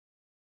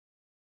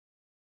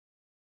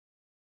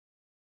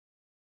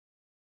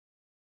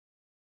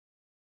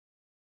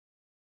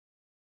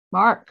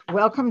Mark,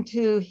 welcome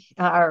to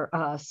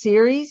our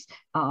series.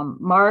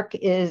 Mark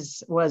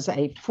was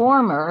a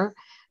former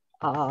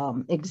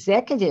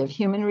executive,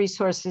 human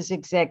resources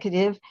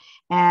executive,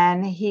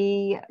 and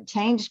he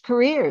changed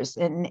careers.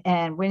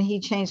 And when he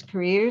changed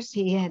careers,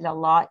 he had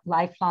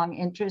lifelong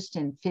interest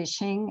in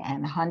fishing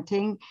and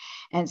hunting.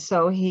 And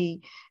so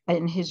he,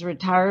 in his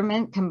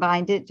retirement,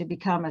 combined it to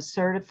become a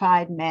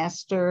certified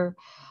master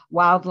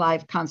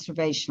wildlife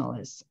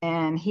conservationalist.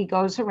 And he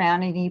goes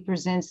around and he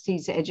presents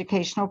these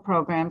educational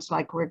programs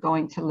like we're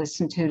going to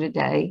listen to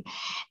today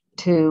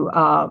to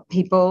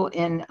people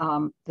in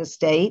the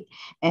state.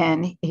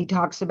 And he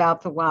talks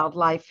about the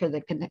wildlife for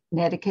the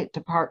Connecticut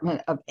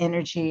Department of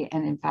Energy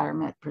and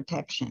Environment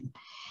Protection.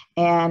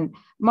 And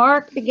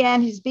Mark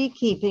began his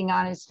beekeeping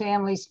on his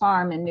family's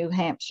farm in New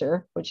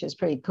Hampshire, which is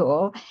pretty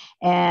cool.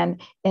 And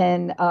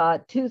in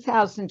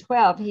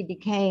 2012, he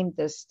became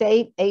the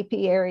state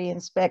apiary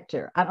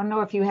inspector. I don't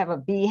know if you have a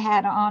bee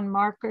hat on,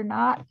 Mark, or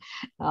not.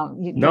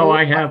 No,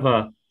 I have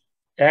a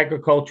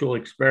agricultural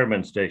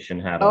experiment station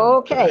hat on.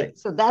 Okay, today.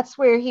 so that's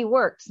where he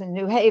works in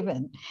New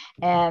Haven.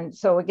 And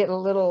so we get a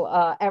little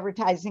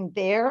advertising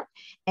there.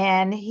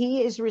 And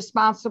he is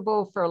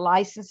responsible for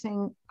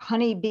licensing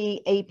honeybee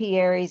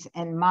apiaries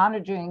and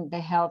monitoring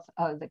the health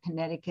of the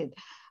Connecticut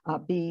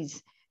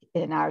bees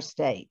in our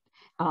state.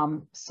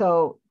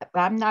 So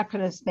I'm not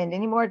going to spend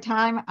any more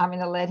time. I'm going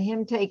to let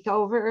him take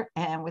over.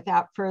 And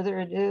without further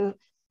ado,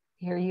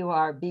 here you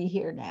are, be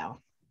here now.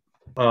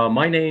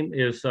 My name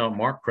is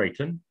Mark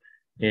Creighton.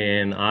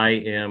 And I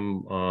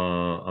am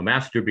a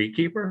master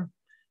beekeeper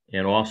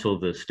and also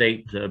the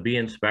state bee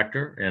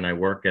inspector. And I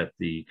work at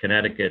the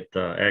Connecticut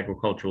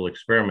Agricultural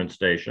Experiment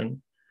Station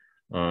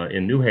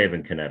in New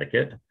Haven,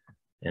 Connecticut.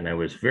 And I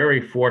was very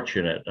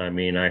fortunate. I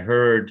mean, I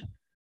heard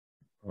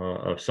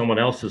of someone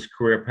else's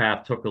career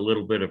path took a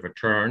little bit of a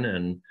turn.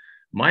 And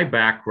my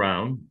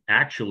background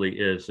actually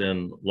is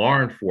in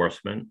law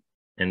enforcement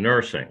and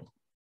nursing.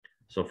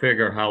 So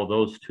figure how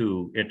those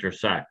two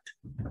intersect.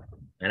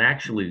 And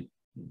actually,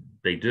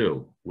 they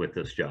do with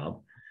this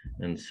job.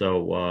 And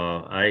so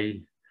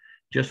I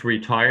just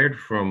retired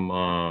from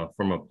a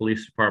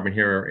police department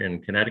here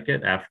in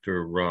Connecticut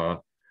after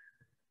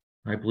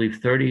I believe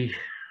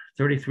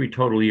 33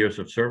 total years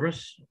of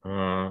service.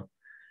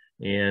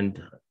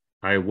 And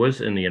I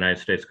was in the United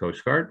States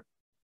Coast Guard.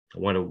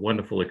 What a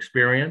wonderful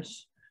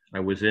experience. I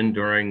was in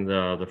during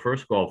the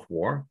first Gulf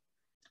War,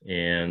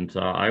 and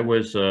I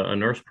was a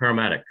nurse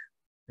paramedic.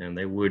 And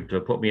they would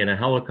put me in a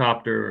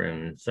helicopter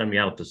and send me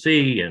out to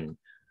sea, and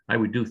I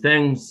would do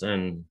things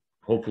and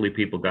hopefully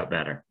people got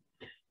better.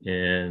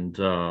 And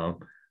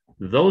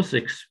those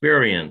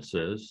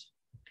experiences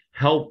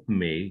helped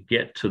me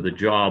get to the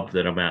job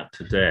that I'm at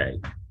today.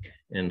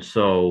 And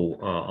so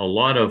a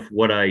lot of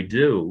what I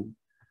do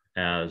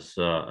as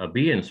a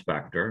bee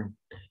inspector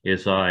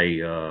is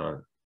I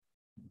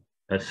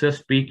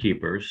assist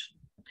beekeepers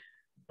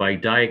by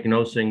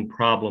diagnosing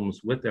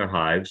problems with their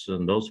hives.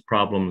 And those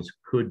problems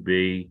could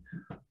be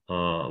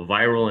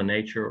viral in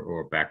nature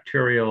or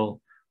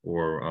bacterial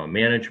or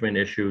management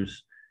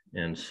issues.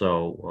 And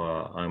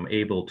so I'm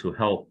able to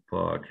help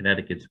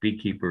Connecticut's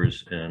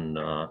beekeepers in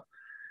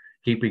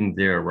keeping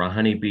their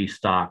honeybee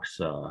stocks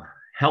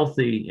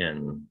healthy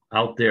and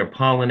out there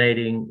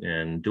pollinating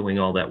and doing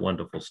all that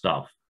wonderful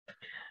stuff.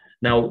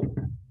 Now,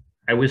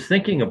 I was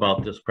thinking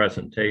about this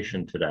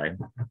presentation today,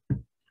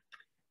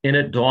 and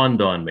it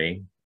dawned on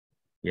me,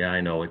 yeah,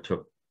 I know it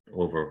took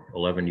over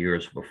 11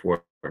 years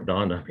before it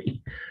dawned on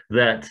me,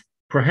 that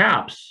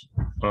perhaps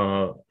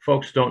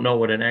folks don't know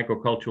what an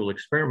agricultural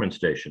experiment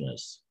station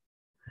is.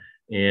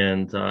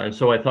 And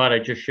so I thought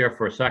I'd just share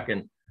for a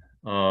second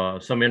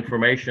some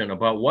information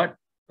about what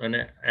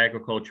an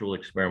agricultural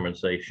experiment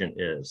station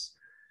is.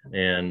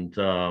 And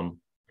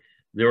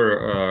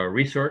they're a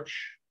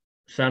research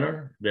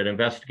center that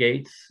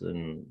investigates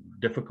in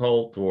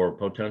difficult or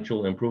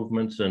potential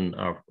improvements in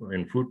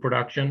food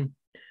production,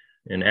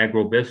 in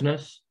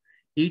agribusiness.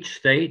 Each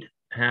state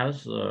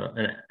has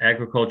an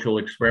agricultural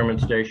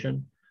experiment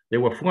station. They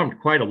were formed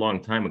quite a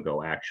long time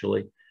ago,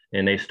 actually,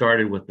 and they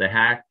started with the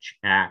Hatch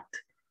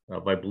Act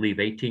of, I believe,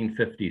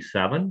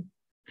 1857.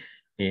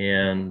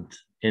 And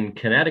in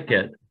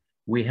Connecticut,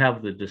 we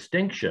have the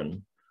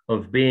distinction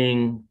of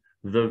being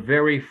the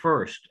very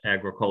first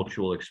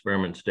agricultural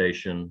experiment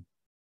station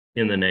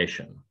in the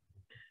nation.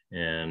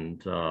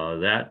 And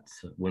that,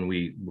 when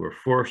we were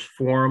first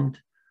formed,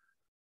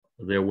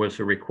 there was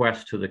a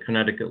request to the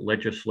Connecticut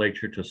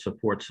legislature to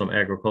support some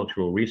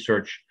agricultural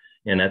research.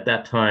 And at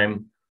that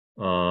time,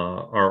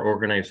 our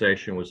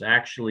organization was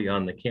actually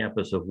on the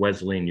campus of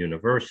Wesleyan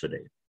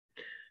University.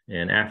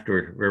 And after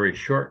a very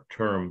short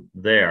term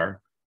there,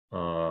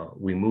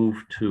 we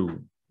moved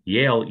to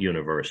Yale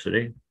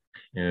University,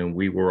 and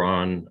we were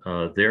on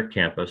their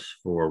campus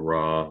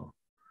for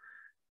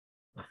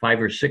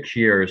 5 or 6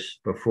 years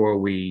before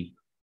we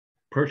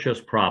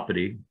purchased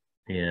property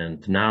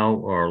and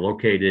now are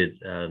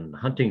located on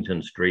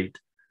Huntington Street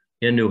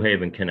in New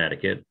Haven,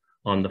 Connecticut,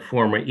 on the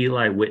former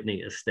Eli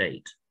Whitney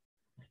estate.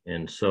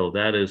 And so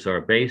that is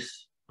our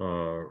base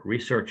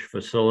research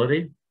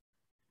facility.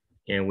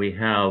 and we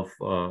have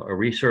a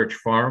research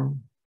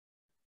farm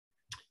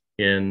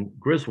in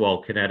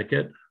Griswold,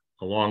 Connecticut,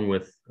 along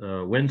with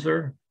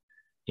Windsor,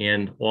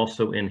 and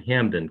also in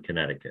Hamden,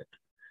 Connecticut.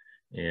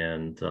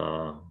 And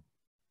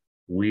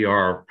we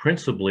are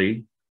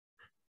principally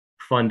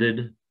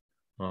funded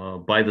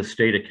by the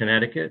state of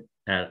Connecticut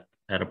at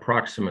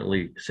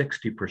approximately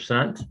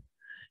 60%.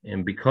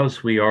 And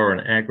because we are an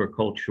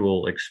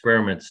agricultural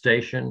experiment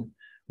station,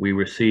 we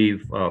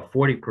receive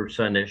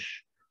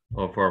 40%-ish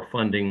of our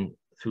funding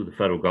through the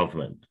federal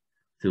government,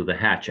 through the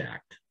Hatch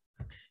Act.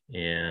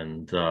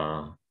 And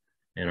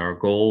our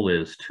goal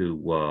is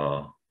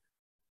to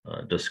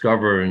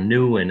discover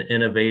new and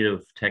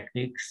innovative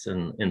techniques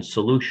and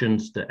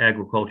solutions to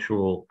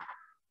agricultural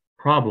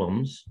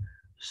problems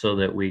so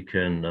that we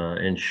can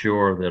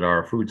ensure that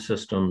our food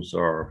systems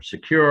are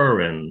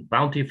secure and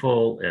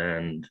bountiful,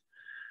 and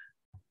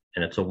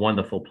it's a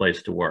wonderful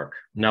place to work.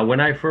 Now,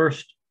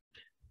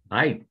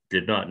 I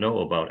did not know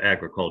about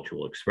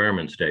agricultural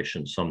experiment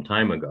stations some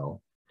time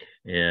ago,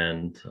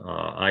 and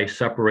I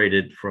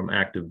separated from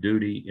active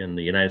duty in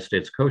the United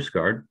States Coast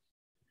Guard.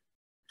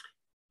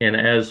 And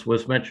as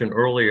was mentioned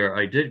earlier,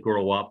 I did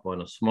grow up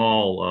on a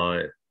small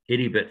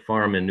itty-bit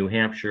farm in New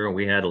Hampshire, and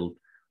we had a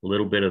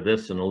little bit of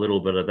this and a little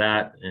bit of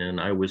that,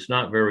 and I was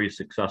not very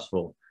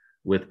successful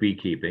with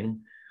beekeeping.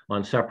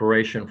 On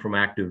separation from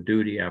active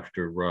duty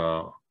after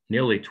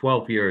nearly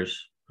 12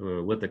 years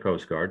with the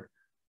Coast Guard,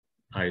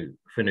 I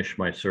finished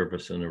my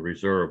service in a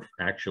reserve,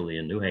 actually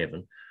in New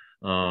Haven.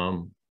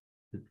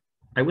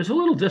 I was a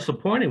little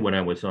disappointed when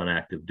I was on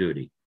active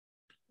duty.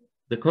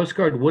 The Coast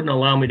Guard wouldn't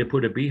allow me to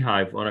put a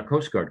beehive on a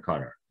Coast Guard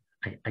cutter.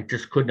 I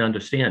just couldn't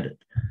understand it.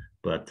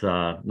 But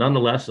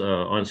nonetheless,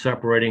 on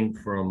separating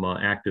from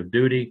active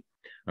duty,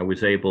 I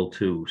was able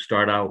to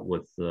start out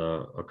with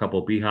a couple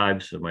of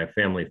beehives, and my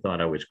family thought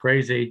I was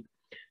crazy.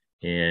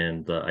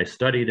 And I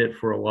studied it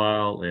for a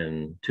while,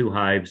 and 2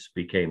 hives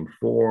became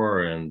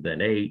 4, and then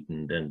 8,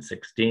 and then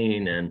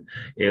 16, and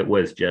it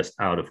was just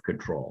out of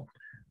control.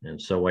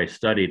 And so I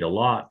studied a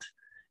lot,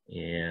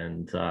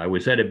 and I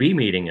was at a bee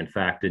meeting, in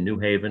fact, in New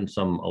Haven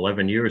some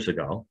 11 years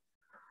ago.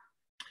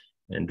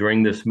 And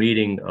during this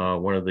meeting,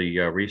 one of the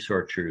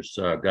researchers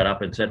got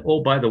up and said,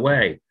 "Oh, by the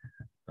way,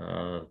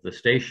 the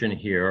station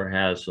here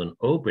has an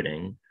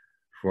opening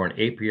for an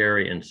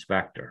apiary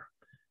inspector.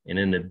 And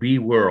in the bee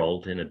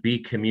world, in a bee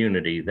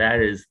community,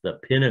 that is the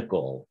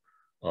pinnacle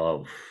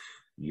of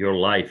your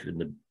life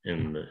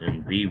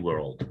in bee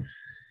world."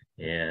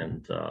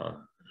 And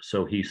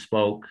so he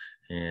spoke,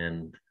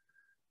 and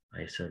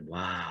I said,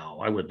 "Wow,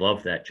 I would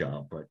love that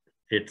job, but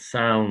it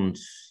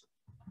sounds,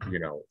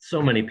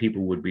 so many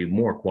people would be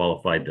more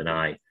qualified than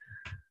I."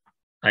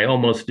 I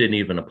almost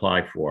didn't even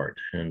apply for it.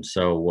 And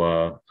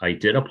so I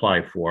did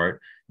apply for it,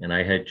 and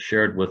I had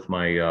shared with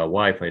my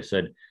wife, I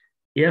said,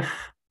 "If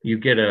you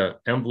get an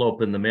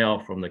envelope in the mail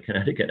from the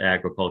Connecticut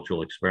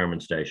Agricultural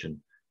Experiment Station,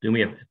 do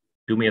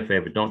me a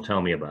favor, don't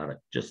tell me about it.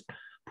 Just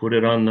put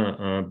it on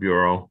the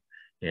bureau."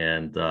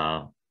 And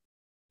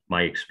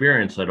my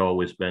experience had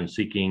always been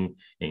seeking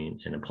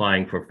and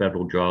applying for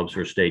federal jobs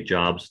or state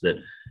jobs, that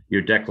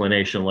your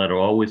declination letter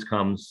always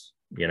comes,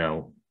 in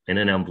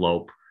an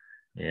envelope,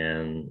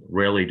 and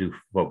rarely do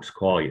folks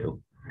call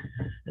you.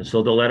 And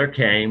so the letter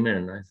came,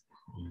 and I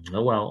thought,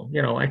 oh,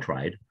 well, I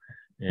tried.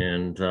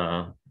 And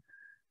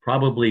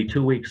probably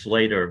 2 weeks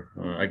later,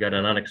 I got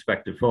an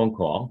unexpected phone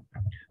call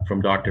from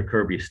Dr.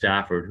 Kirby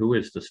Stafford, who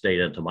is the state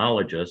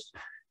entomologist.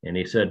 And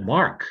he said,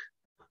 "Mark,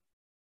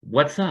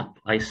 what's up?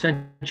 I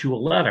sent you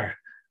a letter.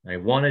 I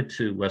wanted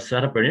to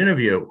set up an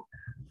interview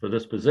for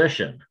this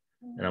position."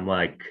 And I'm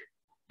like,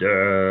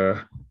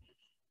 duh.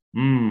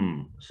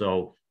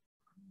 So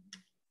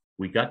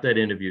we got that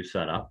interview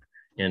set up.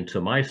 And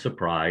to my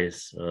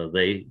surprise,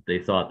 they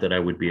thought that I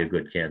would be a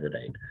good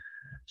candidate.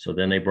 So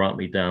then they brought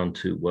me down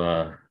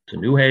to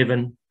New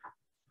Haven,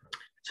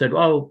 said,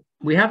 "Oh,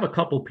 we have a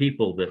couple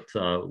people that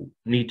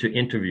need to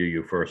interview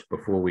you first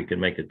before we can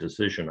make a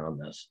decision on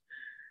this."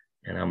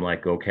 And I'm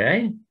like,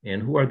 "Okay,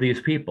 and who are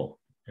these people?"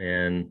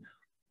 And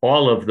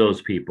all of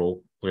those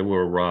people, there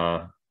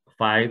were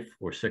 5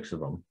 or 6 of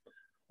them,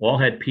 all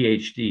had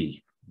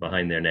PhD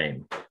behind their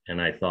name.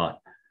 And I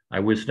thought, I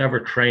was never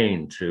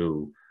trained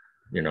to,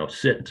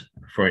 sit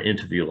for an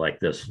interview like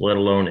this, let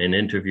alone an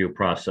interview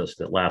process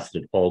that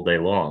lasted all day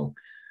long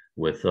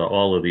with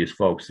all of these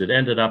folks. It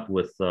ended up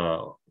with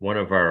one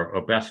of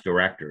our best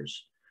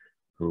directors,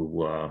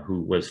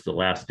 who was the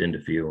last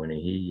interview, and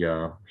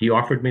he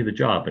offered me the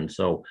job. And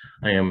so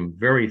I am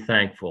very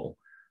thankful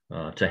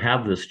to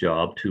have this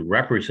job, to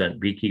represent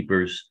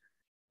beekeepers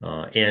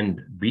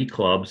and bee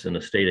clubs in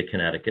the state of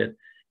Connecticut,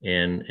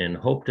 and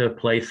hope to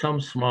play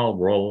some small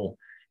role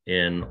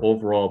in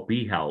overall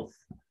bee health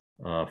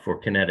for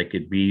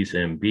Connecticut bees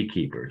and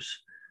beekeepers.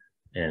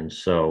 And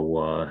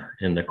so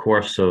in the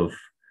course of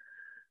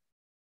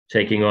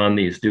taking on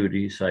these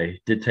duties, I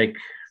did take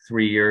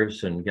 3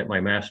 years and get my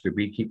Master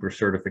Beekeeper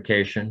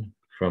certification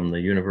from the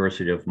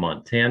University of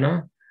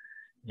Montana.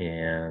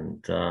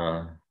 And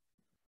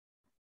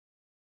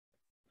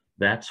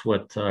that's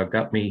what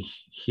got me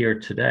here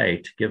today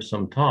to give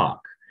some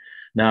talk.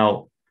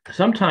 Now,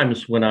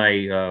 sometimes when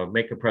I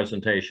make a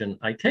presentation,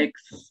 I take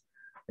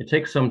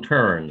some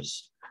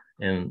turns.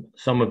 And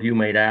some of you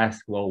might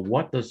ask, well,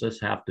 what does this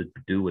have to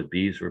do with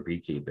bees or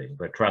beekeeping?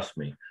 But trust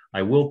me,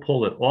 I will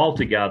pull it all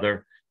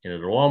together and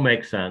it'll all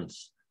make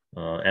sense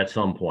at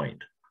some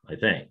point, I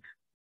think.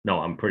 No,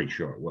 I'm pretty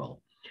sure it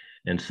will.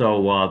 And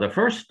so the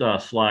first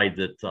slide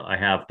that I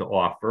have to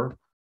offer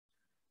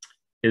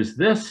is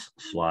this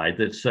slide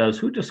that says,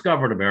 who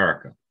discovered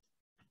America?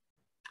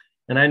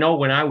 And I know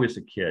when I was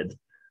a kid,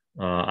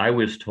 I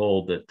was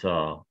told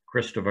that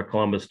Christopher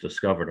Columbus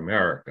discovered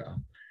America.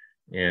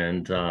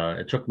 And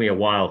it took me a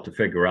while to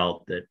figure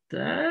out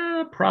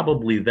that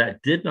probably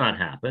that did not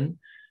happen.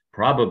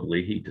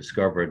 Probably he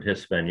discovered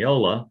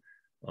Hispaniola.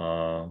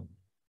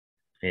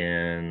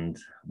 And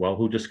well,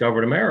 who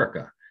discovered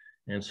America?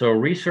 And so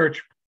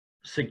research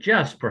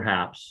suggests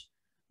perhaps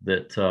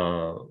that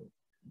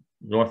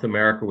North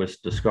America was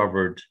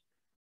discovered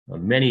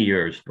many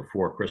years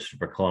before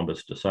Christopher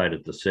Columbus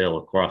decided to sail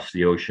across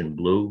the ocean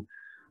blue.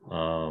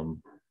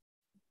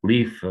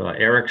 Leif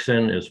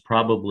Erikson is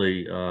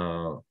probably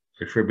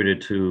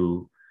attributed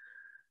to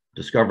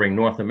discovering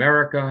North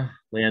America,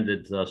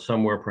 landed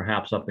somewhere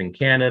perhaps up in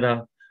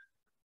Canada.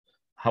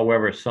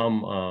 However,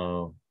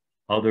 some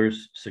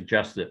others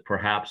suggest that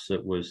perhaps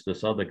it was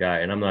this other guy,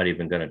 and I'm not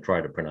even going to try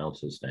to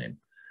pronounce his name.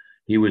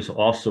 He was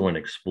also an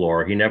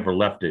explorer. He never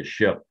left his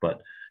ship,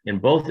 but in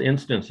both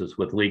instances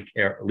with Leif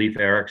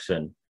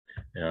Erikson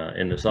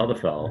and this other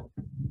fellow,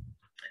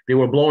 they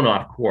were blown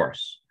off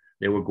course.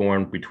 They were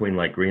going between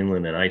like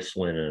Greenland and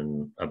Iceland,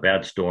 and a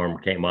bad storm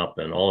came up,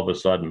 and all of a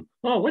sudden,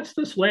 oh, what's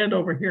this land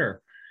over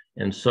here?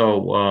 And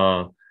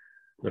so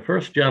the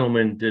first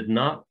gentleman did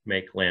not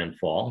make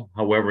landfall.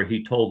 However,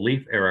 he told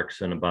Leif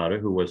Erikson about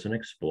it, who was an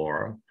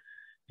explorer.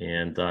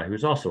 And he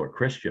was also a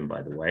Christian,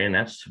 by the way. And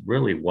that's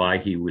really why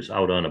he was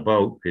out on a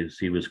boat, because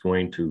he was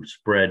going to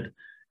spread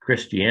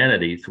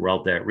Christianity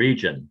throughout that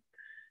region.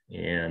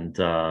 And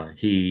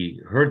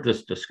he heard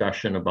this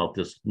discussion about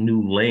this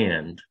new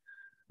land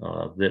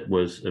that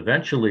was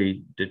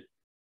eventually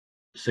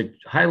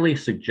highly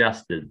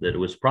suggested that it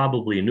was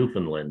probably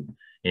Newfoundland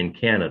in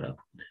Canada,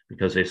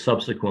 because they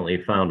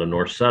subsequently found a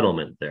Norse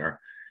settlement there.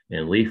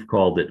 And Leif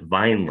called it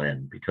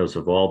Vineland because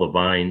of all the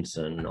vines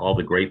and all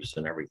the grapes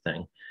and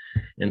everything.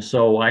 And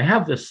so I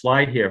have this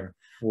slide here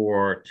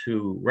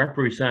to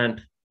represent,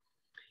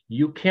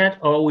 you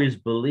can't always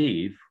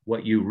believe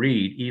what you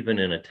read, even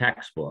in a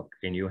textbook,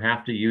 and you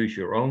have to use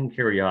your own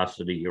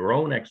curiosity, your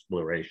own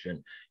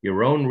exploration,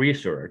 your own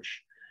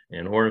research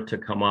in order to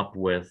come up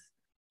with,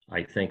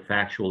 I think,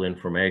 factual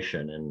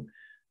information. And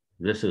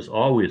this is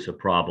always a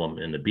problem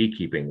in the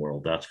beekeeping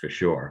world, that's for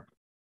sure.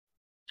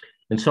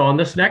 And so on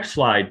this next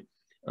slide,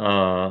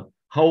 how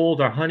old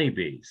are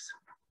honeybees?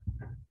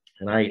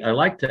 And I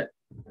like to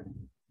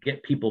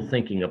get people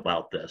thinking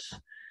about this.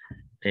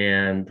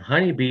 And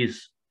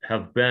honeybees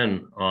have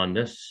been on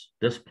this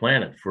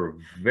planet for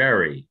a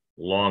very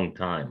long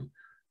time.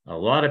 A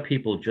lot of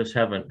people just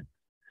haven't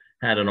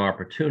had an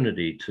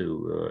opportunity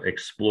to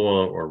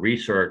explore or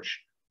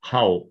research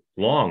how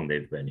long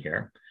they've been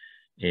here.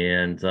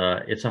 And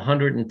it's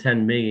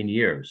 110 million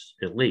years,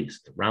 at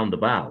least,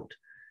 roundabout.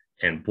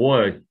 And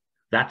boy,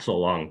 that's a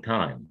long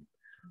time.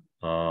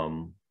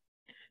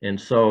 And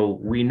so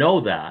we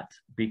know that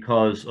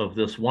because of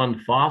this one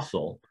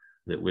fossil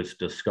that was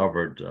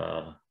discovered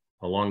a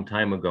long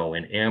time ago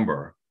in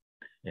amber,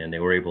 and they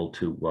were able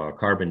to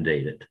carbon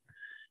date it.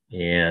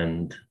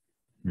 And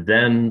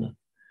then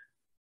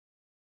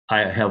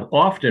I have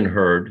often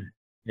heard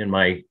in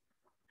my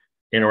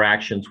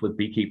interactions with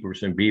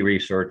beekeepers and bee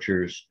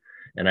researchers,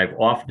 and I've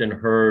often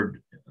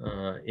heard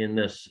in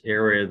this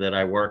area that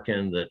I work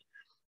in that,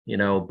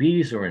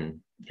 bees are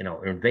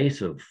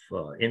invasive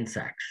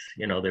insects.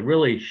 They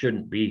really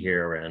shouldn't be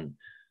here, and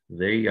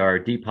they are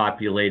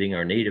depopulating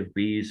our native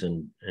bees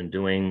and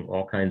doing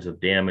all kinds of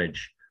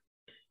damage.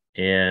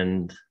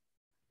 And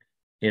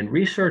in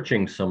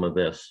researching some of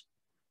this,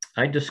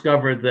 I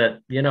discovered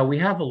that, we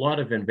have a lot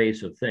of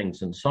invasive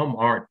things, and some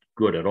aren't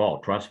good at all.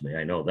 Trust me,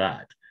 I know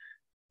that.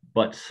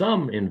 But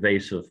some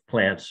invasive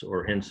plants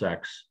or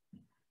insects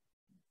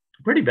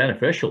are pretty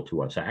beneficial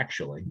to us,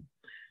 actually.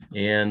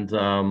 And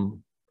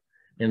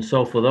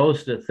so for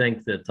those that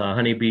think that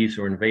honeybees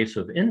are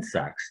invasive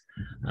insects,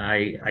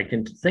 I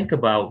can think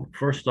about,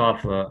 first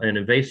off, an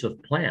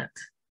invasive plant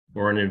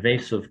or an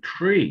invasive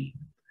tree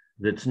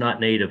that's not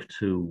native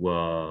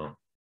to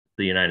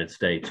the United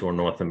States or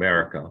North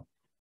America.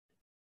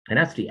 And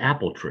that's the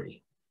apple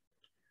tree.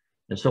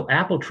 And so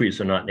apple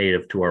trees are not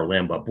native to our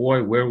land, but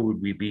boy, where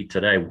would we be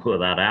today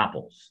without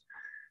apples?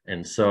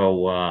 And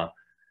so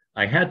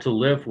I had to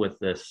live with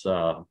this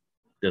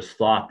this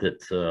thought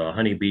that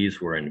honeybees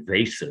were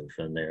invasive,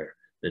 and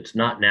it's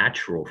not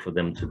natural for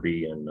them to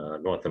be in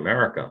North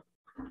America.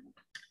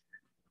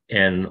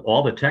 And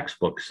all the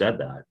textbooks said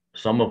that.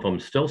 Some of them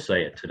still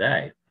say it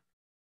today,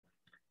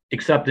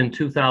 except in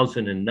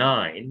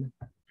 2009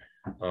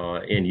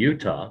 in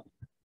Utah,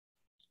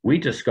 we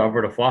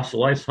discovered a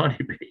fossilized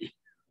honeybee.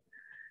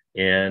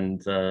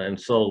 And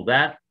so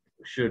that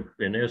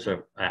and there's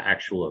a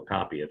actual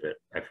copy of it.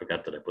 I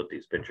forgot that I put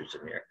these pictures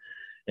in here.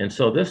 And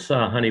so this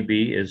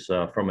honeybee is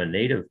from a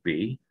native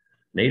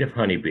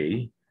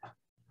honeybee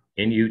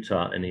in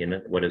Utah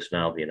in what is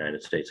now the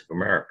United States of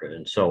America.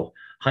 And so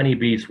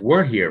honeybees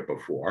were here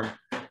before,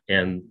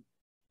 and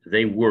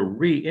they were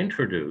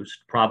reintroduced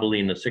probably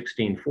in the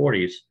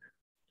 1640s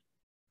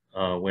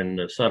when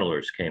the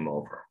settlers came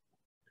over.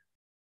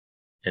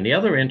 And the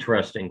other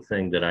interesting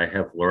thing that I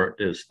have learned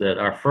is that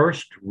our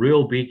first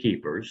real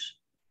beekeepers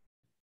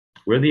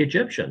were the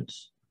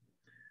Egyptians.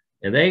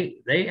 And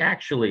they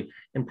actually,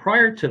 and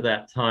prior to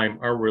that time,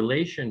 our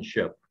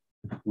relationship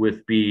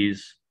with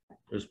bees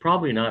was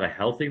probably not a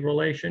healthy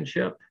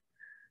relationship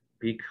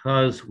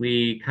because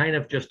we kind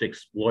of just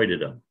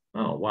exploited them.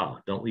 Oh, wow,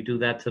 don't we do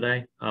that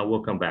today?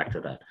 We'll come back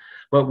to that.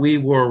 But we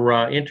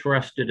were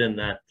interested in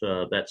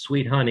that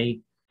sweet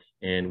honey,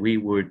 and we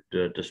would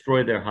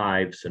destroy their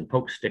hives and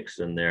poke sticks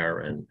in there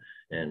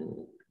and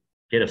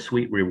get a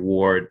sweet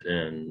reward.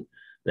 And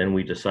then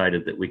we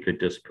decided that we could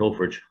just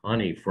pilferage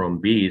honey from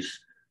bees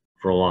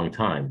for a long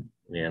time.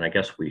 And I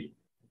guess we,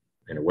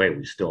 in a way,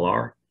 we still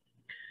are.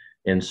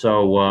 And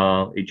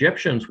so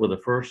Egyptians were the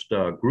first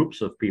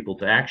groups of people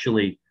to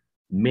actually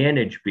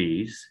manage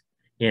bees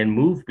and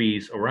move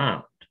bees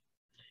around.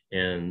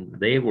 And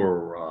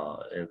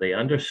they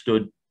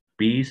understood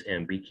bees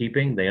and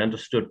beekeeping. They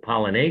understood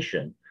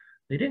pollination.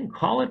 They didn't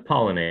call it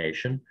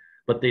pollination,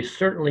 but they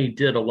certainly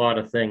did a lot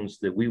of things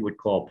that we would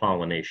call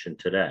pollination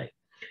today.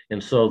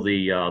 And so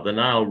the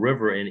Nile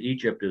River in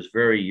Egypt is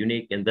very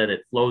unique in that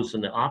it flows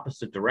in the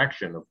opposite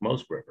direction of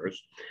most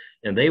rivers.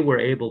 And they were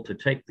able to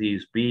take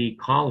these bee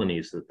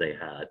colonies that they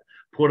had,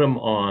 put them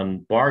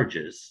on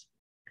barges,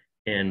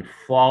 and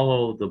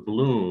follow the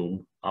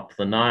bloom up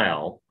the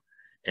Nile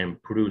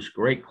and produce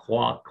great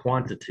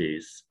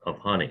quantities of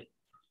honey.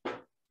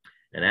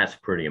 And that's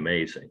pretty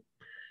amazing.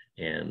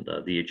 And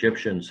the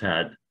Egyptians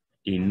had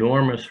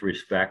enormous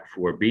respect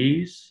for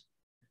bees,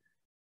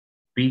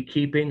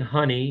 beekeeping,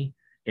 honey,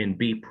 and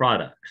bee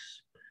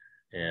products.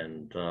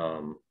 And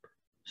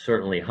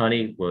certainly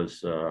honey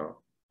was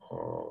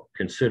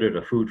considered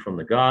a food from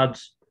the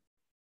gods.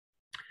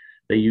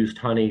 They used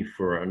honey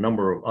for a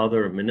number of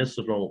other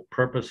medicinal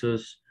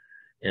purposes.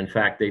 In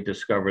fact, they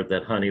discovered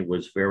that honey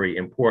was very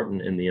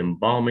important in the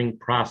embalming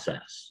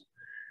process.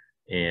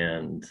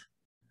 And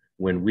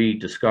when we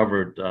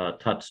discovered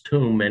Tut's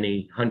tomb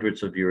many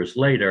hundreds of years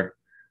later,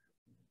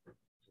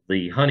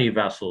 the honey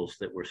vessels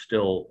that were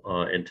still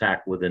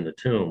intact within the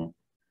tomb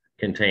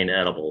contain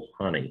edible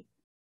honey.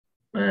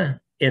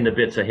 In the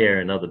bits of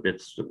hair and other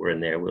bits that were in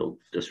there, we'll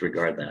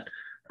disregard that.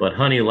 But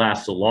honey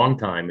lasts a long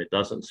time. It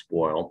doesn't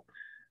spoil.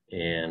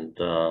 And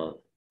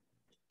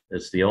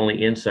it's the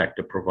only insect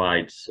that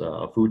provides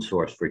a food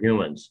source for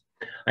humans.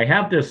 I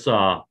have this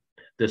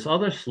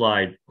other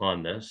slide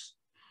on this.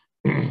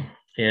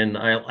 And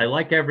I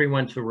like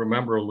everyone to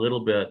remember a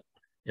little bit,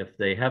 if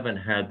they haven't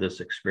had this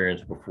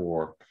experience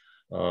before,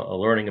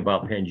 learning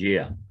about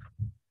Pangea.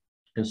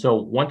 And so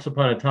once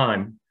upon a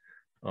time,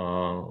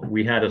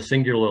 we had a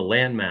singular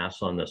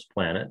landmass on this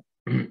planet,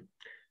 and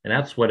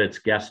that's what it's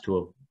guessed to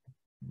have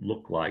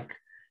looked like.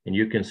 And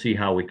you can see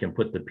how we can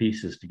put the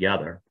pieces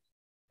together.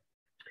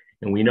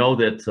 And we know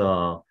that,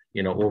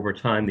 over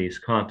time, these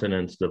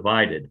continents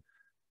divided.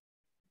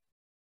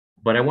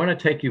 But I want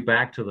to take you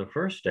back to the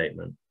first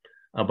statement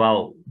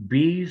about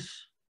bees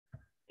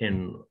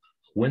and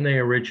when they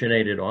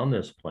originated on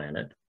this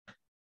planet.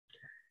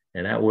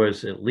 And that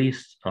was at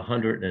least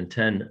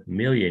 110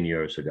 million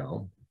years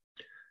ago.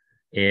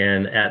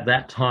 And at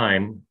that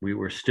time, we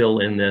were still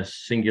in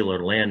this singular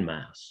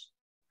landmass.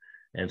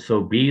 And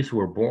so bees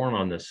were born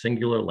on this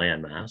singular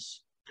landmass.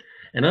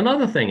 And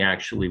another thing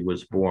actually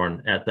was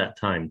born at that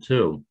time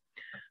too,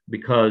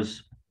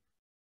 because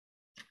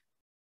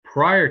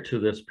prior to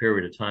this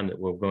period of time that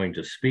we're going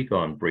to speak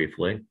on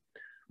briefly,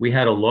 we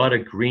had a lot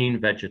of green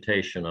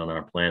vegetation on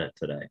our planet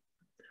today.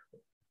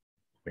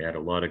 We had a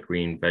lot of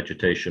green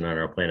vegetation on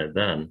our planet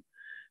then.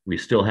 We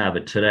still have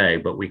it today,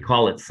 but we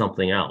call it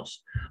something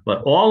else.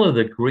 But all of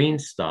the green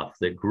stuff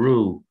that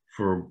grew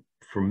for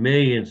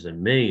millions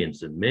and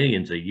millions and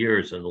millions of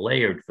years and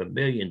layered for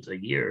millions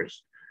of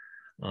years,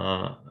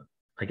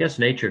 I guess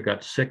nature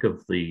got sick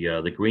of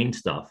the green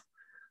stuff.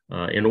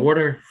 In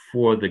order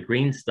for the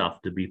green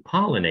stuff to be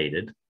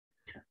pollinated,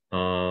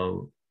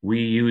 we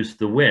used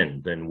the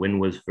wind, and wind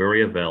was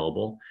very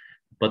available,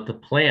 but the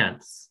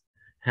plants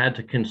had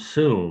to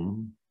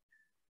consume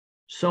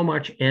so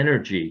much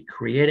energy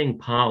creating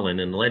pollen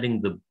and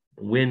letting the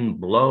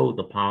wind blow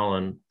the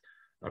pollen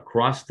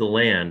across the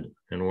land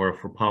in order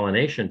for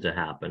pollination to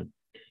happen.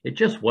 It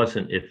just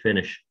wasn't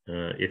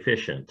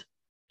efficient.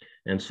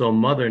 And so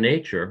Mother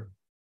Nature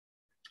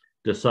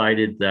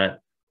decided that,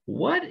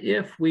 what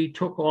if we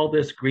took all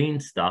this green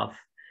stuff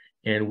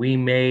and we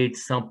made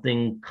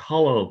something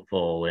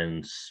colorful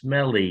and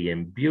smelly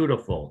and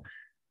beautiful?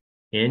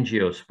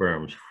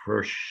 Angiosperms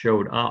first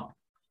showed up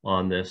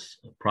on this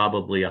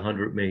probably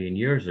 100 million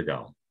years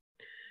ago.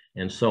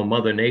 And so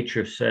Mother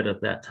Nature said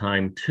at that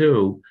time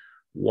too,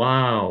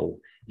 wow,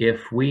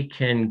 if we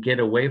can get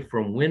away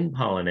from wind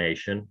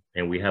pollination,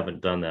 and we haven't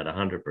done that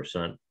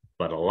 100%,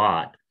 but a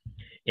lot,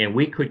 and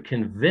we could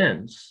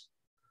convince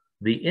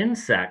the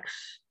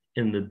insects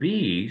in the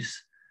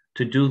bees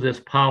to do this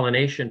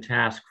pollination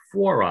task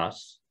for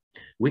us,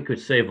 we could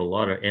save a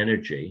lot of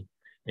energy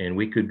and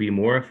we could be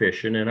more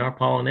efficient in our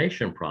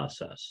pollination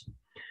process.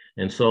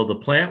 And so the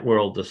plant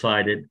world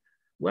decided,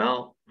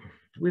 well,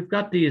 we've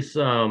got these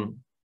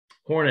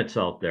hornets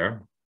out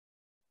there.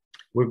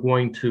 We're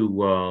going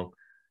to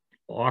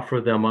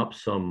offer them up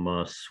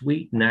some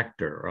sweet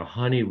nectar, a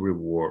honey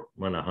reward,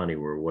 not a honey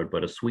reward,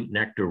 but a sweet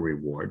nectar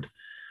reward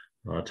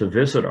to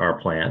visit our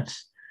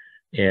plants.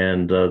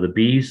 And the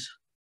bees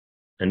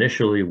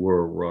initially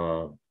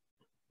were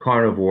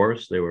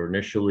carnivores. They were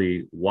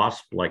initially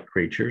wasp-like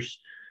creatures,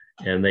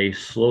 and they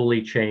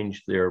slowly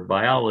changed their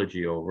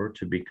biology over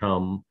to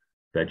become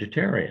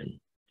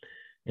vegetarian.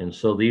 And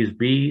so these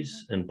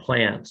bees and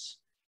plants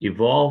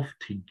evolved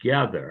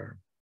together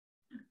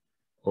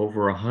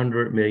over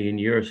 100 million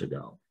years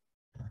ago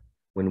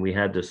when we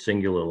had this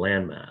singular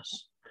landmass.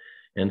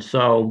 And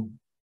so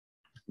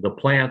the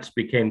plants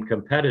became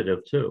competitive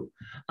too.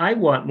 I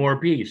want more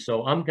bees,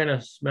 so I'm going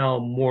to smell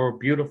more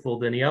beautiful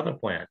than the other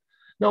plant.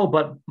 No,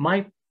 but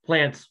my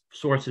plant's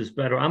source is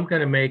better. I'm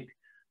going to make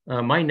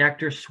my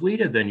nectar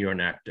sweeter than your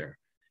nectar.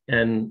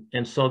 And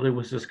so there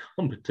was this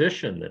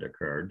competition that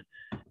occurred.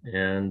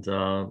 And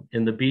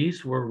the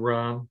bees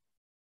were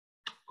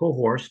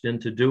coerced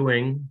into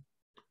doing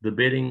the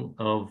bidding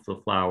of the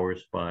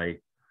flowers by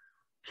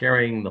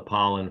carrying the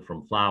pollen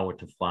from flower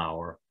to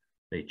flower.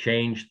 They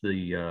changed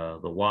the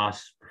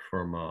wasp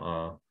from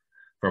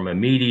a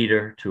meat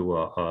eater to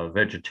a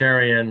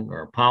vegetarian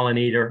or a pollen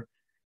eater.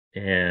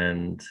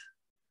 And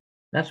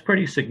that's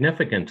pretty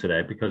significant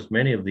today because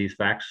many of these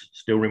facts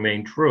still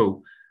remain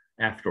true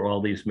after all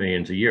these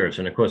millions of years.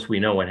 And of course, we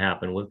know what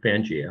happened with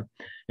Pangea.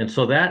 And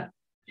so that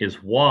is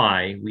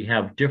why we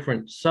have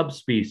different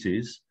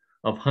subspecies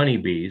of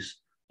honeybees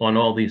on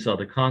all these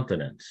other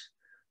continents.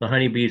 The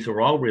honeybees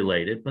are all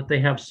related, but they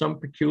have some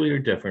peculiar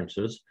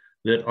differences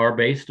that are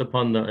based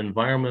upon the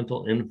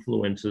environmental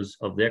influences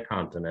of their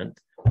continent.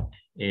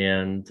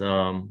 And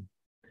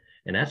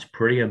that's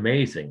pretty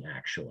amazing,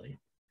 actually.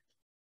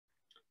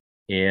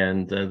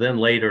 And then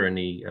later in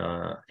the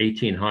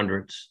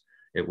 1800s,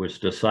 it was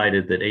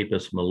decided that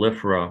Apis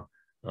mellifera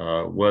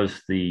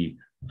was the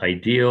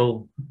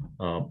ideal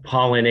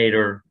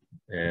pollinator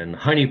and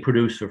honey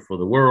producer for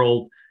the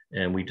world.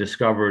 And we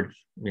discovered,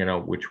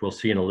 which we'll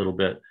see in a little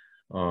bit,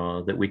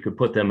 that we could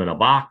put them in a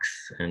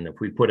box. And if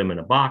we put them in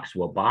a box,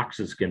 well,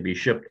 boxes can be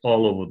shipped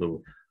all over the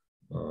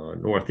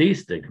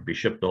Northeast. They could be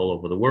shipped all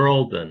over the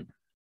world. And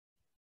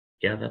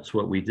yeah, that's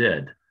what we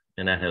did.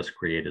 And that has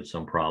created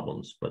some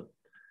problems.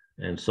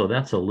 And so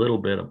that's a little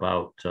bit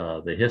about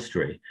the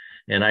history.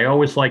 And I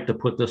always like to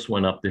put this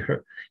one up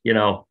there,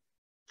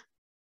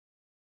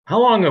 how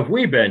long have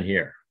we been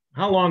here?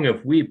 How long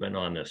have we been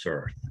on this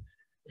earth?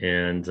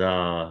 And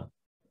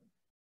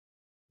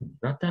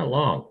not that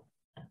long.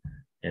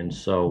 And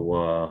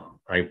so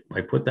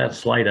I put that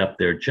slide up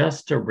there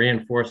just to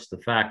reinforce the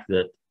fact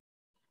that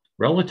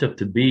relative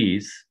to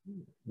bees,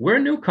 we're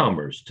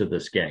newcomers to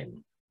this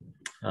game.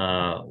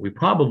 We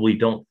probably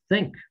don't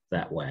think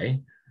that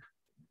way,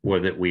 or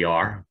that we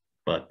are,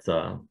 but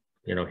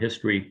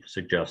history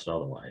suggests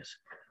otherwise.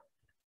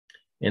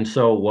 And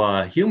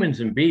so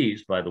humans and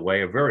bees, by the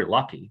way, are very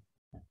lucky.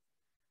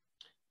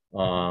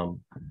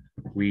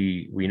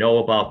 We know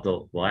about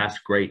the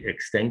last great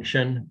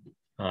extinction.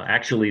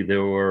 Actually,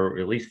 there were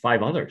at least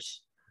 5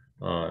 others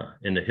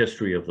in the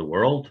history of the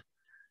world.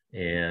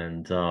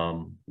 And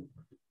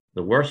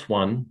the worst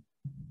one,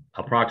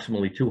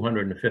 approximately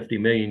 250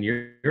 million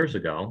years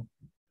ago,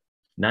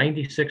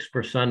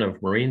 96%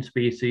 of marine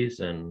species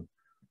and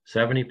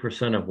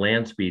 70% of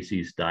land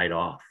species died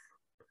off.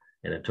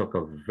 And it took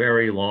a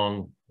very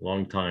long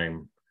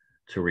time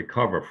to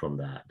recover from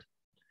that.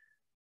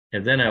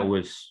 And then I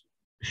was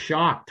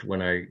shocked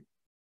when I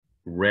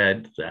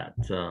read that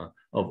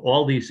of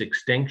all these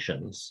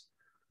extinctions,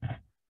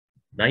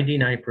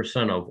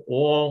 99% of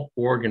all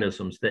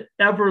organisms that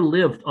ever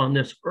lived on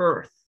this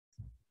earth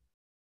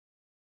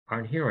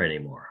aren't here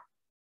anymore.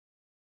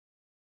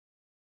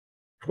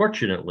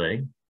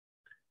 Fortunately,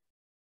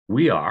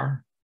 we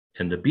are,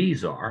 and the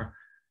bees are,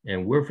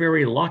 and we're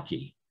very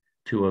lucky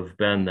to have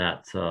been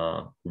that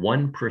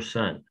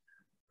 1%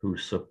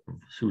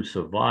 who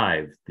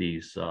survived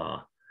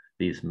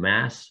these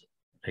mass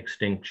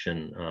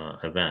extinction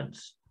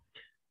events.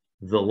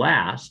 The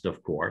last,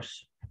 of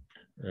course,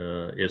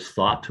 is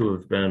thought to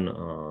have been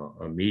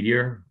a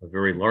meteor, a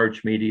very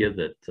large meteor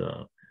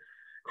that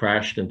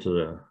crashed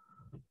into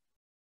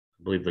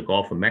I believe, the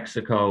Gulf of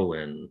Mexico,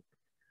 and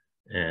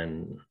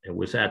it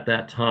was at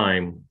that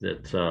time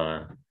that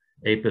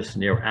Apis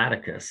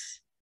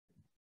near-Atticus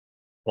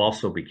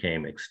also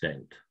became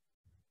extinct.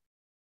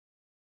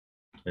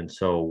 And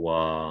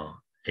so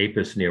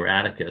Apis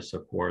near-Atticus,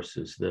 of course,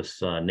 is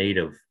this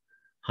native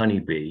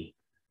honeybee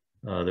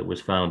that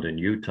was found in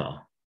Utah.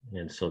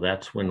 And so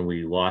that's when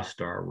we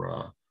lost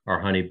our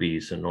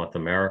honeybees in North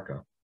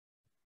America.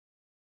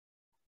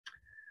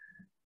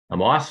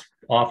 I'm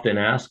often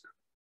asked,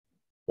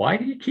 why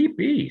do you keep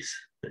bees?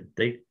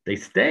 They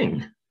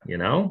sting, you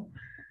know?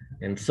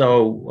 And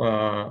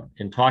so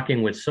in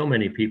talking with so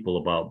many people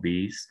about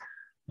bees,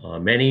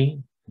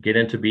 many get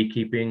into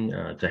beekeeping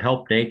to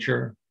help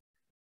nature,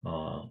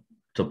 to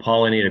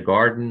pollinate a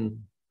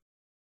garden.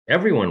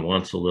 Everyone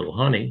wants a little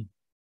honey.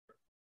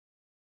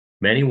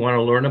 Many want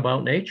to learn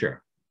about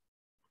nature.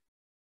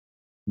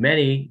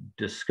 Many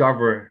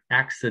discover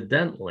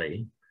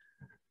accidentally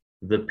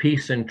the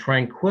peace and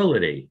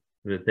tranquility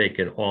that they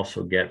can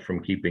also get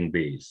from keeping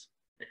bees.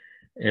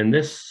 And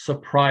this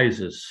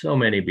surprises so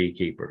many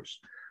beekeepers.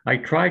 I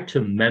try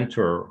to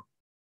mentor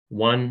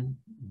one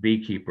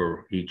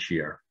beekeeper each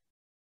year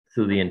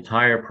through the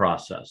entire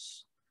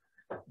process.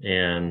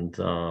 And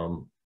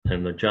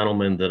the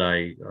gentleman that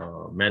I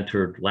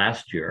mentored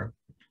last year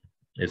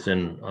is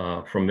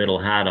from Middle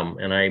Haddam.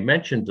 And I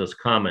mentioned this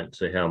comment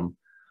to him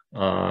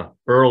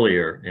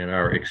earlier in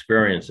our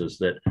experiences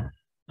that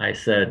I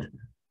said,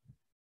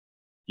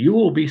 you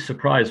will be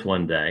surprised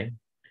one day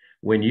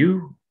when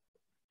you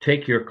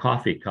take your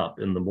coffee cup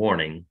in the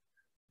morning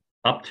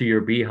up to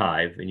your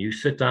beehive and you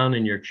sit down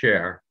in your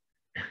chair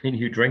and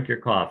you drink your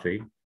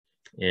coffee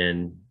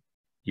and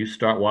you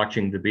start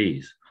watching the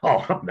bees.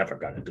 Oh, I'm never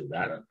going to do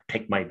that. I'll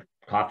take my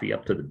coffee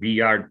up to the bee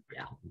yard.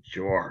 Yeah,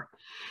 sure.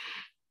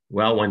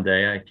 Well, one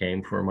day I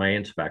came for my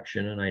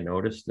inspection and I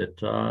noticed that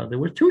there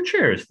were 2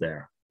 chairs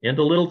there and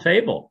a little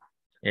table.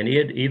 And he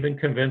had even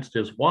convinced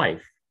his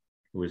wife,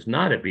 who is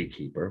not a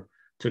beekeeper,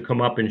 to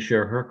come up and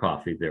share her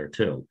coffee there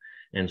too.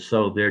 And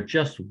so they're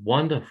just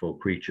wonderful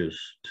creatures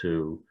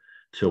to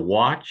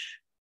watch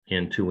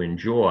and to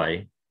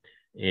enjoy.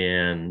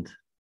 And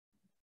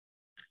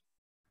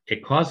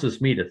it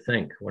causes me to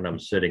think when I'm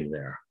sitting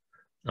there.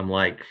 I'm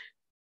like,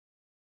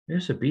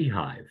 there's a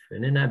beehive.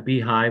 And in that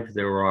beehive,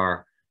 there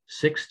are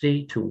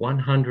 60 to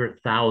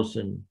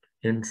 100,000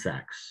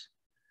 insects.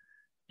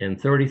 And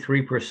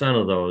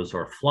 33% of those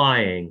are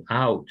flying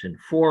out and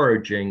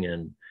foraging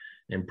and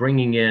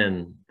bringing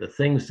in the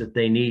things that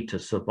they need to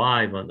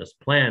survive on this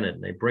planet.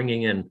 And they're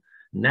bringing in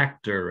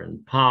nectar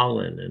and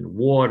pollen and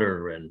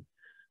water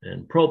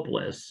and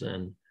propolis.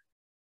 And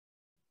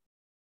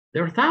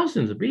there are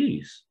thousands of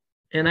bees.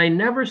 And I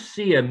never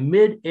see a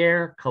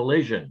mid-air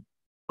collision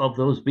of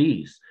those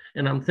bees.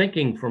 And I'm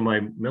thinking from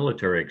my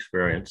military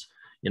experience,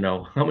 you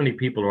know, how many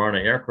people are on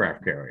an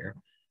aircraft carrier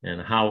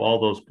and how all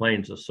those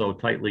planes are so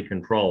tightly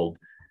controlled.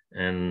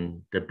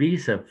 And the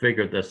bees have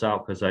figured this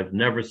out because I've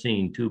never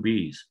seen 2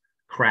 bees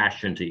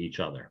crash into each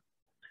other.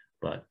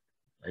 But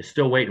I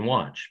still wait and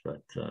watch.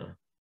 But,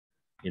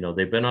 you know,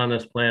 they've been on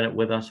this planet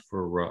with us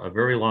for a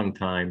very long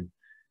time.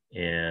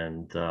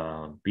 And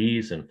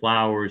bees and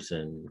flowers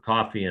and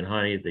coffee and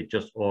honey, they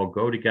just all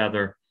go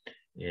together.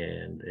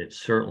 And it's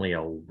certainly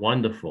a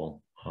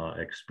wonderful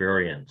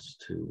experience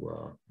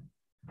to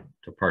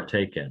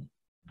partake in.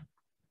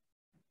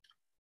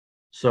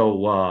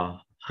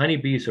 So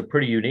honeybees are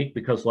pretty unique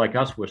because, like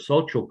us, we're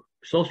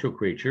social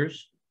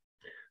creatures.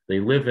 They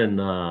live in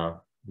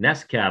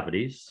nest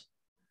cavities,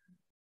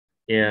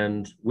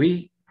 and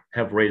we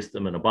have raised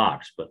them in a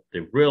box, but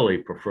they really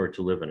prefer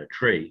to live in a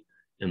tree,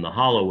 in the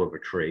hollow of a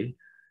tree,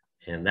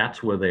 and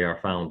that's where they are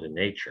found in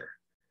nature.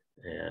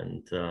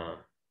 And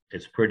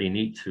it's pretty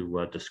neat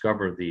to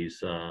discover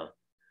these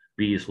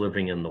bees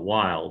living in the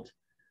wild.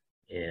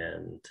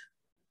 And,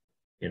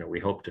 you know, we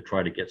hope to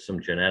try to get some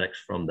genetics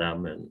from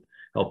them and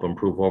help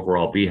improve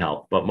overall bee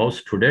health. But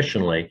most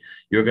traditionally,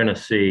 you're going to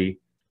see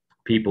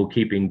people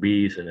keeping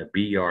bees in a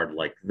bee yard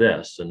like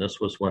this. And this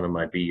was one of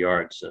my bee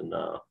yards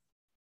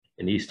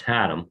in East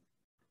Haddam.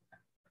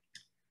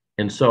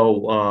 And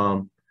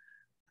so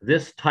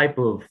this type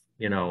of,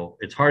 you know,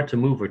 it's hard to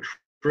move a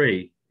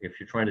tree if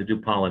you're trying to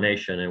do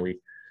pollination. And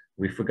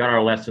we forgot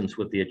our lessons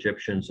with the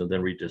Egyptians and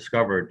then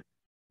rediscovered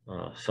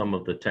some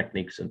of the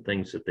techniques and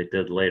things that they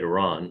did later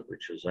on,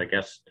 which is, I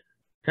guess,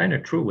 kind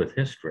of true with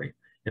history.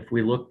 If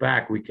we look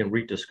back, we can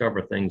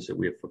rediscover things that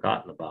we have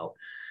forgotten about.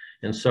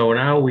 And so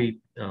now we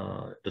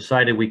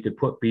decided we could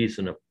put bees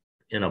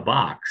in a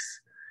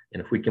box.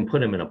 And if we can put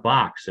them in a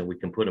box, and we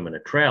can put them in a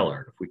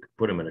trailer. If we could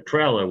put them in a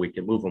trailer, we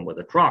can move them with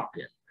a truck.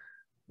 And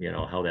you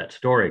know how that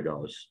story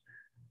goes.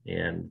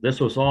 And this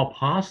was all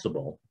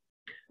possible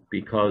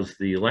because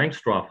the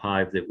Langstroth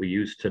hive that we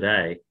use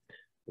today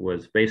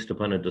was based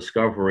upon a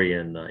discovery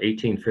in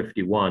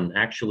 1851,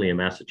 actually in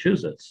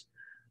Massachusetts,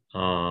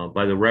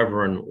 by the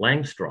Reverend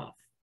Langstroth.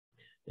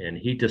 And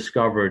he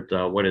discovered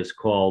what is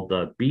called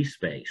bee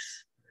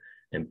space.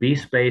 And bee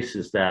space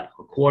is that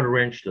 1/4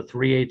 inch to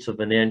 3/8 of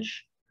an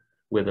inch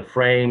where the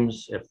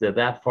frames, if they're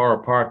that far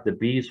apart, the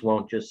bees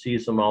won't just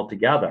seize them all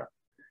together.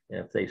 And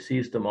if they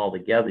seized them all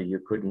together, you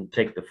couldn't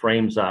take the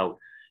frames out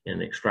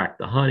and extract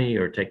the honey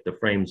or take the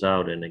frames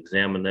out and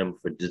examine them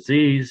for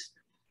disease.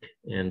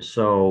 And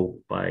so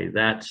by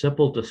that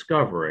simple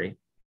discovery,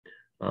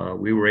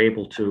 we were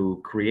able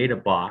to create a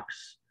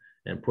box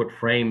and put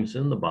frames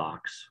in the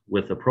box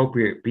with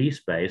appropriate bee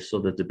space so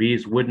that the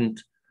bees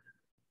wouldn't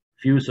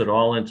fuse it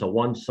all into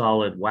one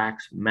solid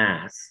wax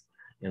mass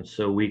And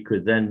so we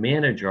could then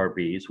manage our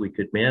bees, we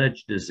could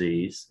manage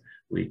disease,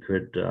 we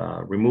could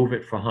remove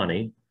it for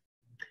honey.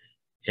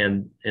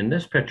 And in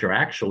this picture,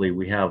 actually,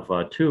 we have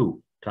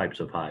two types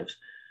of hives.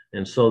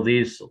 And so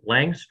these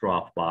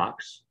Langstroth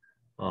box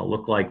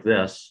look like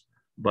this,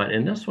 but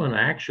in this one,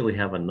 I actually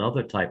have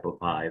another type of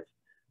hive,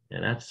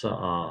 and that's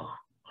a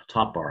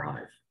top bar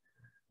hive.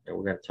 And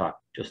we're going to talk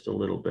just a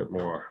little bit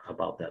more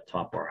about that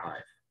top bar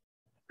hive,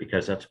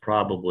 because that's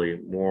probably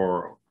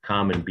more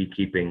common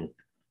beekeeping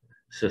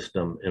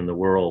system in the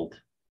world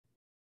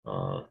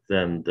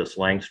than this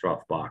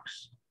Langstroth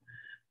box.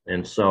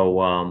 And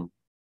so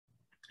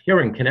here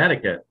in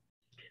Connecticut,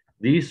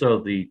 these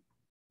are the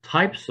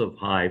types of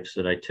hives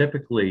that I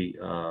typically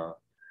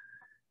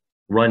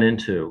run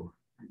into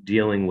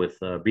dealing with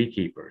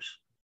beekeepers.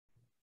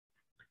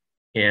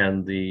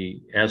 And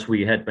as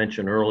we had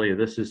mentioned earlier,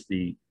 this is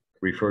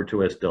referred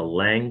to as the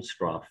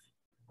Langstroth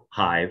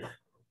hive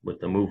with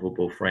the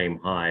movable frame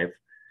hive.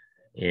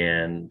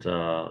 And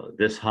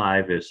this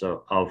hive is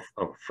of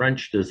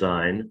French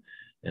design,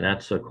 and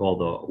that's called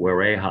the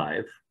Ouéré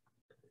hive.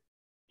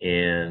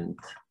 And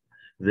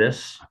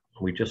this,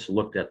 we just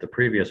looked at the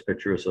previous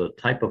picture, is a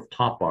type of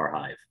top bar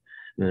hive.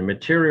 And the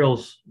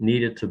materials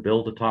needed to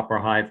build a top bar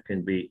hive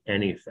can be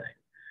anything.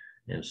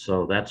 And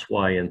so that's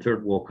why in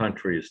third world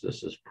countries,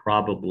 this is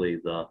probably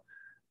the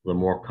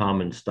more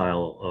common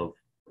style of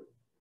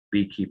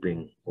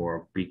beekeeping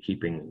or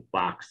beekeeping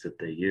box that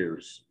they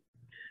use,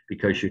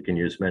 because you can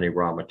use many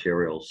raw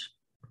materials,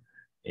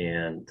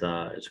 and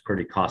it's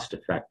pretty cost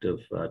effective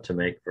to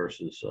make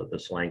versus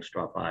this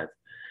Langstroth hive.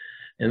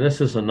 And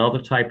this is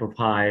another type of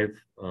hive,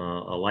 a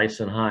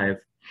Lyson hive,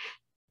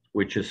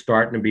 which is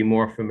starting to be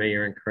more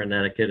familiar in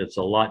Connecticut. It's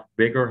a lot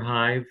bigger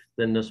hive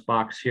than this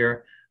box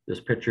here. This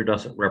picture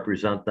doesn't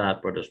represent that,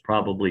 but it's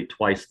probably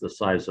twice the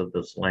size of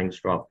this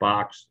Langstroth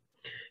box.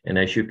 And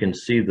as you can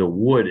see, the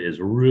wood is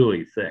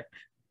really thick,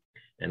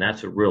 and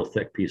that's a real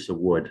thick piece of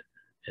wood,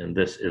 and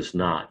this is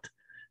not.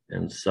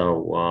 And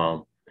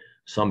so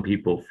some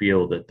people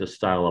feel that this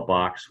style of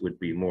box would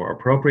be more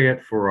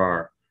appropriate for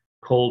our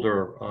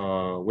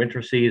colder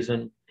winter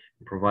season,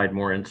 provide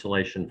more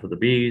insulation for the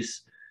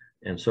bees.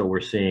 And so we're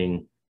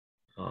seeing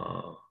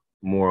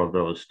more of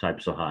those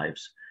types of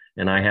hives.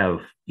 And I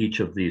have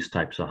each of these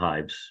types of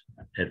hives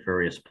at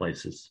various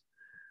places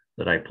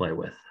that I play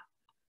with.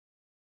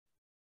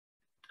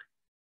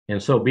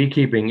 And so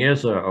beekeeping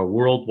is a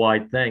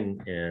worldwide thing,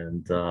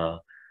 and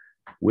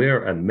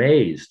we're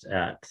amazed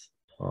at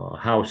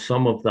how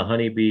some of the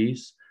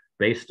honeybees,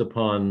 based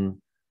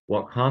upon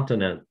what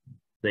continent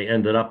they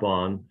ended up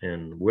on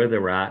and where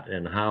they're at,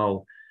 and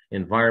how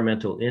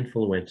environmental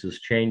influences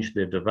change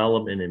their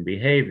development and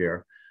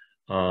behavior,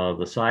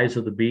 the size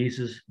of the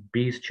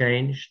bees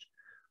changed,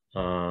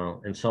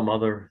 and some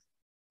other,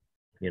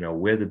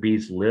 where the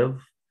bees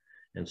live.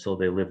 And so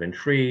they live in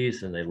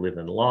trees, and they live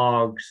in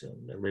logs,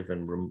 and they live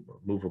in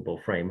movable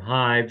frame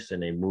hives,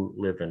 and they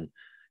live in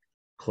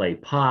clay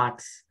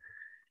pots.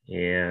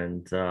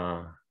 And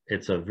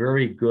it's a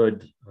very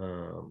good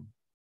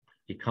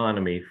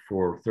economy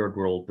for third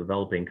world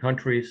developing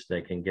countries.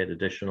 They can get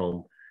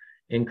additional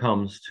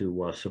incomes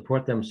to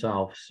support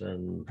themselves,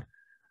 and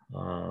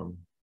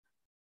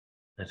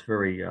that's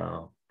very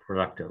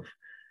productive.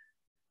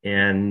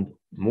 And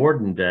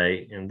modern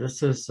day, and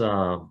this is,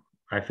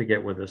 I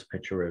forget where this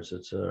picture is.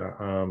 It's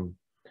I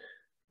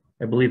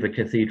believe a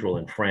cathedral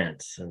in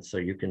France. And so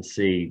you can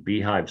see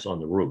beehives on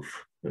the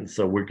roof. And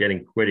so we're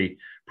getting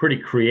pretty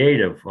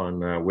creative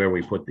on where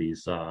we put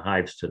these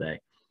hives today.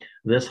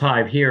 This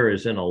hive here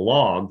is in a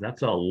log.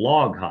 That's a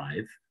log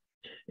hive.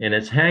 And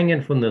it's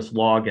hanging from this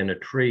log in a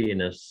tree, and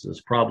this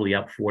is probably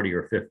up 40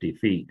 or 50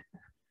 feet.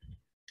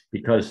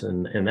 Because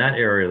in that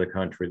area of the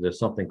country, there's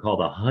something called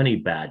a honey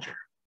badger.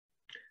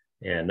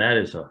 And that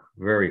is a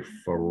very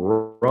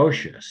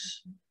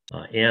ferocious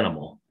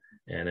animal,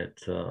 and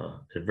it's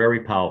very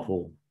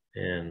powerful,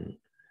 and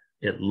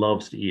it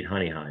loves to eat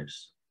honey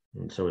hives.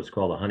 And so it's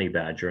called a honey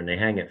badger, and they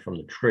hang it from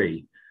the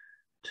tree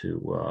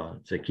to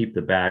keep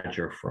the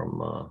badger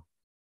from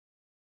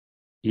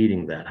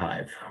eating that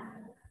hive.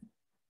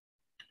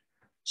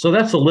 So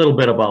that's a little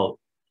bit about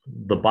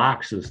the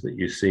boxes that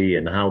you see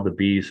and how the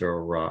bees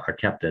are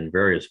kept in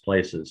various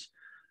places.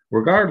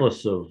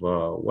 Regardless of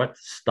what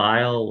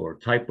style or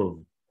type of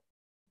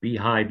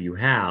beehive you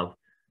have,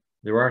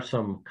 there are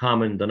some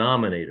common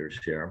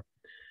denominators here.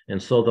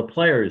 And so the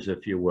players,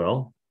 if you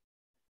will,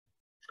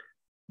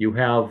 you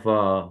have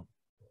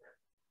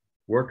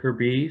worker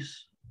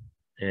bees,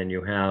 and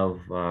you have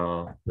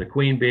the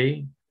queen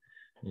bee,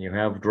 and you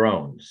have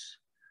drones.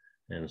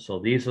 And so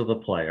these are the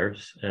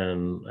players.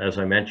 And as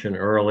I mentioned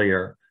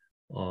earlier,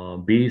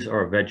 bees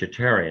are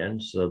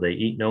vegetarians, so they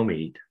eat no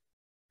meat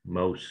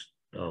most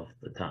of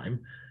the time,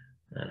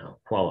 and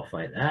I'll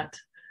qualify that.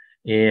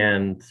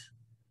 And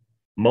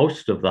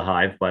most of the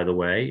hive, by the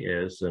way,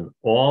 is an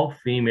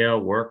all-female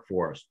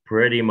workforce,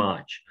 pretty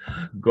much.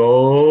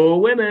 Go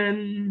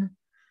women!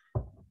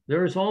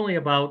 There's only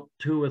about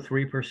 2 or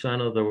 3%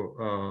 of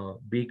the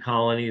bee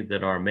colony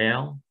that are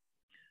male.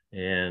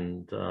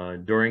 And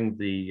during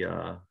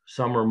the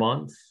summer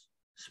months,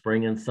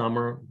 spring and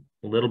summer,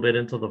 a little bit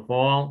into the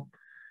fall,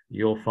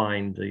 you'll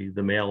find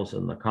the males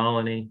in the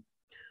colony.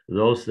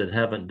 Those that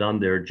haven't done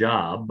their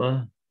job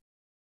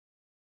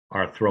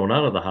are thrown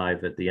out of the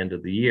hive at the end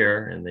of the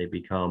year, and they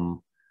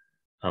become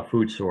a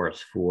food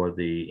source for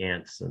the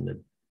ants and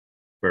the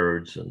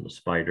birds and the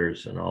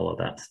spiders and all of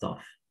that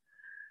stuff.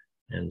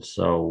 And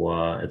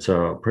so it's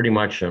a pretty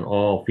much an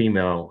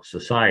all-female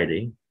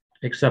society,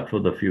 except for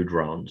the few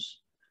drones.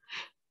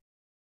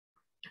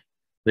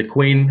 The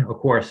queen, of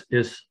course,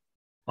 is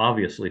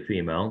obviously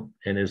female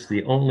and is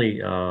the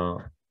only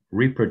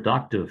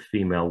reproductive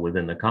female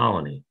within the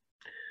colony.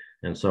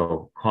 And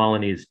so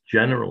colonies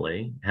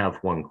generally have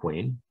one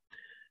queen,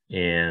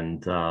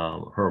 and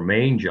her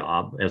main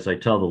job, as I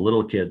tell the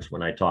little kids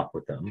when I talk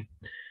with them,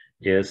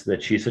 is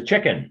that she's a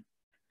chicken.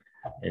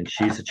 And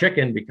she's a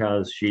chicken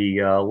because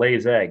she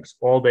lays eggs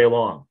all day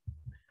long.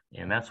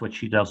 And that's what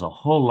she does a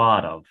whole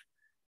lot of,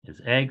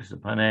 is eggs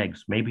upon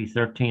eggs, maybe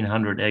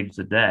 1,300 eggs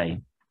a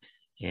day.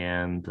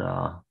 And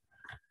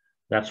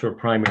that's her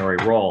primary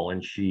role.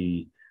 And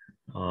she's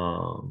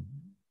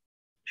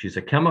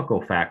a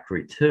chemical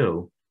factory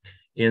too,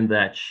 in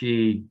that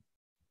she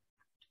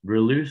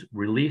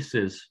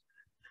releases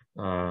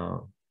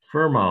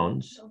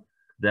pheromones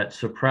that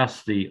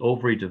suppress the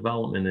ovary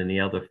development in the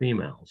other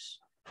females.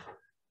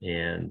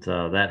 And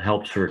that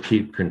helps her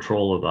keep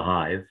control of the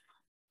hive.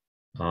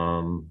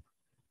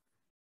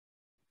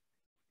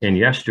 In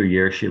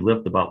yesteryear, she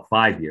lived about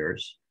 5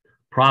 years,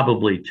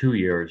 probably 2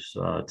 years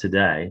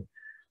today.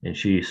 And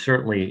she's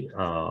certainly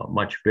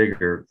much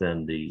bigger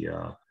than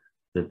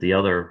the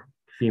other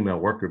female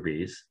worker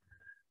bees.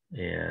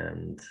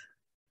 And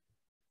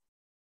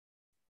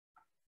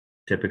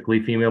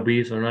typically female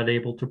bees are not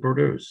able to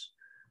produce.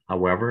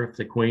 However, if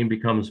the queen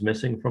becomes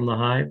missing from the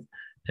hive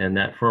and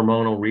that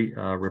pheromonal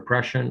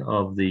repression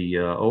of the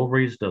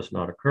ovaries does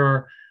not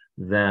occur,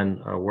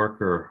 then a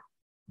worker,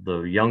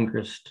 the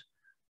youngest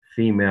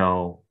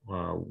female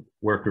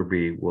worker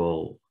bee,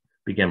 will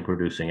begin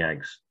producing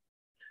eggs.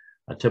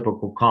 A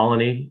typical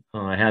colony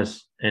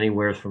has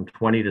anywhere from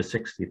 20 to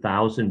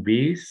 60,000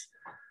 bees.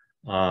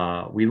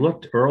 We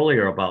looked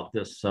earlier about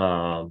this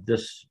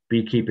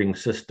beekeeping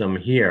system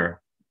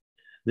here.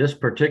 This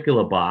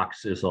particular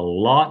box is a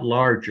lot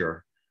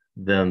larger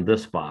than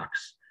this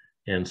box.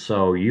 And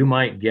so you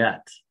might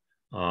get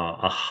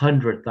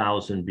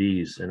 100,000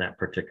 bees in that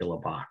particular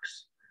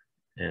box.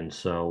 And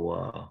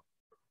so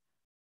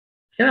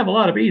you can have a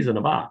lot of bees in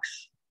a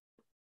box.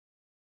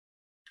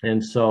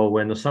 And so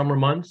in the summer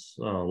months,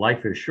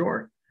 life is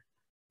short,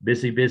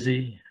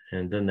 busy,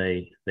 and then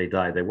they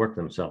die. They work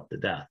themselves to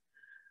death.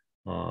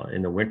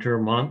 In the winter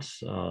months,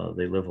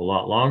 they live a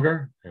lot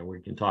longer, and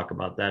we can talk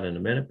about that in a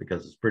minute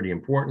because it's pretty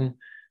important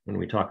when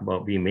we talk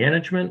about bee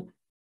management.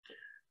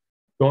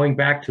 Going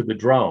back to the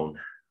drone,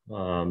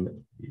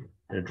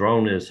 the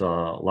drone is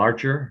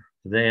larger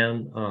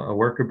than a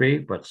worker bee,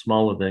 but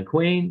smaller than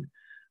queen.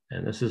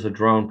 And this is a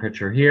drone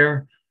picture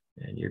here.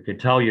 And you can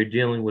tell you're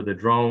dealing with a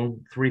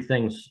drone. 3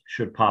 things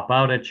should pop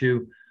out at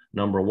you.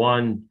 Number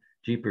 1,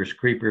 jeepers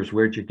creepers,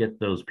 where'd you get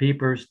those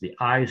peepers? The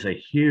eyes are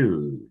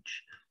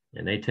huge,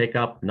 and they take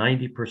up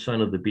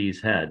 90% of the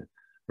bee's head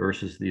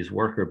versus these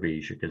worker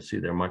bees. You can see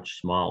they're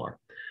much smaller.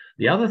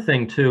 The other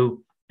thing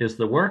too is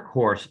the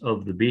workhorse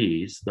of the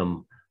bees,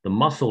 the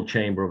muscle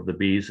chamber of the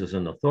bees is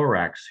in the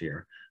thorax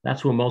here.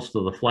 That's where most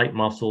of the flight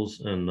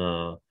muscles and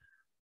the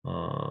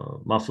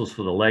muscles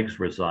for the legs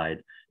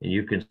reside. And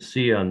you can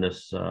see on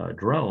this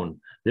drone,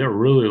 they're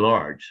really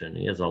large, and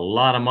he has a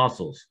lot of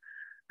muscles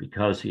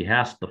because he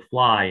has to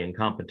fly in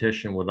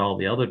competition with all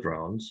the other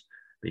drones,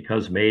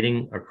 because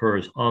mating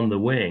occurs on the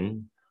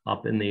wing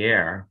up in the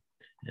air.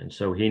 And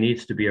so he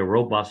needs to be a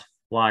robust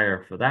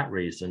flyer for that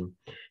reason.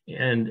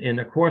 And in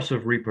the course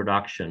of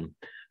reproduction,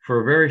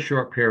 for a very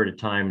short period of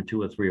time,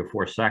 2 or 3 or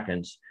 4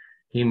 seconds,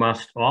 he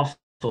must also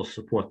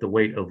support the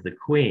weight of the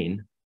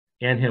queen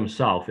and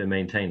himself and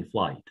maintain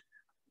flight.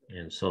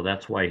 And so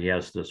that's why he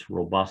has this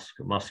robust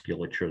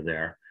musculature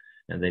there.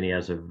 And then he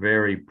has a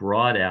very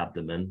broad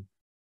abdomen.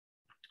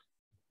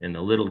 And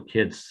the little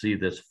kids see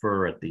this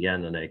fur at the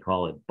end and they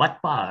call it butt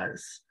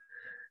buzz.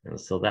 And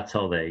so that's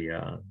how they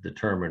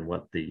determine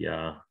what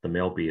the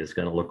male bee is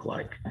going to look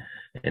like.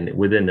 And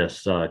within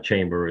this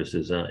chamber is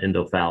his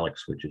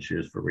endophalyx, which is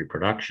used for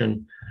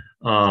reproduction.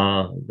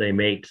 They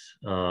mate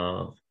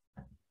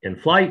in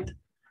flight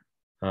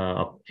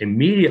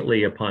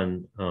immediately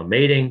upon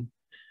mating.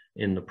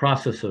 In the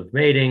process of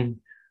mating,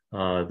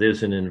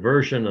 there's an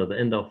inversion of the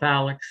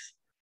endophalyx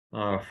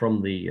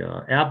from the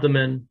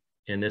abdomen.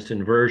 And this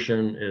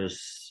inversion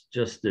is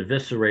just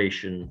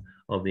evisceration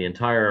of the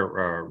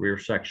entire rear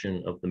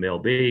section of the male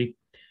bee.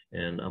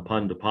 And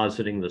upon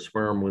depositing the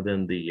sperm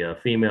within the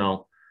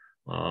female,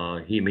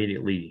 he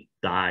immediately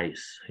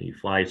dies. He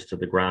flies to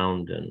the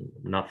ground, and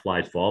not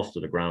flies, falls to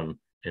the ground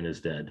and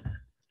is dead.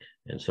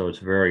 And so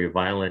it's a very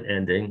violent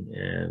ending,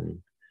 and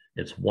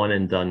it's one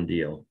and done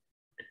deal.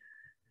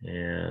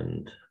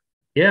 And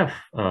if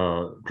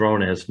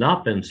drone has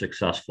not been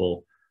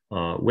successful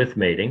with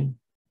mating,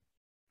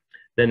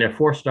 then they're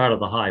forced out of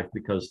the hive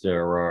because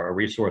they're a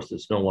resource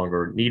that's no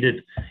longer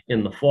needed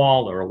in the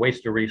fall, or a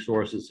waste of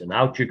resources, and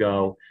out you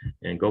go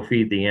and go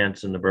feed the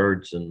ants and the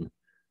birds and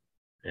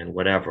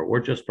whatever, or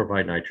just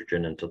provide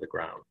nitrogen into the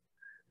ground.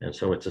 And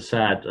so it's a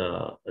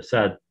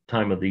sad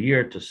time of the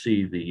year to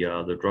see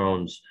the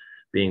drones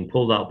being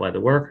pulled out by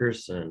the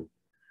workers, and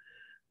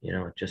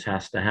it just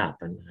has to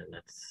happen, and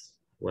that's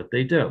what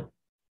they do.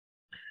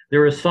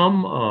 There is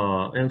some,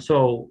 and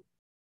so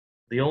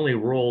the only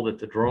role that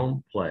the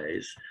drone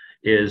plays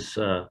is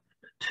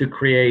to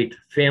create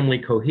family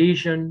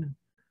cohesion.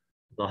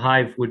 The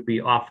hive would be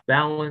off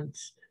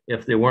balance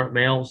if there weren't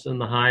males in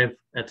the hive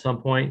at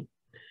some point.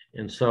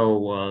 And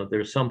so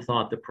there's some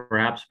thought that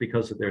perhaps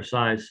because of their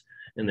size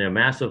and their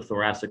massive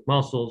thoracic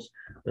muscles,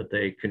 that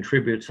they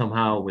contribute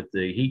somehow with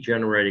the heat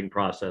generating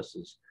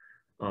processes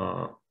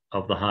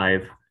of the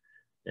hive.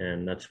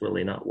 And that's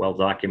really not well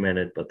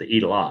documented, but they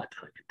eat a lot,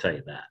 I can tell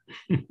you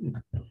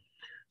that.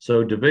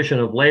 So division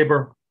of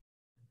labor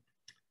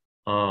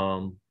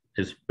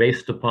is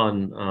based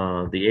upon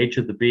the age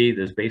of the bee.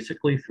 There's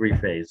basically 3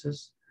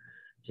 phases.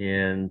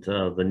 And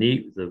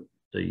the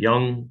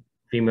young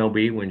female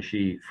bee, when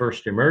she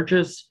first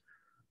emerges,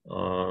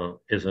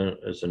 is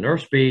a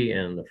nurse bee,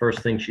 and the first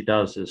thing she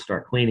does is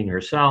start cleaning her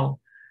cell,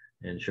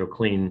 and she'll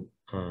clean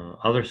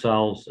other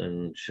cells,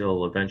 and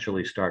she'll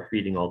eventually start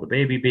feeding all the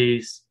baby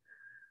bees.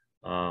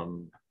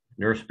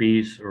 Nurse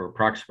bees are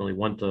approximately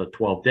 1 to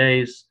 12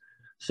 days,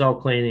 cell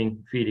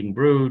cleaning, feeding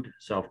brood,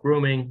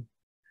 self-grooming,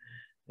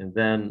 and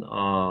then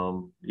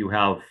you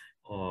have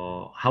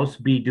house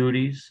bee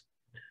duties,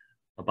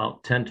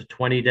 about 10 to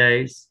 20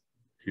 days.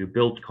 You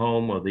build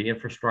comb, or the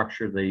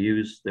infrastructure they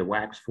use the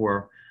wax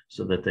for,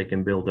 so that they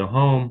can build a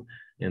home,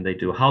 and they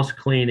do house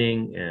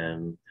cleaning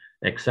and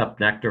accept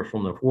nectar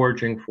from the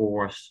foraging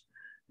force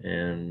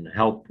and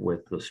help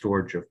with the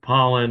storage of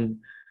pollen.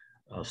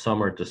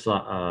 Some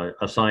are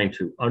assigned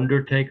to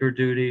undertaker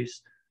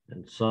duties,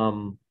 and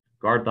some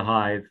guard the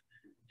hive,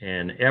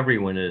 and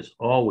everyone is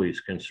always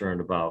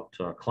concerned about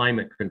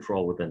climate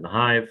control within the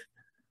hive.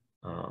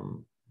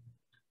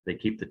 They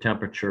keep the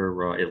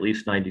temperature at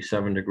least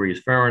 97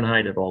 degrees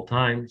Fahrenheit at all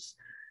times.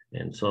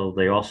 And so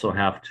they also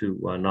have to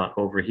not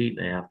overheat,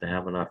 and they have to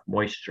have enough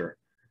moisture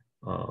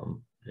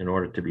in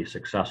order to be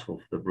successful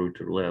for the brood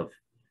to live.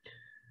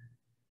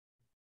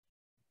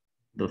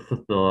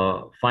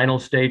 The final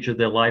stage of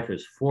their life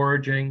is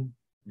foraging.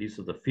 These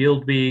are the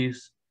field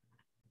bees,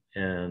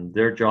 and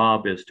their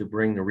job is to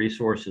bring the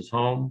resources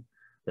home: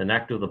 the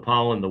nectar, the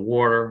pollen, the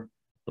water,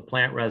 the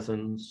plant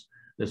resins.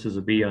 This is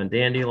a bee on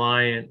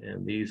dandelion,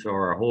 and these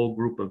are a whole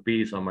group of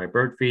bees on my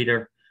bird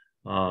feeder.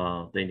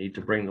 They need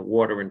to bring the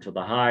water into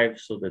the hive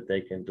so that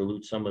they can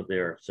dilute some of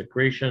their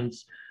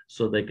secretions,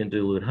 so they can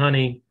dilute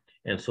honey,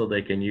 and so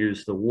they can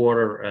use the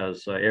water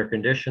as air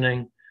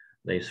conditioning.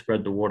 They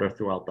spread the water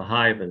throughout the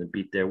hive and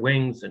beat their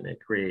wings, and they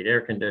create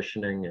air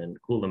conditioning and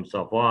cool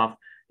themselves off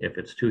if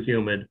it's too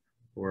humid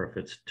or if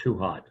it's too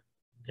hot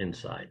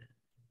inside.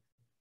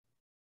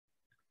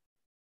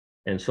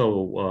 And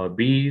so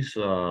bees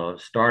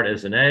start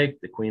as an egg.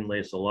 The queen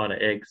lays a lot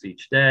of eggs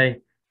each day,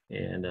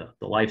 and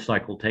the life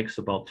cycle takes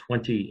about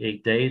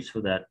 28 days for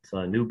that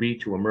new bee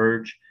to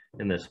emerge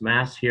in this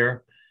mass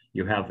here.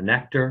 You have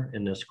nectar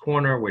in this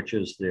corner, which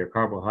is their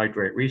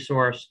carbohydrate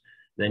resource.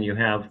 Then you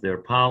have their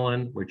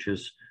pollen, which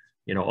is,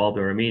 all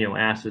their amino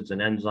acids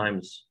and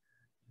enzymes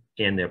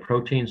and their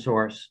protein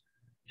source.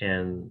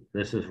 And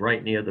this is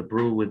right near the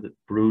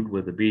brood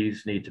where the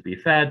bees need to be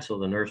fed, so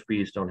the nurse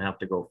bees don't have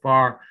to go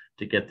far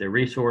to get their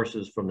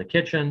resources from the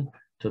kitchen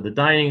to the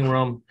dining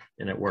room,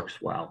 and it works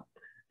well.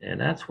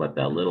 And that's what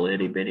that little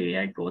itty bitty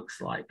egg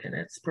looks like, and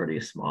it's pretty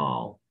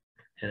small,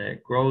 and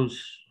it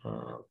grows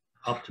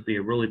up to be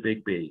a really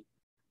big bee.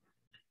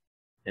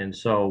 And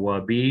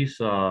so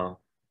bees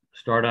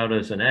start out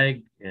as an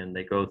egg, and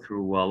they go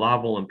through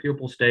larval and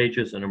pupal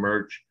stages and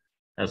emerge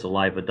as a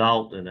live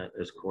adult, and that,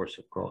 of course,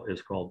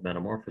 is called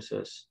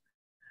metamorphosis.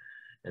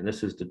 And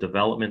this is the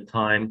development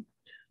time.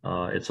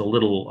 It's a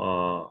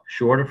little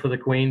shorter for the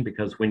queen,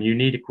 because when you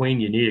need a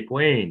queen, you need a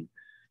queen.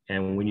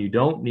 And when you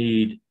don't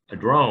need a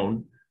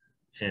drone,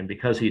 and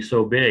because he's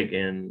so big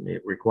and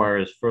it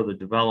requires further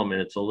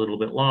development, it's a little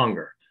bit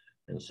longer.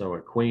 And so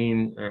a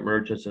queen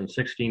emerges in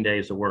 16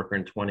 days, a worker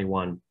in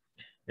 21,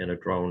 and a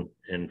drone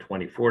in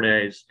 24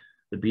 days.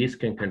 The bees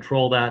can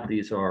control that.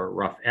 These are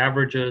rough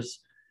averages,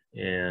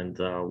 and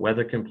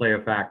weather can play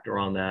a factor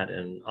on that,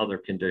 and other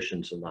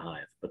conditions in the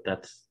hive, but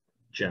that's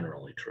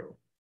generally true.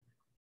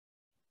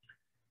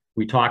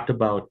 We talked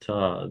about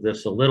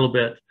this a little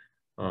bit.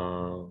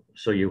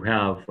 So you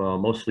have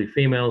mostly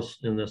females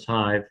in this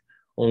hive.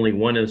 Only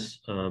one has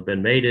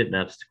been mated, and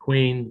that's the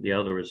queen. The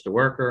other is the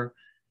worker.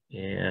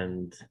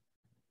 And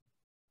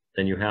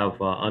then you have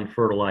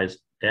unfertilized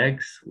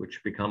eggs,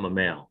 which become a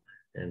male.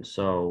 And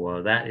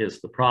so that is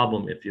the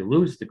problem if you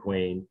lose the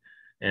queen.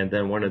 And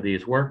then one of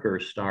these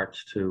workers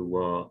starts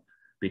to,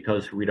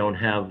 because we don't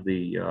have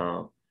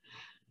the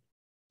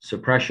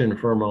suppression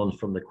pheromones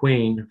from the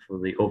queen for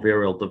the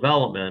ovarial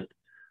development,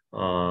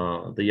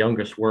 the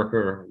youngest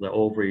worker, the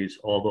ovaries,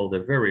 although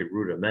they're very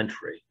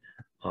rudimentary,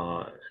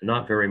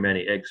 not very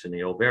many eggs in the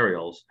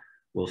ovarioles,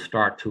 will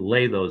start to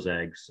lay those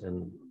eggs,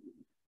 and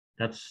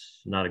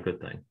that's not a good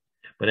thing.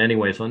 But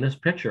anyways, on this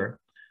picture,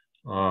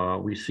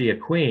 we see a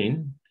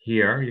queen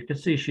here. You can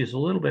see she's a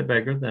little bit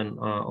bigger than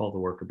all the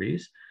worker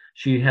bees.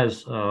 She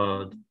has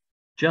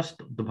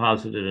just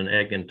deposited an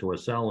egg into a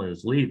cell and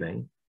is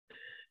leaving.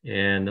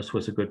 And this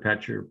was a good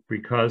picture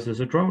because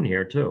there's a drone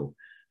here too.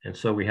 And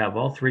so we have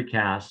all three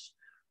casts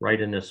right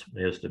in this.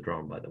 Here's the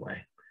drone, by the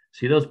way.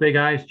 See those big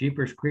eyes?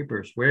 Jeepers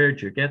creepers,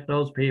 where'd you get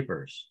those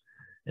peepers?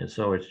 And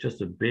so it's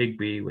just a big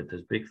bee with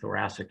this big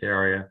thoracic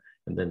area,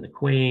 and then the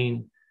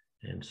queen.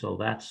 And so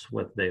that's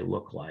what they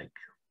look like.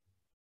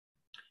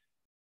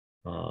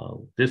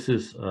 This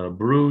is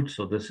brood,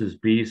 so this is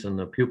bees in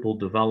the pupal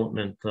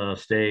development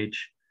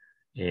stage.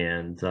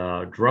 And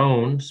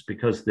drones,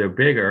 because they're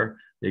bigger,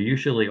 they're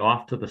usually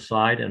off to the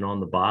side and on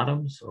the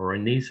bottoms or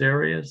in these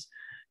areas.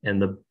 And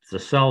the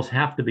cells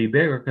have to be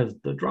bigger because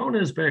the drone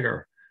is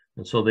bigger.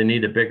 And so they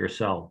need a bigger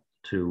cell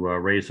to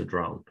raise a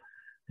drone.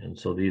 And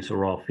so these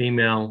are all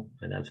female,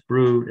 and that's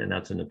brood, and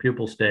that's in the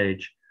pupal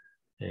stage.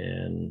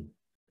 And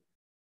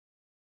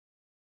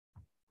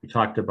we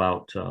talked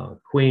about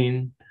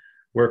queen,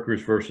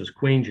 workers versus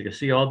queens. You can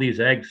see all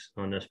these eggs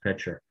on this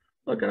picture.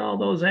 Look at all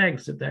those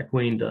eggs that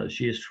queen does.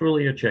 She is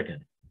truly a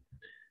chicken.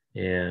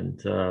 And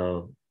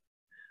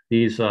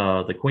these,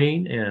 the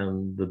queen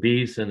and the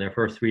bees in their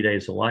first 3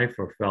 days of life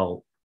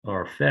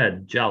are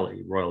fed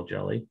jelly, royal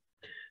jelly.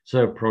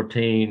 So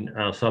protein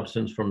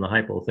substance from the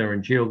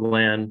hypotharyngeal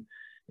gland,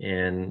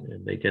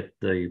 and they get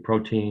the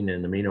protein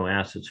and amino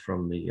acids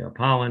from the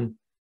pollen.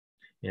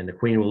 And the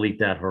queen will eat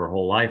that her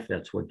whole life.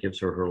 That's what gives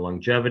her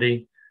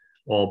longevity.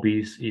 All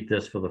bees eat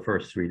this for the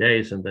first 3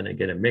 days, and then they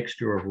get a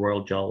mixture of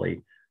royal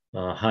jelly,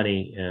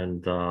 honey,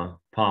 and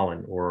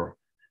pollen, or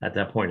at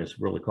that point it's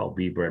really called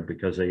bee bread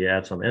because they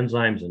add some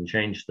enzymes and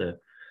change the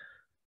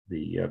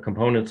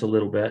components a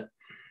little bit.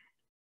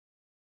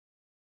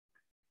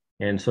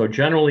 And so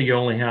generally you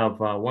only have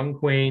one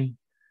queen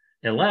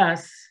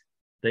unless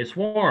they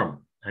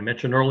swarm. I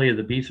mentioned earlier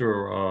the bees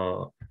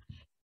are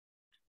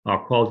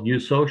called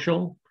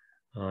eusocial,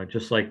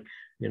 just like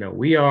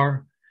we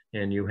are,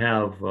 and you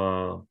have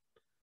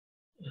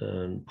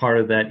part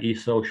of that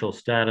eusocial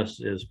status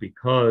is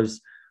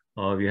because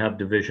you have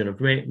division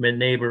of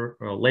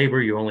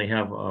labor. You only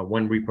have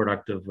one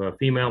reproductive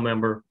female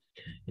member,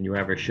 and you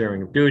have a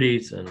sharing of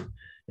duties,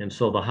 and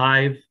so the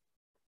hive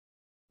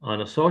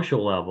on a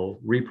social level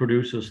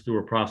reproduces through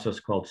a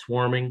process called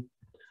swarming,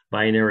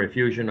 binary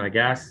fusion, I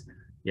guess.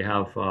 You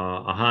have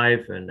a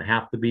hive, and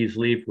half the bees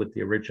leave with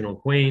the original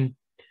queen,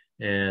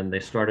 and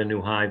they start a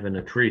new hive in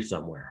a tree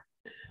somewhere.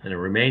 And the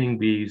remaining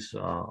bees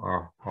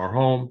are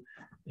home,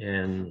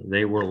 and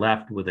they were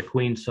left with a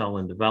queen cell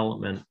in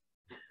development.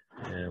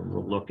 And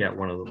we'll look at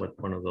what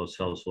one of those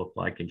cells look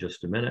like in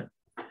just a minute.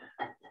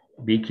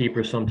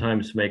 Beekeepers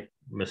sometimes make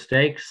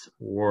mistakes,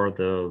 or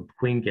the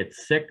queen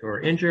gets sick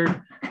or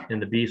injured,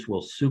 and the bees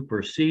will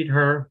supersede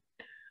her.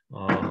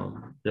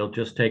 They'll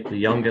just take the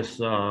youngest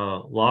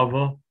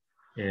larva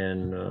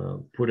and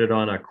put it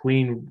on a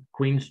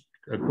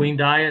queen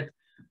diet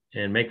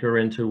and make her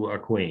into a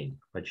queen,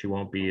 but she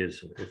won't be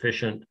as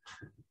efficient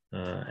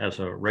as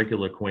a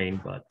regular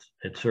queen, but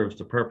it serves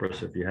the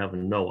purpose if you have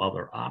no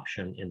other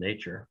option in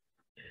nature.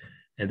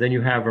 And then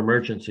you have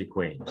emergency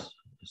queens.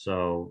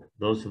 So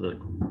those are the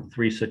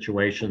three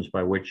situations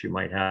by which you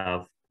might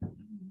have,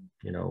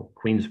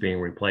 queens being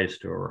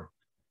replaced or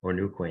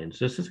new queens.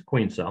 This is a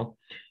queen cell.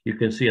 You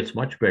can see it's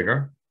much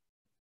bigger,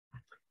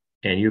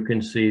 and you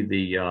can see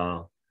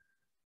the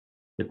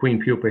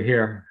queen pupa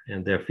here,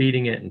 and they're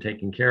feeding it and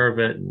taking care of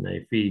it, and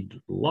they feed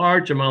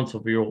large amounts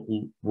of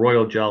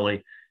royal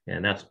jelly,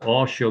 and that's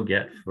all she'll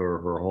get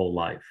for her whole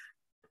life.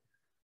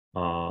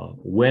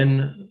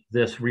 When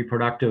this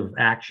reproductive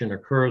action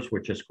occurs,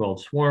 which is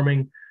called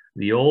swarming,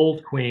 the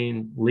old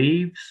queen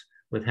leaves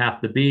with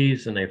half the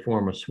bees and they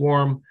form a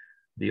swarm.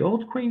 The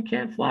old queen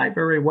can't fly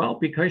very well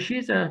because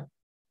she's an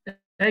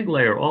egg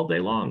layer all day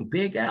long,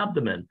 big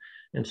abdomen.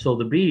 And so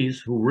the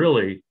bees, who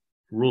really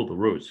rule the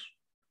roost,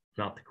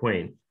 not the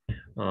queen,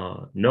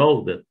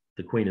 know that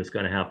the queen is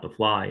going to have to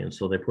fly. And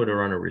so they put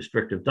her on a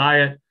restrictive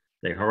diet,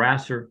 they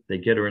harass her, they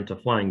get her into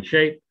flying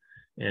shape.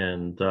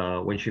 And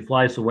when she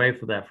flies away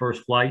for that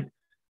first flight,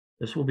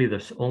 this will be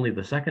only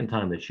the second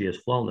time that she has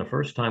flown. The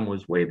first time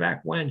was way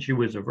back when she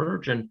was a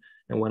virgin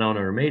and went on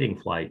her mating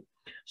flight.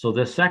 So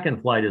this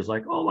second flight is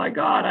like, oh my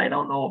God, I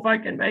don't know if I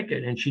can make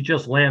it. And she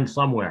just lands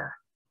somewhere.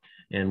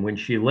 And when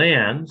she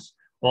lands,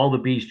 all the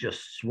bees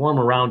just swarm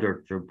around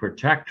her to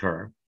protect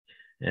her.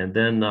 And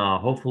then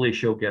hopefully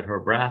she'll get her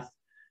breath,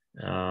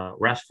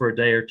 rest for a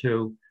day or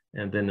two,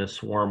 and then the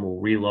swarm will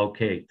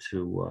relocate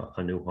to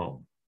a new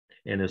home.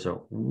 And it's a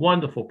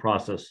wonderful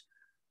process.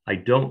 I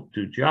don't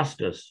do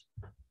justice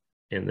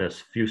in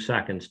this few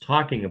seconds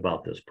talking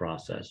about this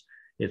process.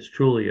 It's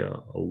truly a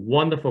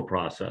wonderful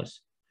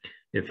process.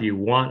 If you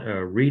want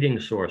a reading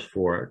source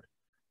for it,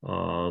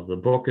 the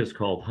book is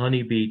called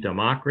Honeybee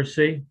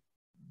Democracy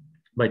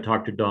by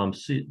Dr.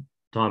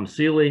 Tom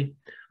Seeley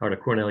out of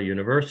Cornell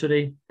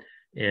University.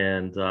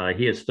 And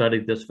he has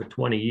studied this for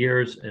 20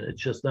 years, and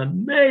it's just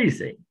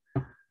amazing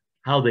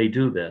how they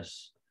do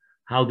this,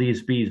 how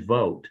these bees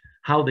vote,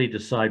 how they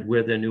decide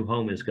where their new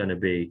home is going to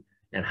be,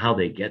 and how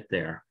they get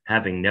there,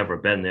 having never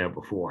been there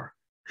before.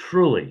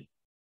 Truly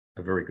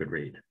a very good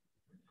read.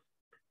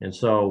 And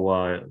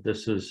so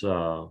this is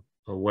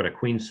what a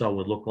queen cell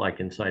would look like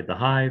inside the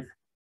hive.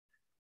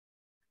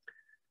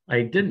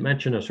 I didn't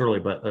mention this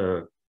earlier, but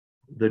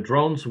the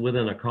drones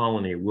within a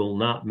colony will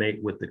not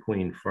mate with the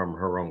queen from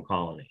her own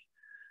colony.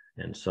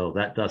 And so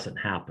that doesn't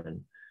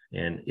happen.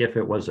 And if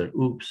it was an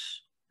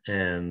oops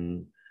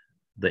and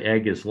the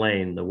egg is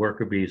laying, the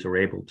worker bees are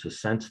able to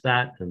sense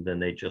that, and then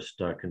they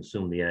just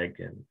consume the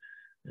egg.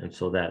 And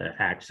so that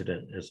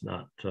accident is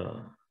not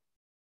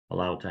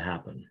allowed to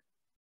happen.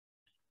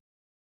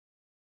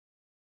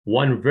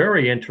 One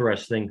very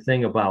interesting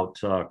thing about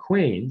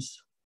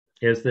queens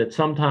is that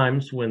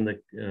sometimes when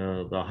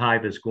the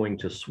hive is going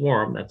to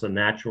swarm, that's a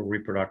natural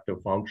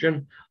reproductive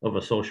function of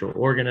a social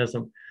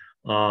organism,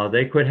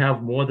 they could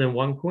have more than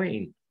one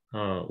queen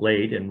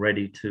laid and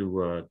ready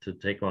to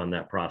take on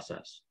that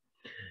process.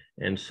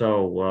 And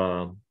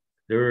so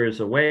there is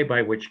a way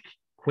by which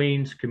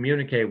queens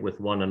communicate with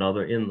one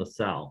another in the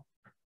cell.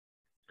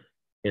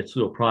 It's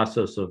through a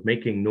process of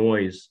making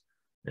noise,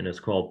 and it's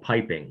called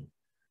piping.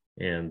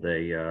 And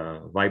they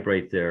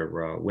vibrate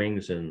their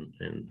wings and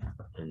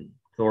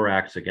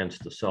thorax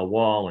against the cell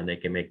wall, and they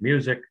can make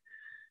music.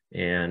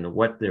 And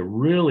what they're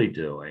really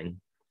doing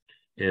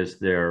is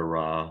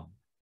they're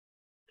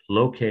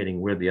locating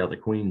where the other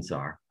queens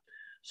are.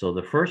 So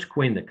the first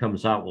queen that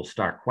comes out will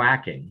start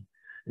quacking.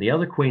 And the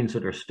other queens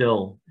that are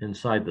still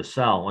inside the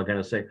cell are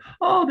going to say,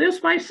 "Oh,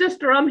 there's my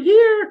sister. I'm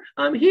here.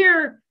 I'm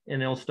here."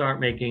 And they'll start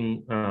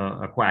making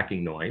a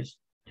quacking noise.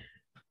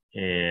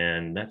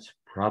 And that's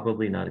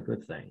probably not a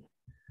good thing,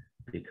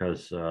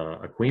 because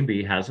a queen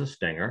bee has a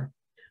stinger.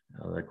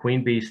 The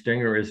queen bee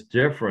stinger is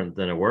different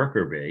than a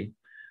worker bee.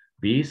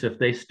 Bees, if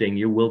they sting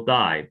you, will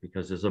die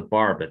because there's a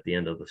barb at the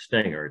end of the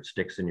stinger. It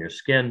sticks in your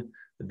skin.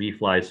 The bee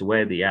flies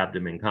away. The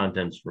abdomen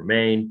contents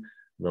remain.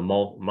 The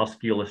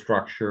muscular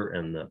structure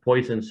and the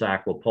poison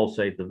sac will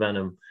pulsate the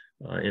venom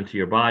into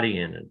your body,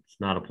 and it's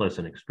not a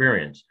pleasant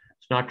experience.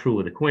 It's not true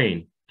with the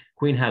queen.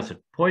 Queen has a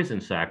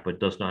poison sac, but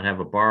does not have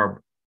a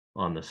barb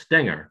on the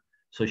stinger.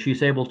 So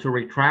she's able to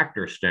retract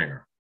her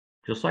stinger,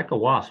 just like a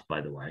wasp,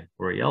 by the way,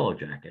 or a yellow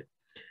jacket.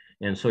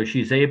 And so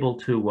she's able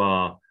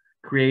to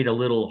create a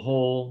little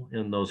hole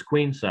in those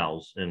queen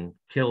cells and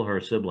kill her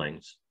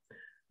siblings,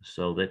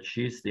 so that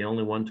she's the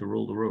only one to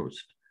rule the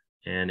roost.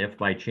 And if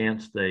by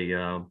chance they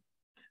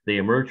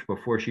emerge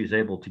before she's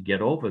able to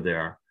get over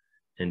there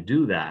and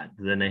do that,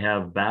 then they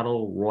have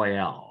battle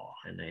royale,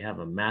 and they have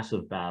a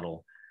massive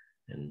battle,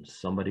 and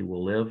somebody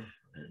will live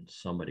and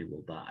somebody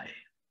will die.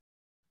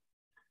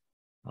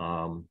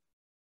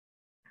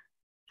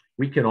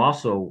 We can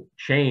also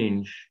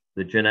change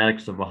the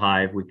genetics of a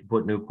hive. We can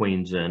put new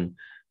queens in.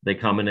 They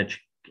come in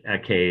a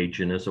cage,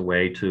 and as a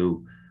way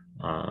to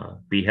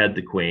behead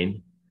the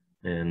queen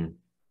and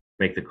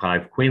make the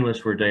hive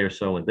queenless for a day or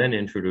so, and then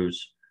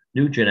introduce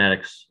new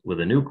genetics with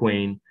a new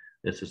queen.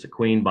 This is a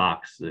queen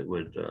box that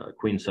would,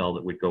 queen cell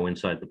that would go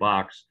inside the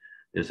box.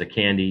 There's a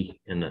candy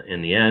in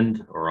the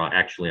end, or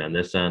actually on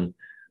this end.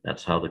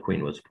 That's how the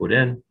queen was put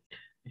in.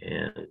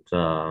 And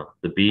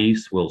the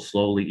bees will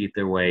slowly eat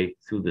their way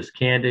through this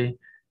candy.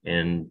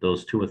 And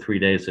those 2 or 3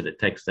 days that it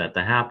takes that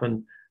to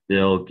happen,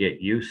 they'll get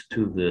used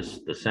to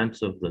the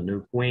sense of the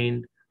new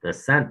queen, the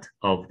scent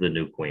of the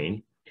new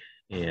queen,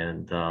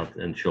 and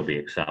she'll be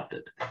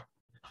accepted.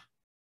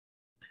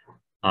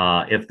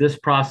 If this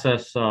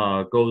process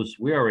goes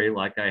weary,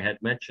 like I had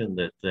mentioned,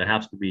 that there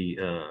has to be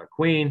a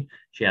queen,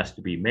 she has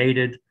to be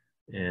mated.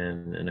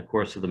 And in the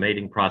course of the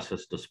mating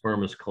process, the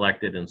sperm is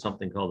collected in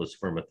something called the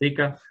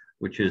spermatheca,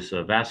 which is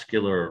a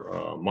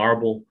vascular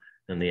marble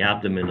in the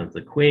abdomen of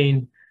the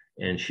queen.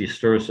 And she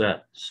stores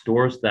that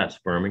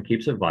sperm and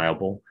keeps it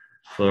viable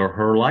for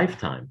her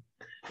lifetime.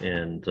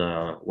 And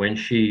when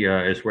she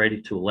is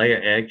ready to lay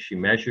an egg, she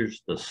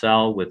measures the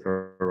cell with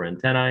her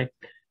antennae.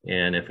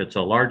 And if it's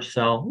a large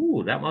cell,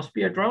 ooh, that must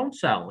be a drone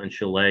cell. And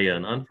she'll lay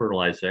an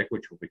unfertilized egg,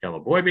 which will become a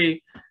boy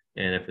bee.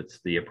 And if it's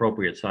the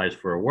appropriate size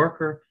for a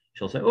worker,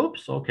 she'll say,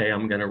 oops, okay,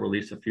 I'm going to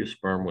release a few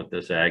sperm with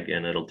this egg,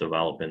 and it'll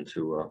develop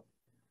into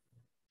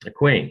a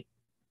queen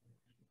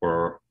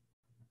or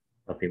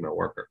a female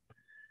worker.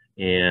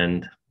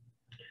 And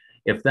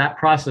if that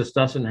process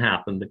doesn't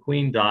happen, the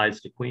queen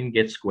dies, the queen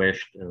gets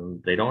squished,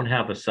 and they don't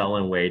have a cell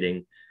in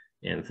waiting,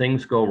 and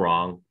things go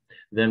wrong,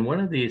 then one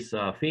of these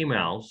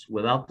females,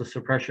 without the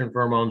suppression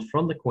pheromones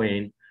from the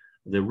queen,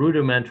 the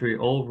rudimentary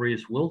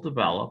ovaries will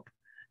develop,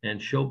 and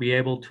she'll be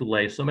able to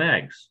lay some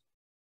eggs.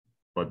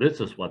 But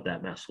this is what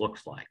that mess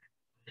looks like.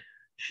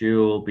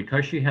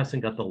 Because she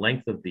hasn't got the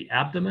length of the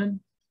abdomen,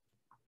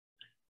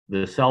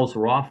 the cells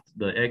are off,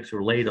 the eggs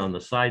are laid on the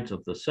sides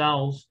of the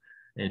cells,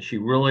 and she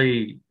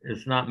really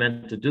is not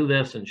meant to do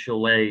this, and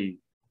she'll lay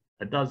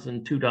a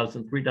dozen, 2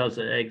 dozen, 3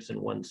 dozen eggs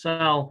in one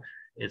cell.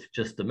 It's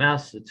just a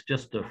mess. It's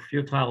just a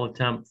futile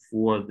attempt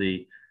for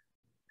the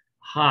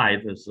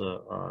hive is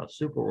a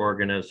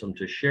superorganism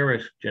to share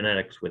its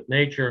genetics with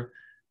nature.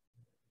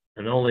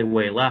 And the only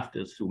way left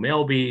is through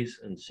male bees.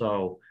 And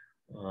so,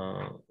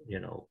 you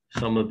know,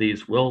 some of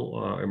these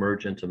will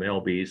emerge into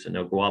male bees, and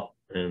they'll go up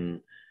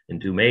and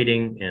do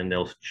mating, and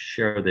they'll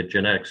share the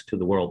genetics to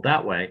the world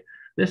that way.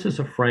 This is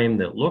a frame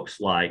that looks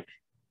like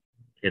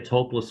it's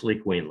hopelessly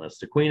queenless.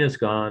 The queen is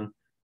gone.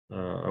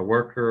 A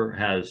worker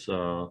has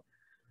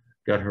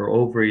got her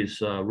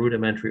ovaries,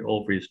 rudimentary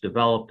ovaries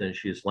developed, and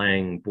she's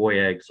laying boy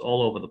eggs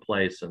all over the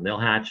place, and they'll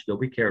hatch, they'll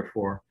be cared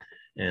for.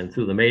 And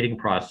through the mating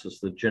process,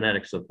 the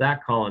genetics of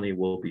that colony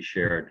will be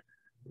shared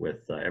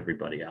with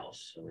everybody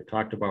else. And we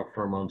talked about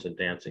pheromones and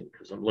dancing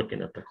because I'm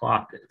looking at the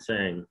clock and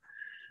saying,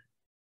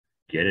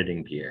 get it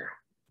in gear.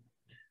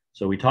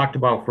 So we talked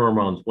about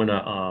pheromones. When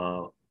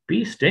a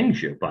bee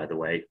stings you, by the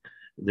way,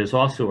 there's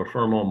also a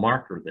pheromone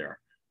marker there.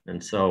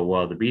 And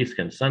so the bees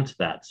can sense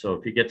that. So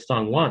if you get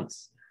stung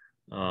once,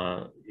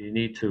 you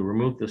need to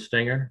remove the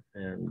stinger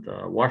and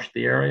wash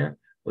the area,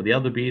 or the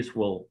other bees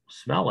will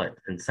smell it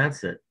and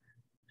sense it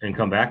and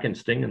come back and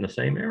sting in the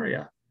same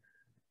area.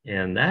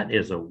 And that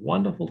is a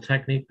wonderful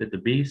technique that the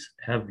bees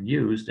have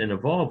used and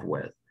evolved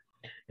with.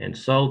 And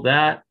so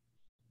that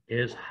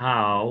is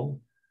how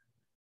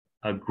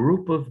a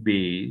group of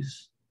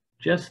bees,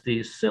 just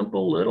these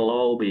simple little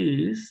old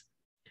bees,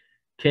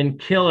 can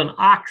kill an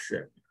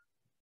oxen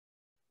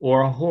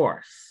or a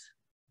horse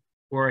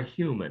or a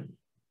human,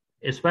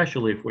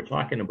 especially if we're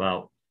talking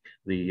about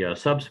the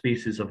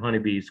subspecies of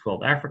honeybees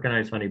called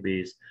Africanized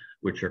honeybees,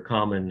 which are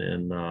common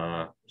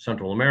in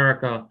Central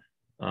America,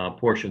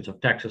 portions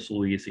of Texas,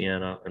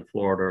 Louisiana, and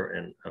Florida,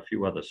 and a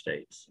few other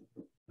states.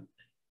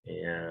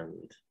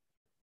 And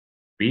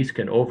bees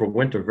can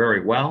overwinter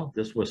very well.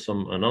 This was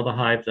another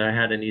hive that I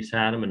had in East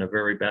Haddam in a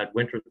very bad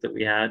winter that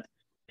we had.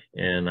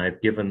 And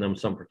I've given them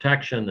some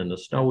protection, and the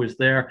snow is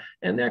there,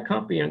 and they're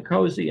comfy and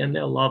cozy, and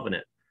they're loving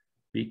it.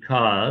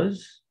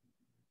 Because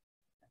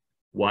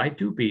why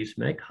do bees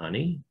make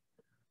honey?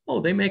 Oh,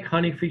 they make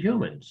honey for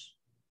humans.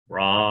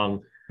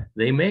 Wrong.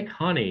 They make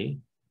honey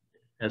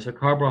as a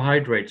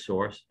carbohydrate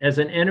source, as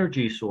an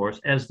energy source,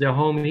 as their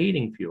home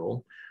heating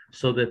fuel,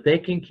 so that they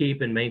can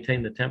keep and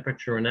maintain the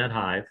temperature in that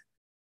hive,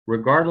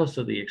 regardless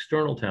of the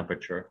external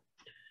temperature.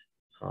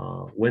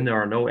 When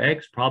there are no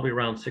eggs, probably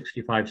around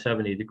 65,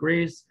 70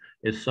 degrees,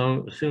 as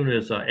soon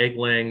as egg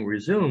laying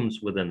resumes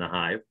within the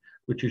hive,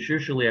 which is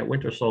usually at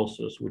winter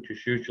solstice, which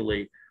is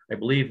usually, I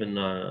believe, in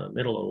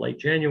middle or late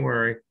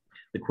January,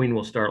 the queen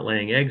will start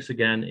laying eggs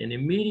again. And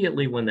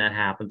immediately when that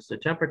happens, the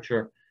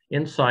temperature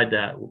inside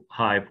that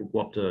hive will go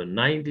up to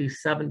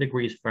 97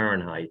 degrees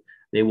Fahrenheit.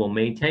 They will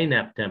maintain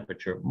that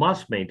temperature,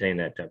 must maintain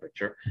that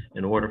temperature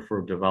in order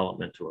for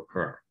development to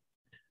occur.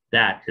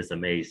 That is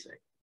amazing.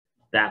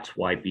 That's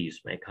why bees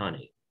make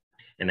honey.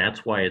 And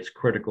that's why it's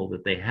critical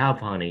that they have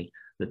honey,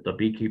 that the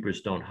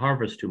beekeepers don't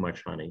harvest too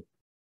much honey.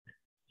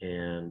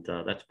 And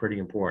that's pretty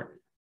important.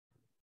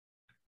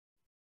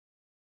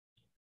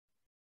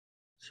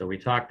 So we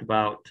talked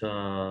about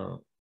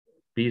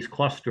bees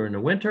cluster in the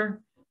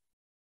winter.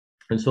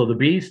 And so the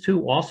bees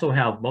too also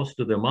have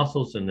most of their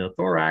muscles in their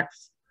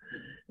thorax.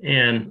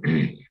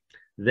 And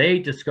they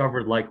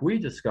discovered, like we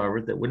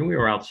discovered, that when we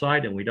were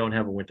outside and we don't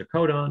have a winter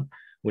coat on,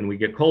 when we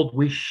get cold,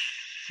 we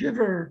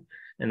shiver,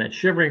 and that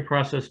shivering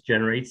process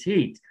generates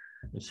heat.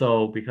 And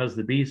so because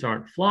the bees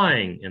aren't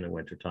flying in the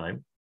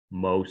wintertime,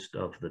 most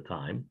of the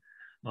time,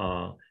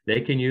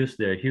 they can use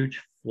their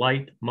huge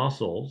flight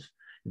muscles.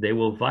 They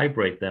will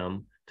vibrate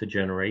them to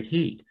generate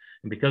heat.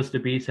 And because the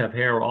bees have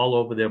hair all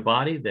over their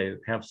body, they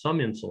have some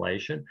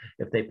insulation.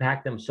 If they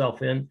pack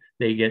themselves in,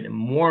 they get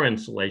more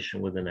insulation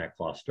within that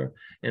cluster.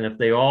 And if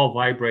they all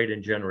vibrate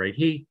and generate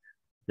heat,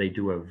 they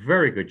do a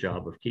very good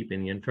job of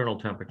keeping the internal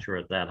temperature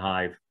at that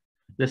hive.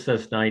 This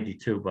says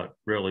 92, but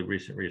really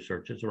recent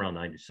research is around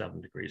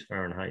 97 degrees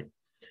Fahrenheit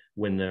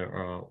when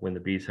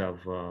the bees have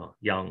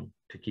young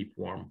to keep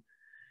warm.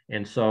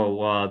 And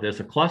so there's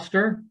a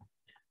cluster,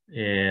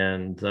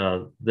 and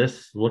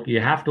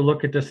you have to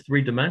look at this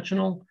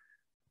three-dimensional.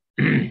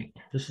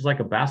 This is like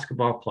a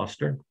basketball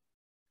cluster.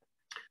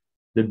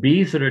 The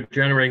bees that are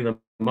generating the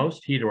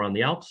most heat are on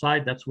the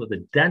outside. That's where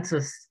the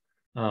densest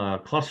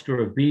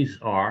cluster of bees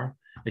are.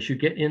 As you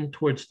get in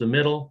towards the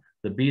middle,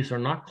 the bees are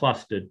not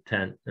clustered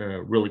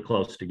really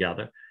close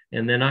together,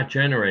 and they're not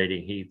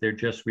generating heat. They're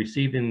just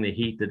receiving the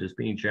heat that is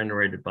being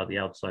generated by the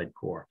outside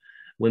core.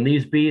 When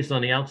these bees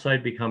on the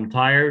outside become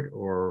tired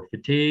or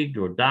fatigued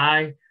or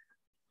die,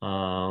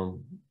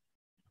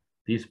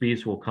 these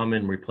bees will come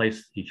and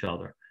replace each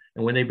other.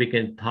 And when they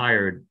begin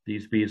tired,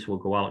 these bees will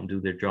go out and do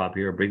their job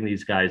here, bring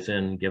these guys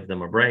in, give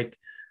them a break.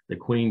 The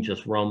queen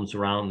just roams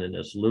around in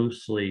this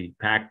loosely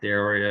packed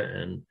area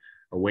and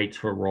awaits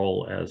her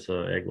role as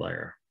an egg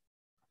layer.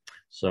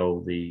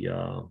 So the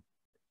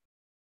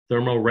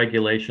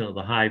thermoregulation of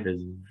the hive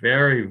is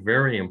very,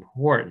 very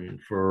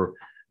important for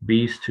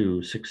bees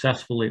to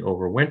successfully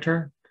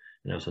overwinter.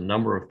 And there's a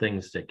number of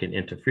things that can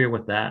interfere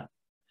with that.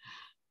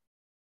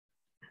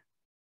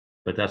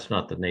 But that's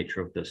not the nature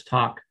of this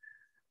talk.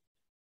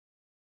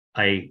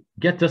 I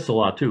get this a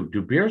lot too.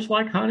 Do bears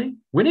like honey?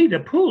 Winnie the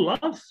Pooh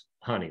loves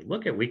honey.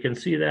 Look at, we can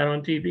see that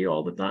on TV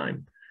all the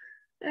time.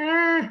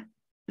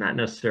 Not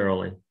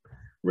necessarily.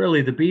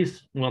 Really, the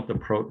bees want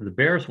the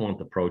bears want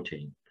the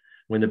protein.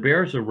 When the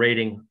bears are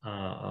raiding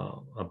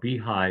a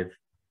beehive,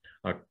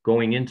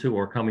 going into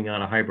or coming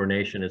out of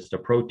hibernation, it's the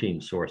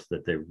protein source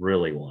that they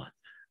really want.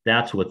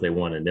 That's what they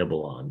want to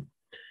nibble on.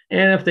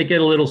 And if they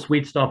get a little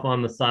sweet stuff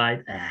on the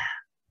side,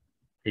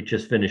 it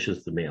just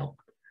finishes the meal.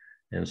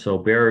 And so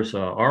bears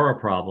are a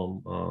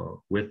problem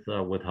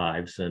with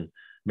hives, and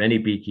many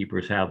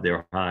beekeepers have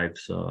their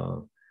hives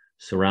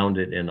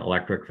surrounded in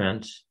electric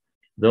fence.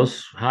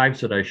 Those hives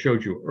that I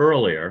showed you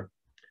earlier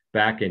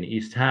back in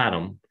East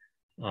Haddam,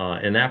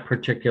 in that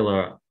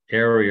particular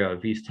area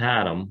of East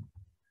Haddam,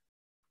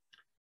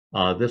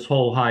 this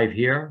whole hive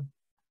here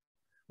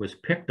was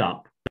picked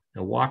up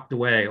and walked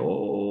away,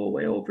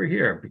 way over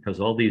here, because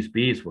all these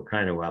bees were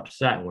kind of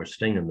upset and were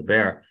stinging the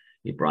bear.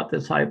 He brought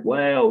this hive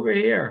way over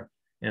here,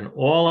 and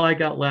all I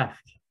got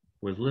left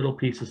was little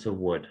pieces of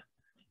wood,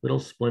 little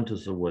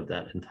splinters of wood.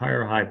 That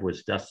entire hive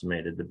was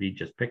decimated. The bee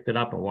just picked it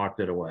up and walked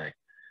it away.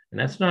 And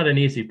that's not an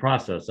easy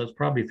process. That's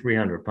probably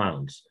 300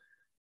 pounds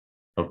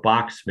of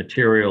box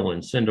material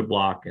and cinder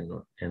block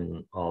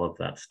and all of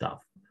that stuff.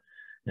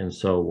 And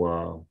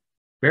so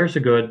bears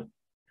are good.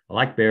 I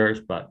like bears,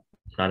 but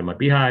not in my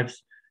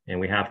beehives. And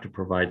we have to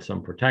provide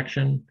some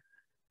protection.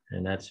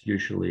 And that's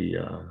usually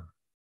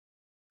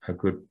a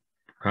good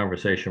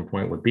conversation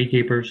point with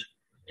beekeepers.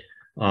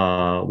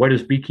 What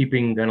is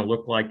beekeeping going to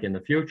look like in the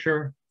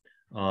future?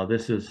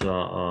 This is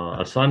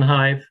a sun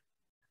hive,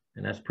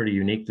 and that's pretty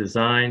unique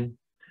design.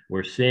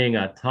 We're seeing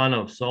a ton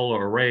of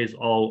solar arrays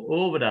all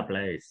over the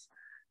place.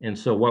 And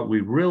so what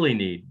we really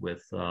need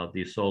with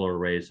these solar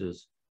arrays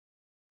is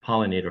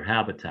pollinator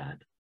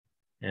habitat.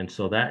 And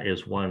so that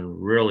is one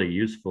really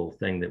useful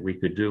thing that we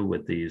could do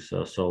with these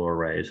solar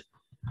arrays.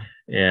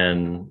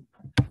 And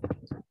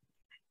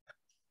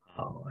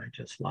I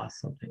just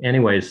lost something.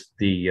 Anyways,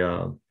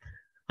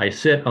 I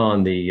sit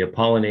on the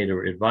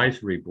Pollinator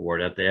Advisory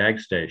Board at the Ag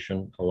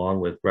Station, along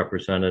with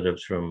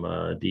representatives from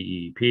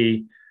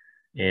DEP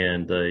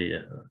and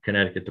the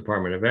Connecticut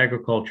Department of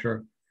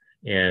Agriculture.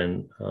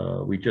 And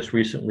we just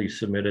recently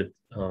submitted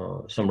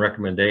some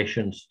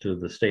recommendations to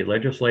the state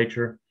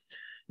legislature.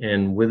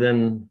 And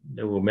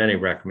there were many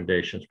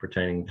recommendations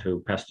pertaining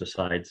to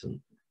pesticides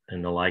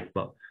and the like.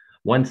 But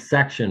one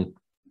section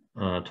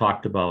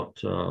talked about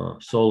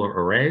solar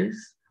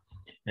arrays,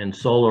 and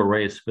solar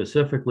arrays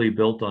specifically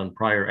built on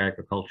prior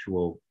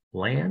agricultural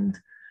land.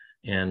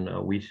 And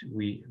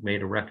we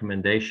made a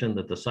recommendation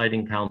that the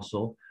Siting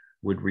Council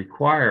would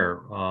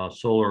require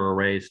solar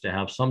arrays to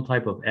have some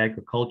type of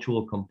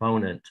agricultural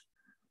component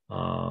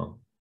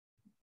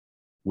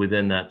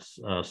within that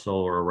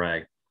solar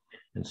array.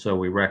 And so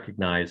we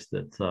recognize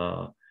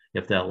that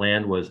if that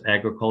land was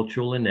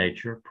agricultural in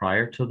nature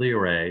prior to the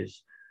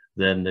arrays,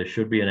 then there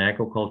should be an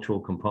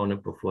agricultural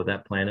component before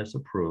that plan is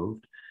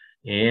approved.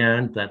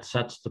 And that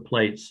sets the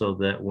plate so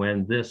that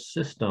when this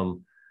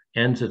system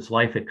ends its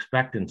life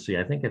expectancy,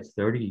 I think it's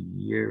 30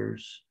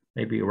 years,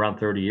 maybe around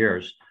 30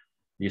 years,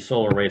 these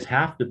solar arrays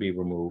have to be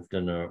removed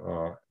and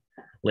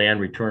land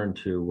returned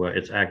to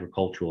its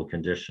agricultural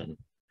condition.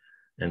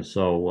 And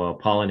so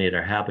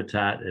pollinator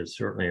habitat is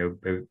certainly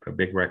a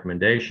big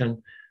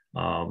recommendation.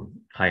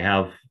 I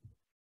have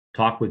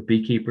talked with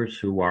beekeepers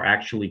who are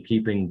actually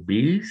keeping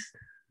bees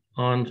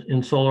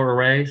in solar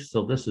arrays.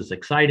 So this is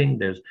exciting.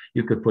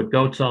 You could put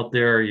goats out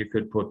there, you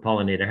could put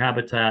pollinator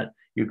habitat,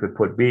 you could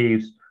put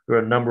bees. There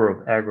are a number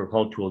of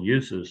agricultural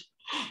uses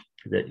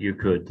that you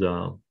could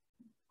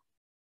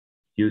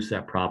use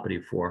that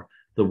property for.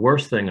 The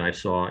worst thing I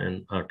saw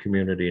in a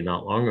community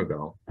not long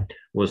ago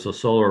was a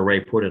solar array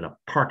put in a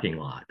parking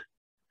lot,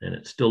 and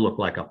it still looked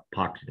like a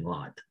parking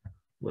lot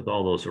with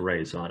all those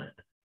arrays on it.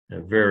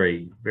 I'm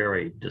very,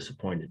 very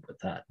disappointed with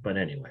that. But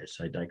anyways,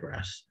 I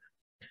digress.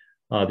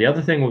 The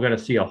other thing we're going to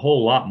see a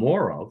whole lot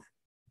more of,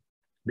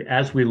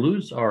 as we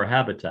lose our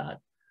habitat,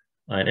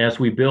 and as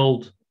we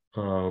build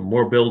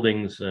more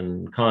buildings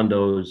and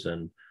condos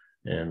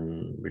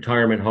and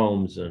retirement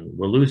homes, and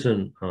we're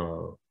losing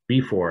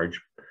bee forage,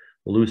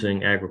 we're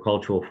losing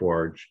agricultural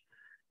forage.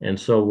 And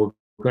so we're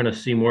going to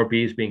see more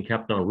bees being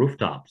kept on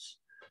rooftops.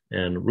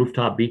 And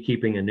rooftop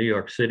beekeeping in New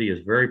York City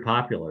is very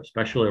popular,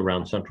 especially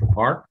around Central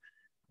Park.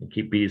 You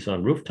keep bees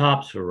on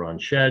rooftops or on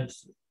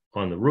sheds,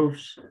 on the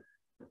roofs.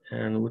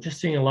 And we're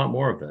just seeing a lot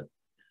more of it.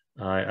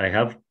 I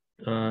have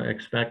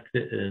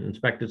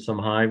inspected some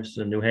hives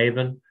in New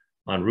Haven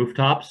on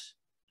rooftops.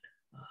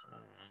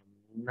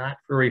 Not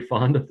very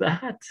fond of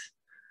that.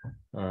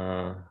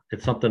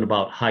 It's something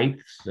about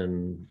heights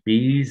and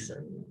bees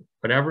and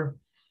whatever.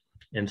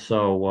 And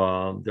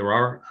so there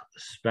are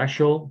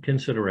special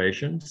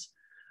considerations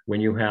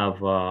when you have,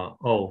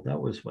 that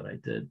was what I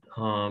did.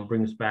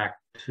 Brings back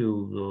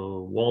to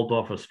the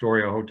Waldorf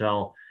Astoria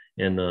Hotel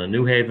in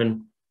New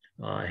Haven.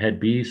 Had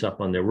bees up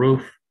on their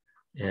roof,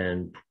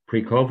 and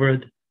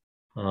pre-COVID,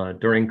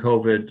 during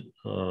COVID,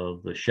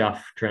 the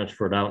chef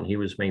transferred out and he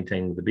was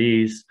maintaining the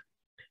bees.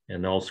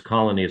 and those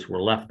colonies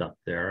were left up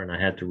there, and I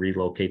had to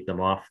relocate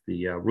them off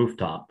the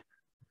rooftop.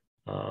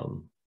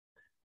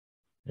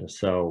 And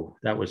so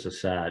that was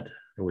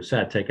it was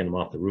sad taking them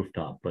off the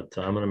rooftop, but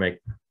I'm going to make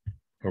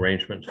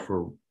arrangements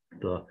for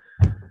the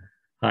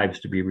hives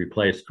to be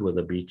replaced with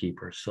a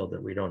beekeeper so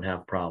that we don't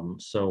have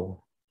problems.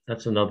 So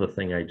that's another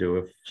thing I do.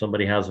 If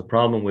somebody has a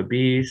problem with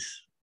bees,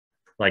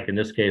 like in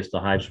this case, the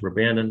hives were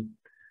abandoned,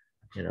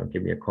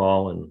 give me a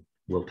call and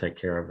we'll take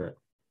care of it.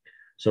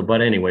 So,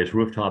 but anyways,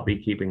 rooftop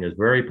beekeeping is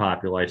very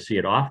popular. I see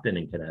it often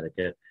in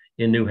Connecticut,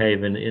 in New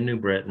Haven, in New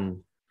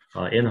Britain,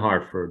 in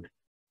Hartford.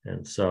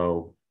 And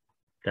so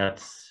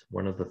that's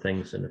one of the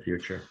things in the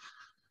future.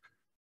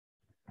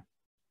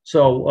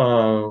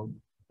 So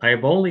I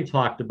have only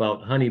talked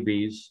about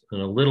honeybees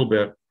and a little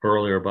bit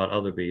earlier about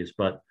other bees,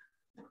 but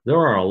there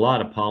are a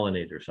lot of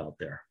pollinators out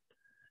there.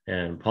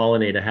 And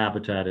pollinator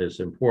habitat is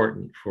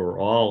important for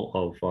all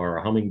of our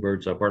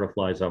hummingbirds, our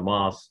butterflies, our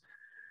moths,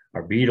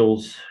 our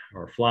beetles,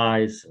 our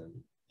flies, and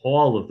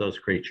all of those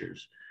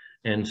creatures.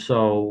 And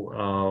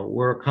so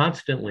we're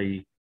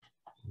constantly,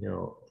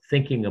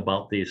 thinking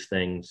about these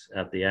things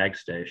at the Ag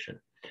Station.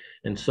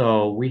 And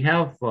so we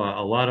have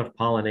a lot of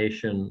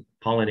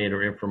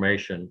pollinator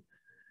information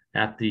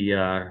at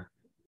the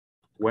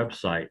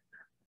website.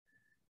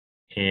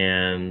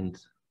 And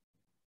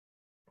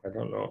I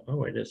don't know,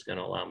 oh, it is going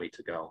to allow me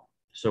to go.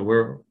 So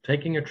we're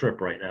taking a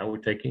trip right now. We're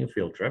taking a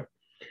field trip.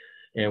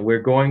 And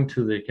we're going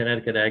to the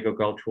Connecticut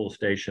Agricultural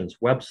Station's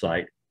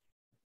website.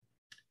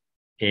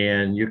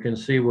 And you can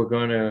see we're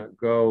going to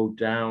go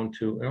down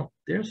to,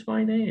 there's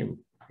my name.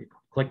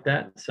 Click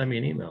that, send me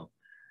an email.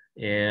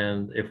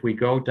 And if we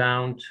go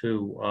down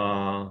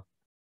to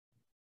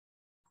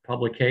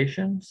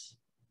publications,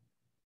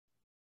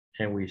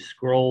 and we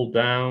scroll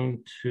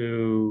down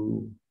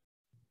to,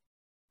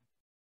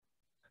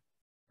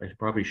 I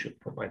probably should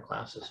put my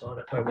glasses on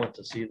if I want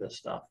to see this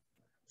stuff.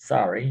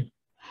 Sorry.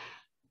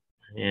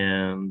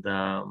 And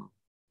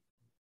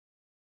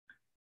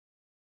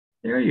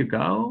there you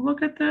go.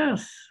 Look at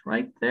this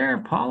right there,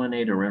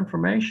 pollinator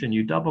information.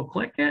 You double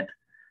click it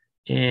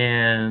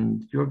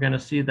and you're going to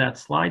see that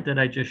slide that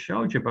I just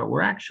showed you, but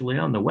we're actually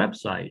on the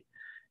website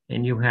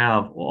and you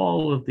have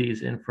all of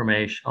these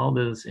information, all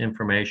this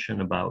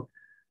information about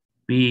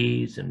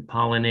bees and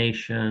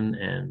pollination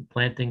and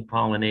planting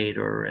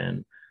pollinator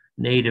and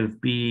native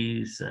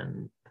bees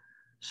and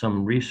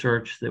some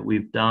research that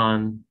we've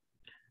done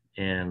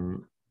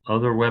and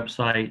other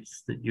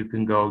websites that you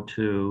can go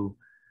to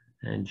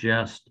and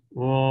just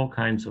all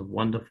kinds of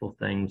wonderful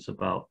things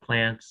about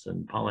plants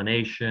and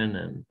pollination,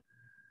 and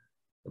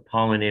the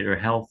pollinator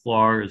health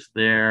law is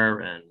there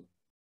and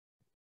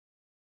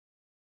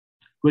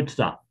good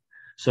stuff.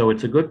 So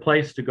it's a good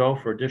place to go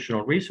for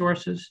additional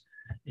resources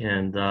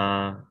and,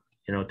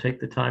 take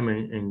the time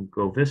and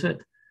go visit.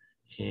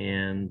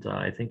 And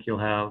I think you'll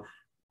have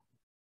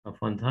a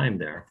fun time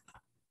there.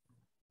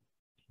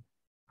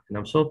 And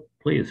I'm so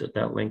pleased that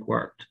that link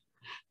worked.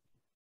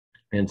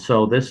 And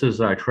so this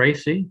is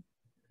Tracy,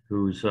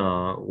 who's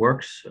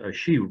works,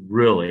 she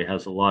really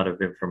has a lot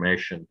of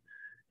information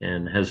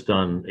and has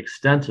done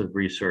extensive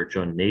research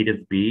on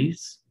native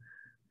bees.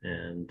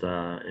 And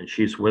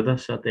she's with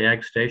us at the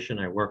Ag Station.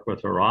 I work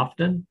with her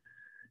often.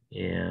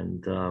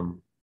 And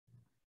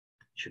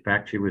in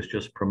fact, she was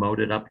just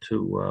promoted up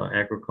to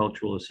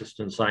agricultural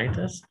assistant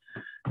scientist.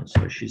 And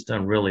so she's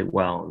done really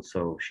well. And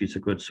so she's a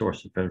good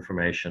source of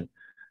information.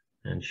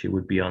 And she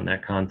would be on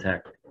that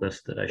contact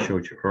list that I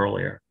showed you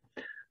earlier.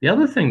 The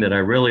other thing that I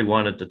really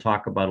wanted to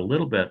talk about a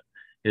little bit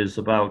is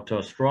about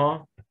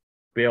straw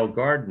bale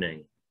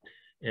gardening.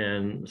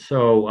 And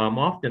so I'm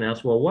often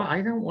asked, well,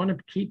 I don't want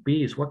to keep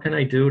bees. What can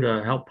I do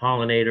to help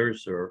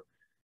pollinators?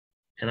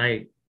 And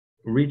I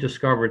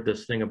rediscovered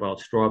this thing about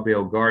straw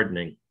bale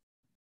gardening.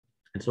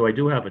 And so I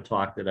do have a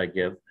talk that I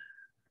give,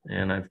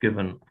 and I've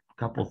given a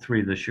couple,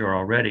 3 this year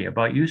already,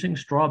 about using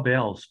straw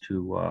bales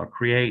to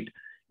create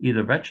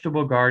either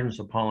vegetable gardens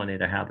or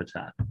pollinator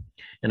habitat.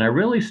 And I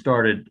really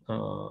started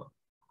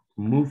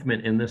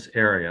movement in this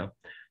area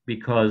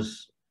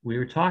because we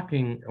were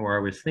talking, or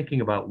I was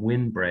thinking about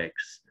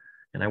windbreaks,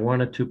 and I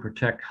wanted to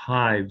protect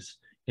hives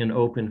in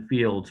open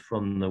fields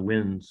from the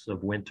winds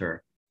of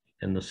winter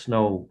and the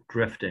snow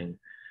drifting.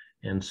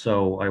 And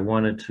so I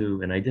wanted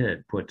to, and I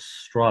did, put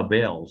straw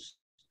bales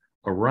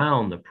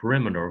around the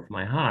perimeter of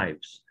my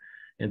hives.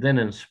 And then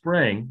in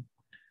spring,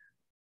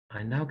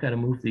 I now got to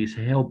move these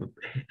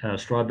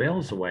straw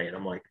bales away. And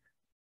I'm like,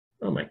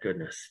 oh my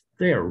goodness,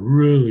 they are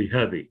really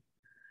heavy.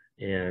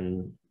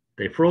 And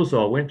they froze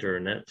all winter,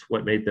 and that's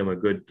what made them a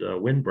good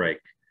windbreak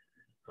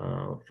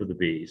for the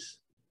bees.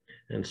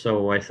 And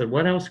so I said,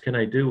 what else can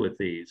I do with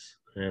these?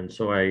 And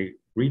so I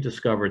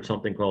rediscovered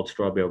something called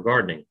straw bale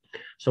gardening.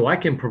 So I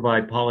can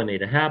provide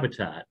pollinator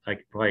habitat. I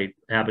could provide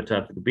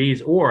habitat for the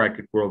bees, or I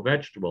could grow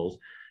vegetables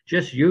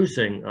just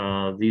using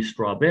these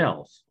straw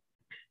bales.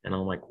 And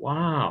I'm like,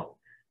 wow.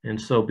 And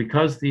so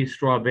because these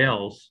straw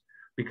bales,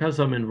 because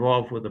I'm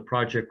involved with a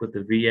project with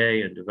the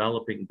VA and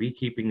developing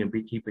beekeeping and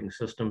beekeeping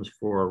systems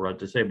for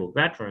disabled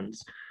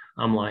veterans,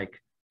 I'm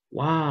like,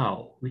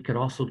 wow, we could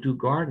also do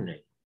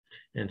gardening.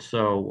 And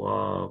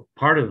so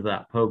part of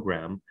that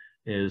program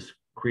is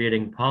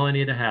creating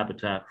pollinator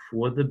habitat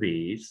for the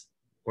bees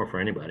or for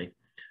anybody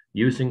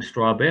using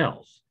straw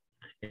bales.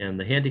 And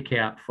the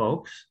handicapped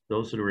folks,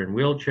 those that are in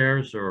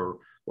wheelchairs or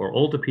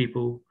older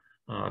people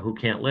who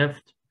can't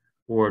lift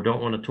or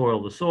don't want to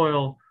toil the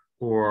soil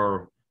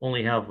or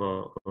only have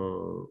a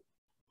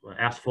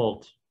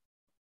asphalt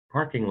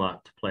parking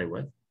lot to play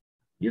with,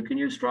 you can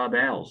use straw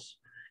bales.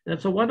 And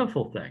it's a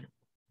wonderful thing.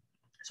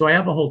 So I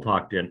have a whole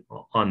talk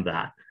on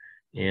that.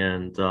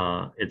 And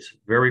it's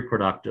very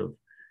productive.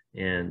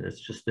 And it's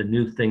just a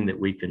new thing that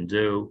we can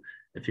do.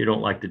 If you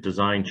don't like the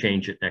design,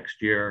 change it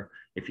next year.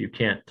 If you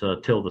can't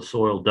till the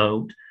soil,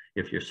 don't.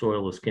 If your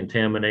soil is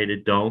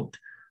contaminated, don't.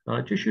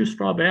 Just use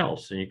straw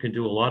bales and you can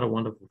do a lot of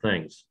wonderful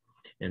things.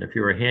 And if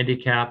you're a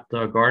handicapped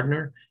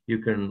gardener, you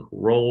can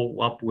roll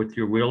up with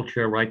your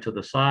wheelchair right to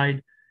the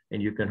side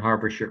and you can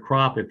harvest your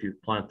crop. If you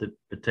planted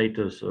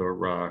potatoes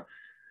or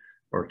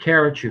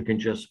carrots, you can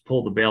just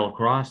pull the bale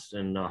across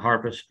and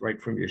harvest right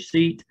from your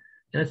seat.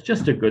 And it's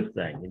just a good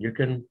thing. And you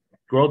can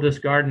grow this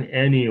garden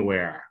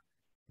anywhere.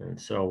 And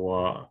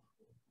so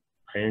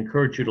I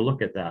encourage you to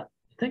look at that.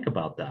 Think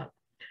about that.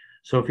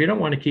 So if you don't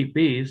want to keep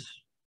bees,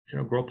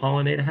 grow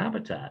pollinator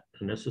habitat.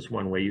 And this is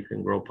one way you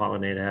can grow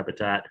pollinator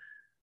habitat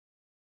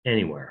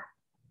anywhere.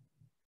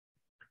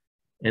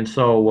 And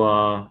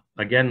so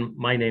again,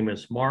 my name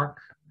is Mark.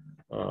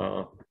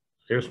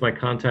 There's my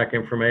contact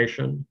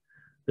information.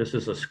 This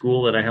is a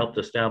school that I helped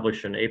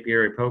establish an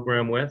apiary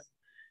program with.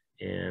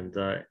 And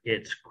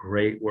it's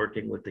great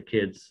working with the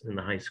kids in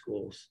the high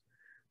schools,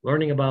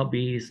 learning about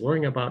bees,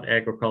 learning about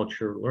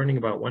agriculture, learning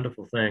about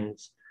wonderful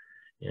things.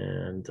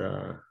 And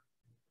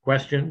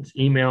questions,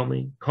 email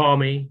me, call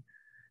me.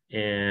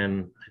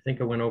 And I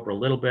think I went over a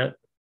little bit,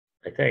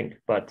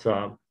 but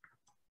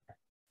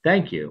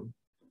thank you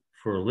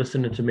for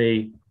listening to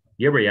me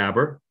yibber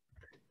yabber.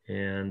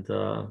 And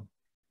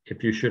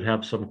if you should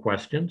have some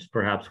questions,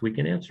 perhaps we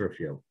can answer a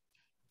few.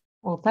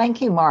 Well,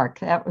 thank you, Mark.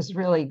 That was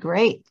really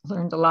great.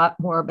 Learned a lot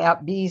more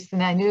about bees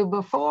than I knew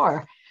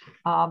before.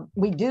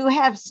 We do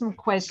have some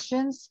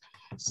questions.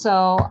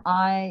 So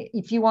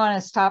if you want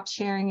to stop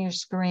sharing your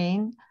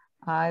screen,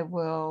 I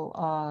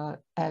will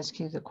ask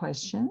you the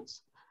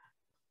questions.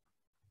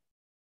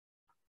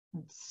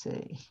 Let's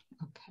see.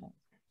 Okay.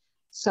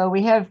 So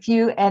we have a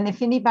few, and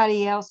if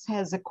anybody else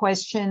has a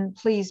question,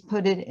 please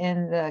put it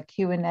in the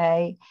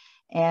Q&A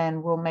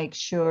and we'll make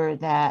sure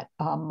that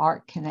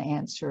Mark can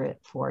answer it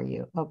for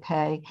you,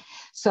 okay?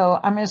 So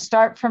I'm gonna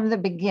start from the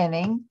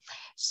beginning.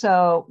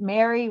 So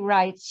Mary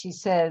writes, she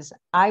says,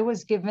 I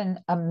was given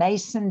a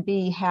mason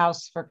bee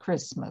house for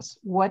Christmas.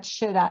 Where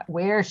should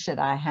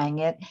I hang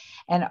it?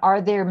 And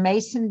are there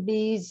mason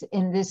bees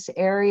in this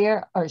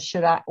area or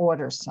should I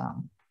order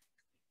some?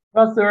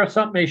 Well, there are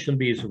some mason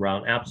bees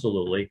around,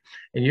 absolutely.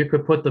 And you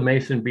could put the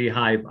mason bee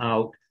hive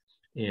out.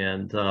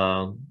 And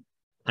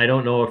I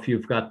don't know if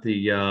you've got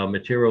the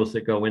materials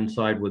that go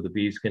inside where the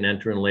bees can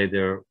enter and lay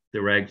their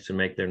eggs and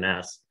make their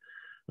nests.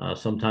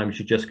 Sometimes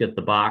you just get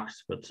the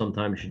box, but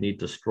sometimes you need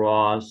the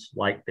straws,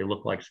 they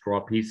look like straw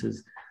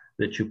pieces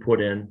that you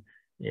put in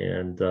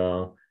and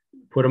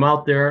put them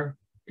out there.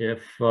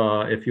 If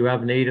you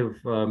have native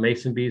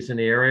mason bees in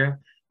the area,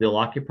 they'll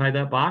occupy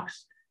that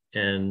box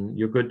and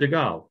you're good to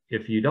go.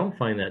 If you don't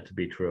find that to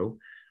be true,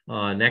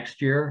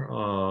 next year,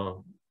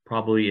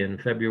 probably in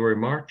February,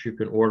 March, you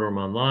can order them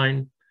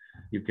online.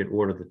 You can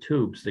order the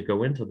tubes that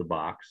go into the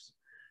box.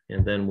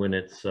 And then when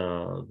it's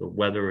the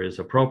weather is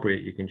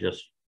appropriate, you can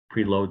just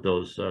preload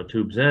those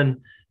tubes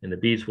in and the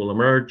bees will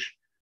emerge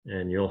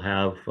and you'll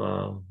have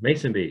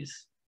mason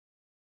bees.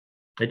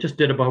 I just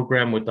did a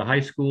program with the high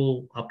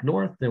school up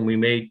north and we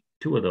made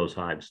 2 of those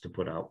hives to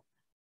put out.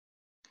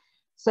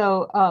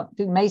 So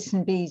do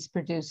mason bees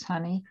produce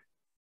honey?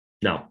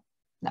 No.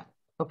 No.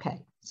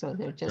 Okay. So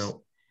they're just,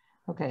 no.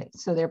 Okay.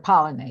 So they're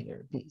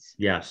pollinator bees.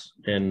 Yes.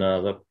 And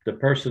the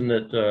person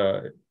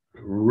that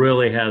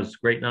really has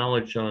great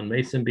knowledge on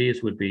mason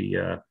bees would be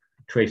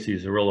Tracy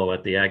Zerillo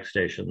at the Ag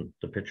Station,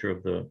 the picture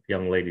of the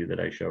young lady that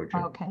I showed you.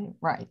 Okay.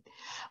 Right.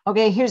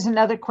 Okay. Here's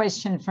another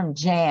question from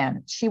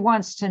Jan. She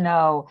wants to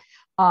know,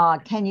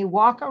 can you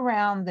walk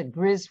around the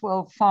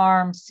Griswold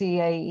Farm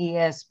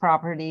CAES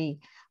property?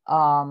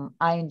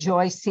 I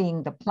enjoy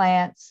seeing the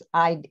plants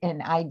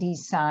and ID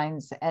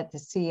signs at the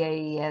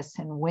CAES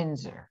in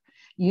Windsor.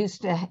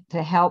 Used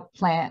to help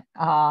plant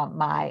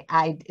my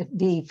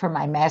ID for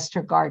my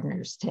Master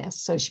Gardener's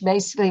test. So she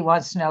basically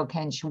wants to know,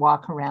 can she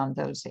walk around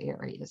those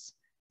areas?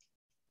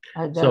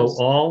 So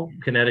all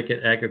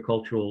Connecticut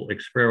Agricultural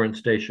Experiment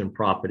Station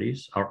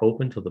properties are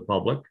open to the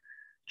public,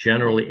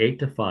 generally 8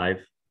 to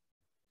 5,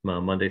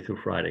 Monday through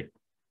Friday.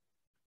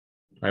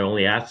 I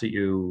only ask that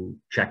you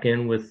check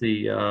in with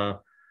the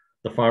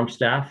farm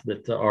staff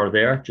that are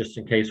there, just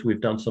in case we've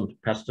done some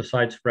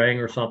pesticide spraying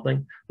or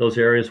something. Those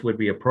areas would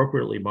be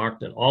appropriately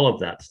marked and all of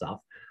that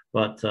stuff.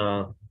 But,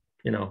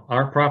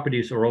 our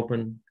properties are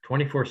open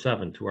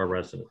 24/7 to our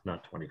residents,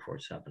 not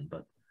 24/7,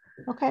 but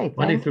okay,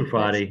 Monday through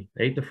Friday,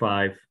 8 to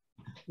 5,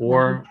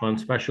 or on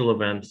special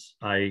events,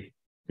 I,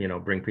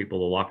 bring people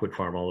to Lockwood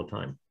Farm all the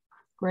time.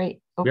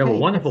 great. We have a Okay,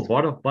 wonderful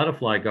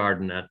butterfly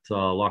garden at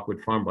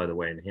Lockwood Farm, by the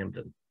way, in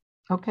Hampden.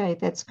 okay,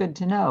 that's good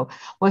to know.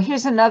 Well,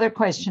 here's another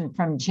question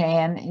from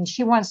Jan, and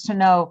she wants to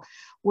know,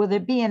 will there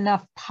be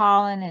enough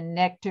pollen and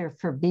nectar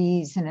for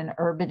bees in an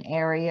urban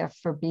area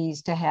for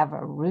bees to have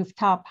a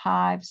rooftop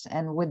hives?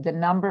 And would the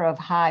number of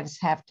hives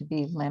have to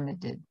be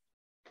limited?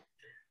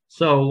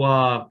 So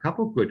a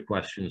couple of good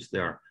questions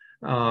there.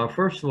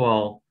 First of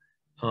all,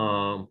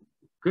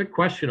 good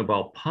question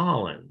about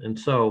pollen. And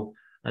so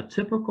a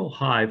typical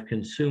hive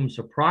consumes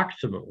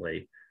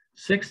approximately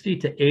 60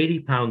 to 80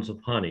 pounds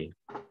of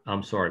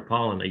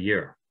pollen a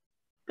year.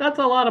 That's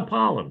a lot of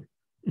pollen,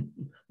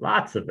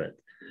 lots of it.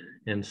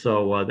 And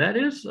so that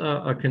is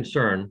a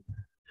concern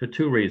for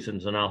two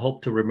reasons, and I'll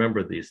hope to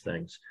remember these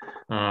things.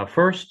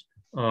 First,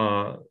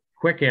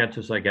 quick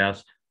answers, I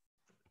guess.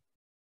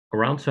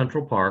 Around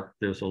Central Park,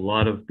 there's a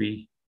lot of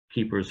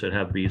beekeepers that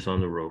have bees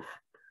on the roof.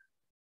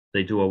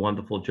 They do a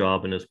wonderful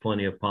job, and there's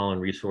plenty of pollen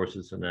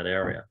resources in that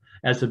area.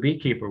 As a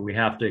beekeeper, we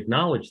have to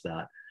acknowledge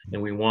that,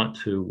 and we want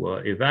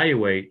to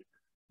evaluate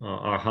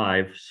our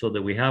hive so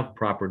that we have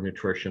proper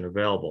nutrition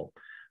available.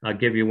 I'll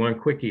give you one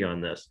quickie on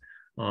this.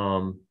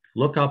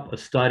 Look up a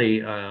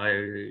study. I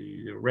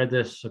read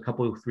this a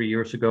couple, 3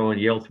 years ago in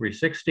Yale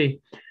 360,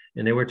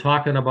 and they were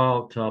talking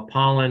about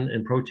pollen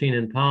and protein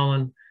in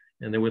pollen.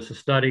 And there was a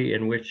study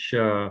in which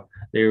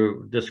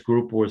this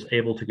group was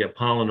able to get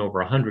pollen over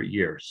 100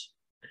 years.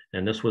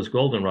 And this was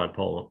goldenrod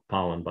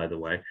pollen, by the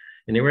way.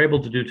 And they were able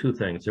to do two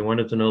things. They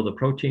wanted to know the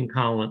protein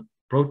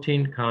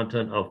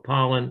content of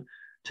pollen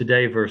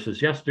today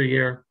versus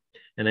yesteryear.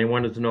 And they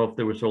wanted to know if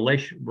there was a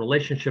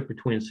relationship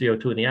between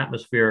CO2 in the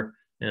atmosphere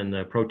and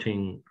the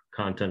protein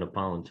content of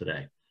pollen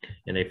today.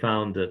 And they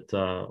found that,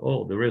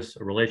 there is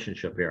a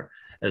relationship here.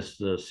 As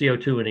the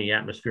CO2 in the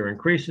atmosphere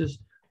increases,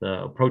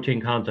 the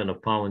protein content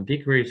of pollen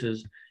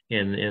decreases.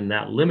 In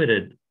that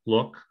limited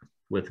look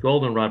with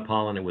goldenrod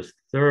pollen, it was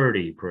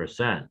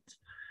 30%.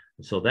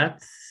 So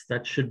that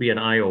should be an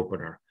eye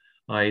opener.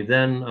 I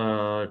then,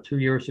 2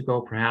 years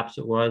ago, perhaps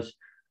it was,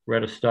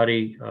 read a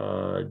study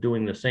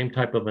doing the same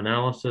type of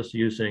analysis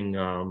using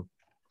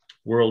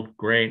world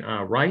grain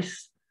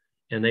rice,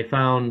 and they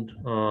found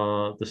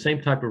the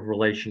same type of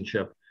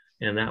relationship,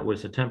 and that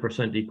was a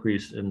 10%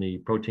 decrease in the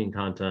protein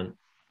content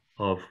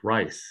of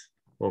rice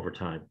over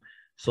time.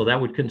 So that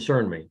would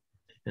concern me.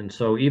 And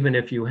so even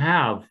if you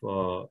have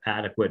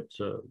adequate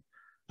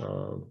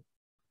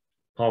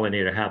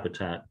pollinator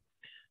habitat,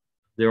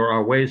 there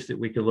are ways that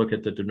we can look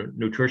at the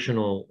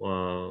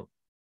nutritional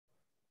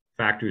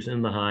factors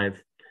in the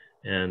hive,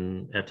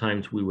 and at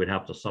times we would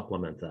have to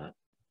supplement that.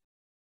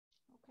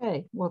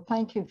 Okay, well,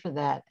 thank you for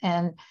that.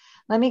 And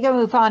let me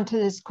move on to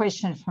this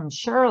question from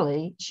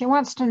Shirley. She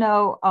wants to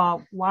know,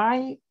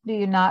 why do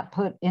you not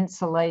put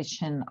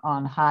insulation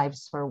on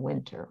hives for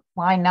winter?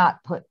 Why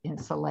not put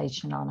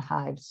insulation on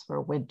hives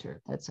for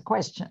winter? That's a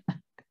question.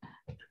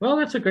 Well,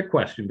 that's a good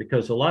question,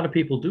 because a lot of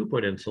people do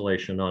put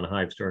insulation on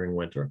hives during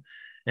winter.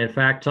 In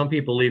fact, some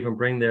people even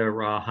bring their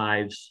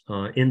hives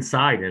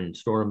inside and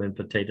store them in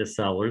potato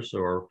cellars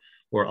or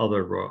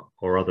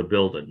other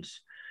buildings.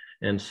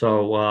 And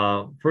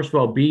so, first of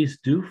all, bees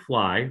do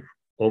fly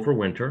over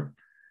winter,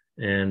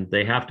 and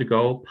they have to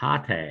go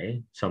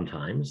pate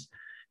sometimes.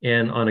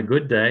 And on a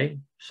good day,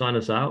 sun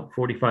is out,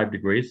 45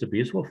 degrees, the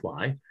bees will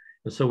fly.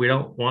 And so we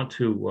don't want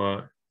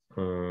to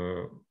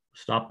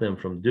stop them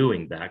from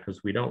doing that,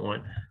 because we don't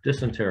want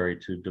dysentery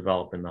to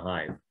develop in the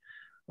hive.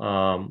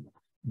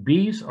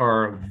 Bees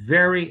are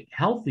very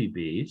healthy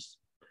bees,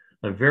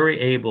 are very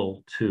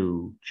able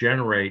to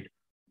generate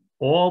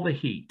all the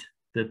heat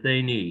that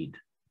they need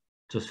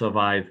to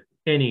survive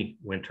any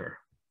winter.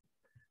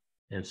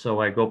 And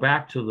so I go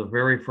back to the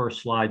very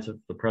first slides of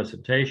the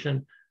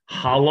presentation.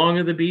 How long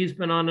have the bees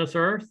been on this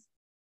earth?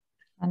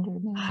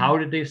 How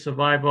did they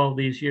survive all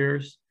these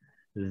years?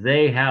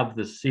 They have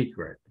the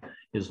secret.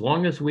 As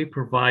long as we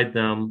provide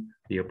them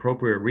the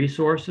appropriate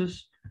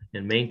resources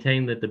and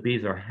maintain that the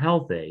bees are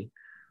healthy,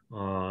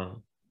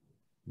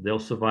 they'll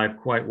survive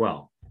quite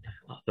well.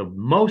 The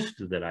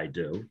most that I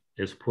do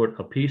is put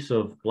a piece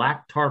of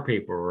black tar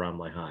paper around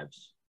my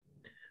hives.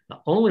 The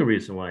only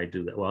reason why I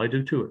do that, well, I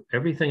do two.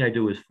 Everything I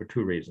do is for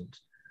two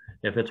reasons.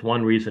 If it's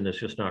one reason, it's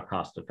just not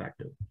cost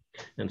effective.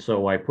 And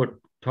so I put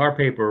tar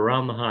paper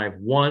around the hive,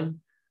 one,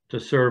 to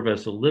serve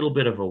as a little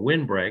bit of a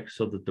windbreak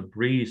so that the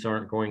breeze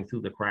aren't going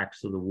through the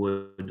cracks of the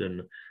wood,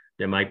 and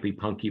there might be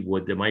punky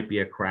wood, there might be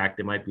a crack,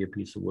 there might be a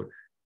piece of wood.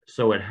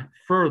 So it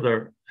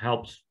further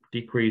helps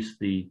decrease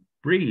the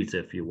breeze,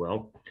 if you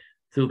will,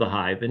 through the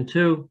hive. And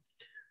two,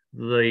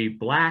 the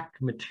black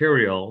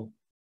material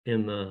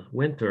in the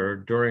winter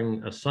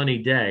during a sunny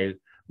day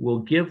will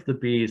give the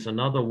bees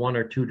another 1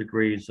 or 2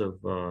 degrees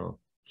of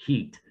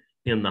heat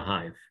in the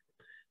hive,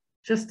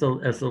 just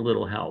as a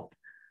little help.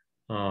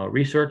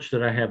 Research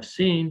that I have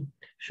seen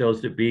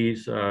shows that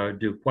bees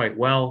do quite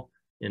well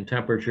in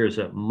temperatures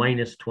at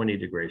minus 20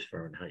 degrees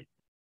Fahrenheit.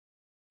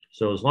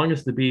 So as long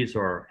as the bees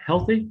are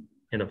healthy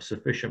and of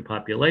sufficient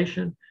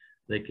population,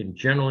 they can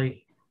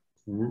generally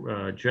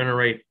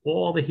generate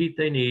all the heat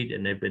they need,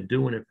 and they've been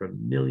doing it for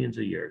millions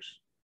of years.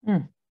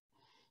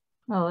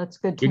 Oh, that's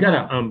good to You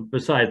know. gotta,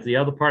 besides the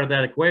other part of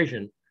that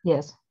equation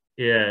Yes.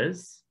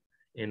 is,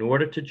 in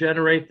order to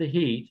generate the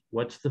heat,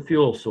 what's the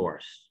fuel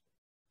source?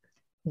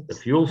 The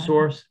fuel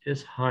source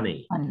is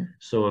honey. Honey.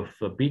 So if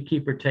a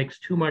beekeeper takes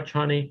too much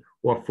honey,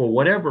 or for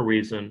whatever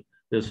reason,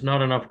 there's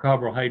not enough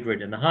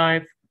carbohydrate in the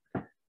hive,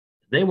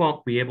 they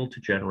won't be able to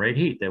generate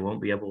heat. They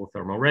won't be able to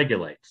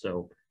thermoregulate.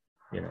 So,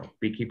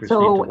 beekeepers need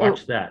to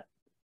watch that.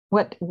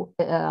 What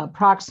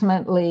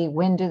approximately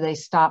when do they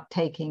stop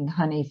taking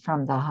honey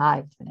from the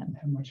hive then?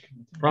 How much can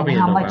you Probably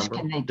how in much November.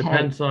 can they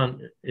Depends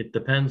on it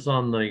depends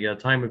on the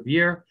time of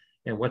year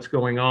and what's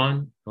going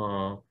on.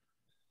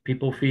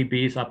 People feed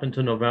bees up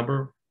into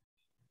November.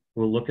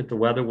 We'll look at the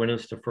weather when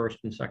it's the first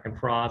and second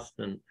frost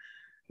and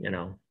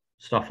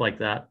stuff like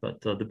that. But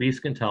the bees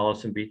can tell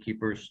us, and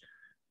beekeepers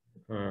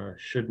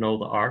should know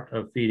the art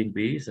of feeding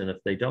bees. And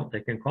if they don't,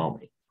 they can call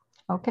me.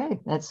 Okay,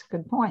 that's a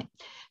good point.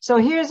 So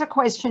here's a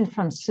question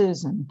from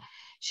Susan.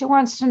 She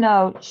wants to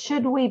know,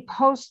 should we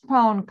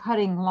postpone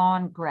cutting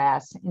lawn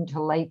grass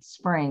into late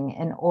spring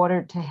in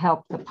order to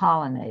help the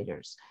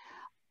pollinators?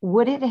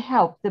 Would it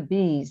help the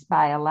bees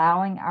by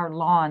allowing our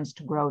lawns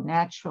to grow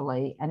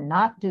naturally and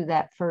not do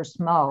that first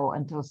mow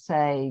until,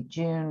 say,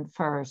 June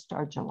 1st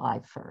or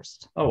July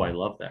 1st? Oh, I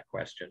love that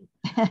question.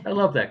 I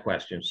love that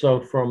question. So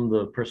from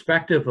the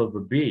perspective of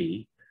a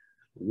bee,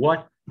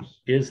 what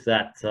is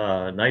that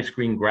nice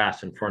green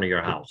grass in front of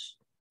your house?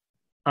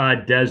 A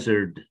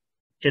desert.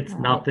 It's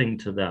nothing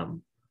to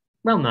them.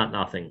 Well, not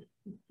nothing.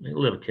 A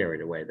little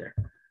carried away there.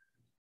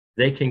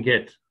 They can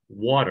get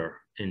water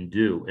and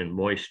dew and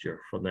moisture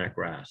from that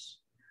grass.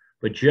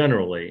 But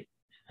generally,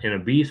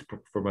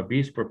 from a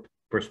bee's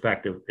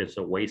perspective, it's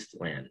a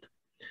wasteland.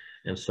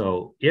 And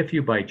so if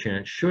you by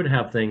chance should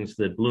have things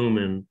that bloom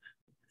in,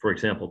 for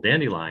example,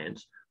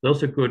 dandelions,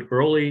 those are good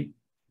early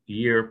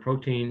year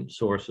protein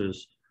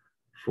sources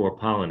for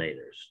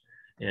pollinators.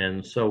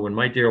 And so when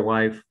my dear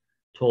wife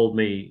told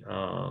me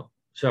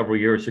several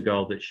years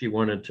ago that she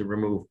wanted to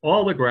remove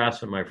all the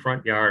grass in my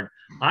front yard,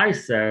 I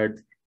said,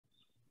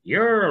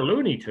 "You're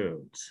Looney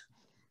Tunes."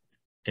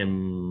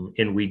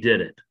 And we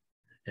did it.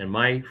 And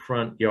my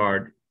front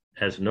yard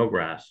has no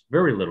grass,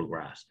 very little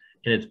grass,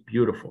 and it's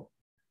beautiful.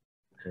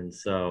 And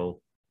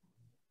so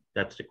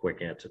that's the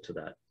quick answer to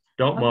that.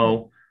 Don't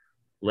mow,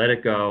 let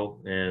it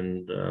go.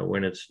 And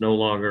when it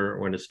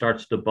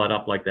starts to bud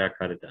up like that,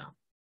 cut it down.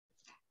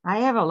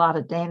 I have a lot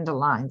of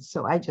dandelions,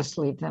 so I just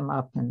leave them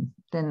up and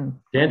then.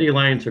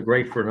 Dandelions are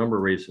great for a number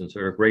of reasons.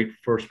 They're a great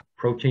first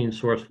protein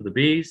source for the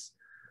bees.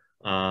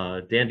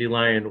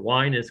 Dandelion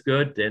wine is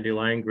good.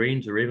 Dandelion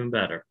greens are even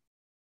better.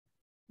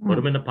 Put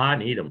them in the pot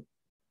and eat them.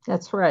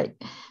 That's right.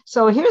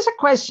 So here's a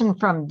question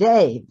from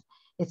Dave.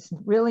 It's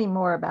really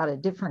more about a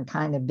different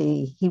kind of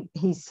bee.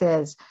 He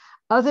says,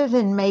 other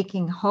than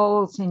making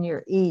holes in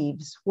your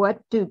eaves, what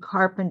do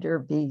carpenter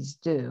bees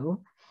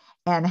do?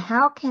 And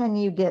how can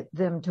you get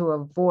them to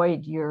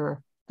avoid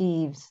your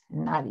eaves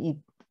and not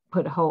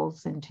put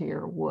holes into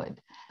your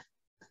wood?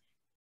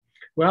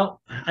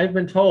 Well, I've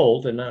been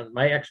told, and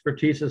my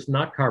expertise is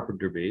not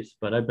carpenter bees,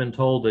 but I've been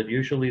told that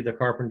usually the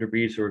carpenter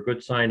bees are a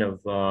good sign of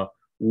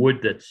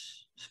wood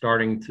that's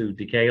starting to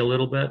decay a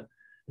little bit,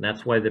 and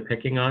that's why they're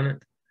picking on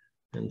it.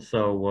 And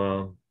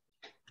so,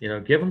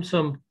 give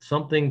them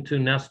something to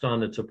nest on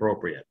that's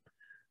appropriate.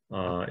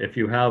 If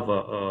you have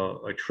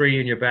a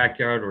tree in your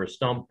backyard or a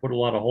stump, put a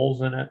lot of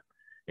holes in it.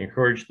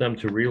 Encourage them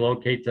to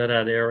relocate to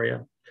that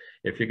area.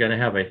 If you're going to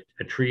have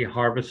a tree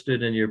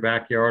harvested in your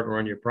backyard or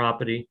on your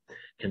property,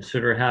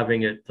 consider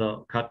having it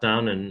cut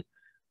down and,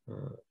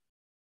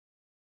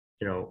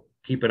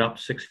 keep it up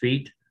 6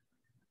 feet,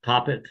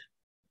 top it,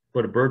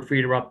 put a bird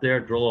feeder up there,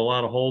 drill a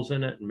lot of holes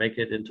in it, and make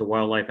it into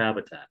wildlife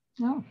habitat.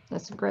 Oh,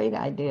 that's a great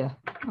idea.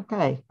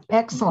 Okay,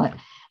 excellent.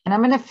 And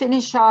I'm going to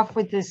finish off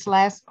with this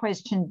last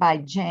question by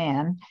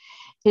Jan.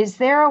 Is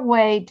there a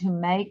way to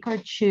make or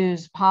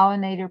choose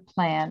pollinator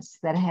plants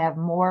that have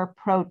more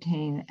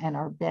protein and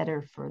are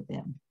better for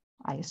them?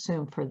 I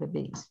assume for the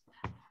bees.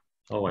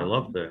 Oh, I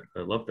love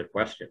the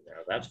question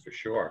there. That's for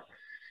sure.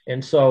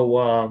 And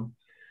so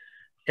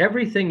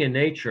everything in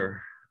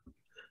nature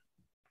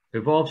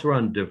revolves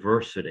around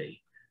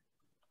diversity.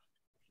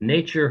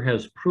 Nature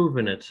has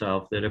proven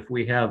itself that if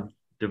we have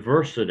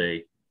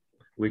diversity,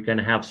 we can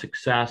have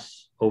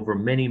success over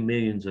many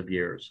millions of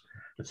years.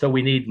 And so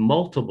we need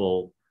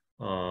multiple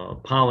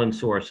pollen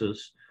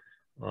sources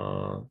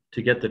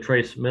to get the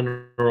trace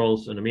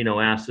minerals and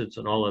amino acids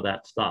and all of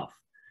that stuff.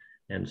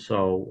 And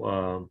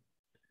so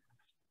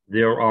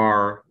there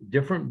are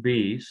different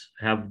bees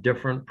have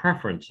different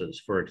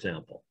preferences, for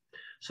example.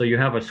 So you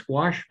have a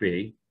squash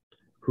bee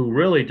who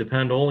really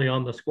depend only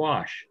on the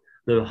squash.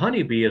 The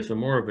honeybee is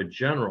more of a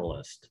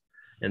generalist,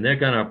 and they're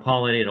going to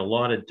pollinate a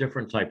lot of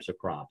different types of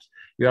crops.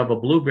 You have a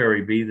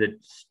blueberry bee that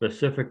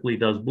specifically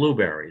does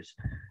blueberries.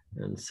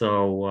 And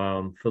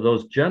so for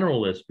those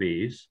generalist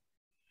bees,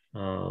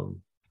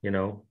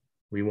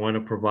 we want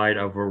to provide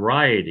a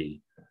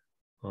variety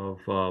of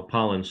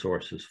pollen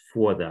sources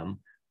for them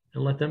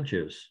and let them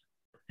choose.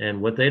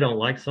 And what they don't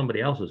like,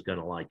 somebody else is going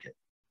to like it.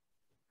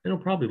 It'll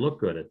probably look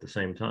good at the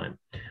same time.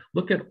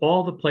 Look at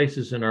all the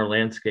places in our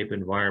landscape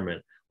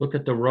environment. Look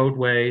at the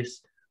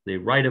roadways, the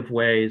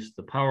right-of-ways,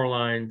 the power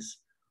lines,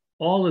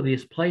 all of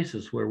these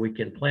places where we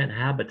can plant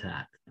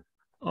habitat.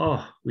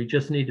 Oh, we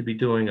just need to be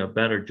doing a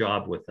better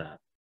job with that.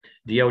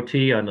 DOT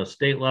on the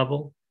state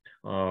level,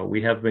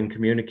 we have been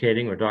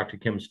communicating, or Dr.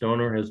 Kim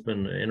Stoner has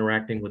been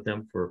interacting with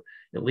them for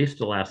at least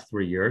the last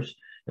 3 years.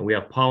 And we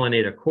have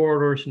pollinator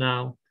corridors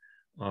now.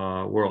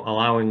 We're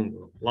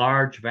allowing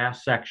large,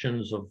 vast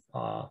sections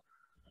of,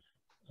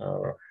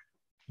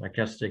 I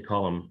guess they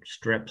call them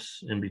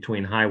strips in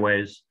between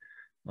highways.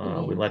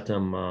 We let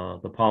them,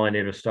 the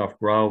pollinator stuff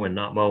grow and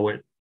not mow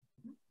it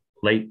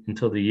late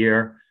into the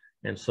year.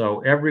 And so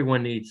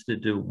everyone needs to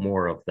do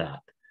more of that.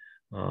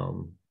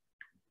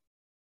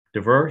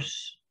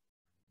 Diverse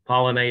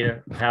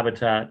pollinator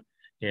habitat.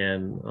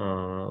 And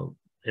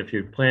if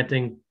you're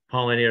planting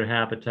pollinator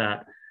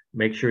habitat,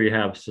 make sure you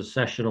have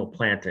successional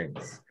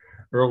plantings.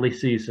 Early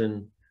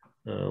season,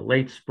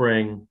 late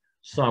spring,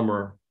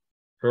 summer,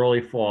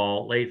 early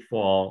fall, late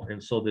fall.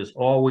 And so there's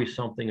always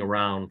something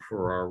around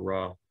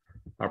for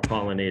our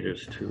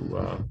pollinators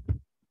to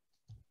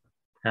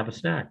have a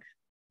snack.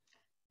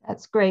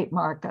 That's great,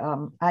 Mark.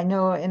 I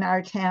know in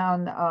our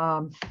town,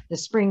 the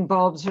spring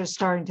bulbs are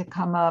starting to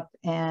come up,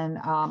 and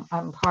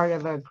I'm part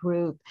of a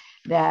group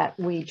that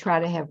we try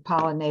to have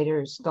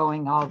pollinators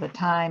going all the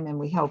time. And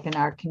we hope in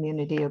our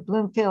community of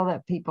Bloomfield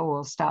that people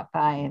will stop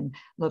by and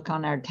look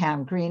on our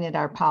town green at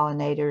our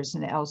pollinators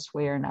and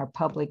elsewhere in our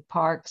public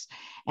parks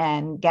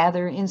and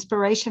gather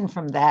inspiration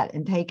from that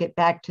and take it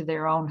back to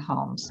their own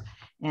homes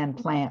and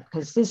plant,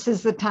 because this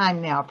is the time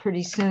now.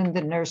 Pretty soon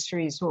the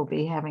nurseries will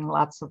be having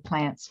lots of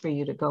plants for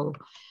you to go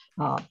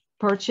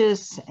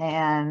purchase,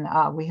 and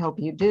we hope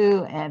you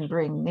do, and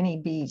bring many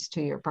bees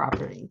to your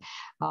property.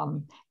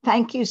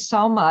 Thank you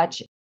so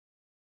much.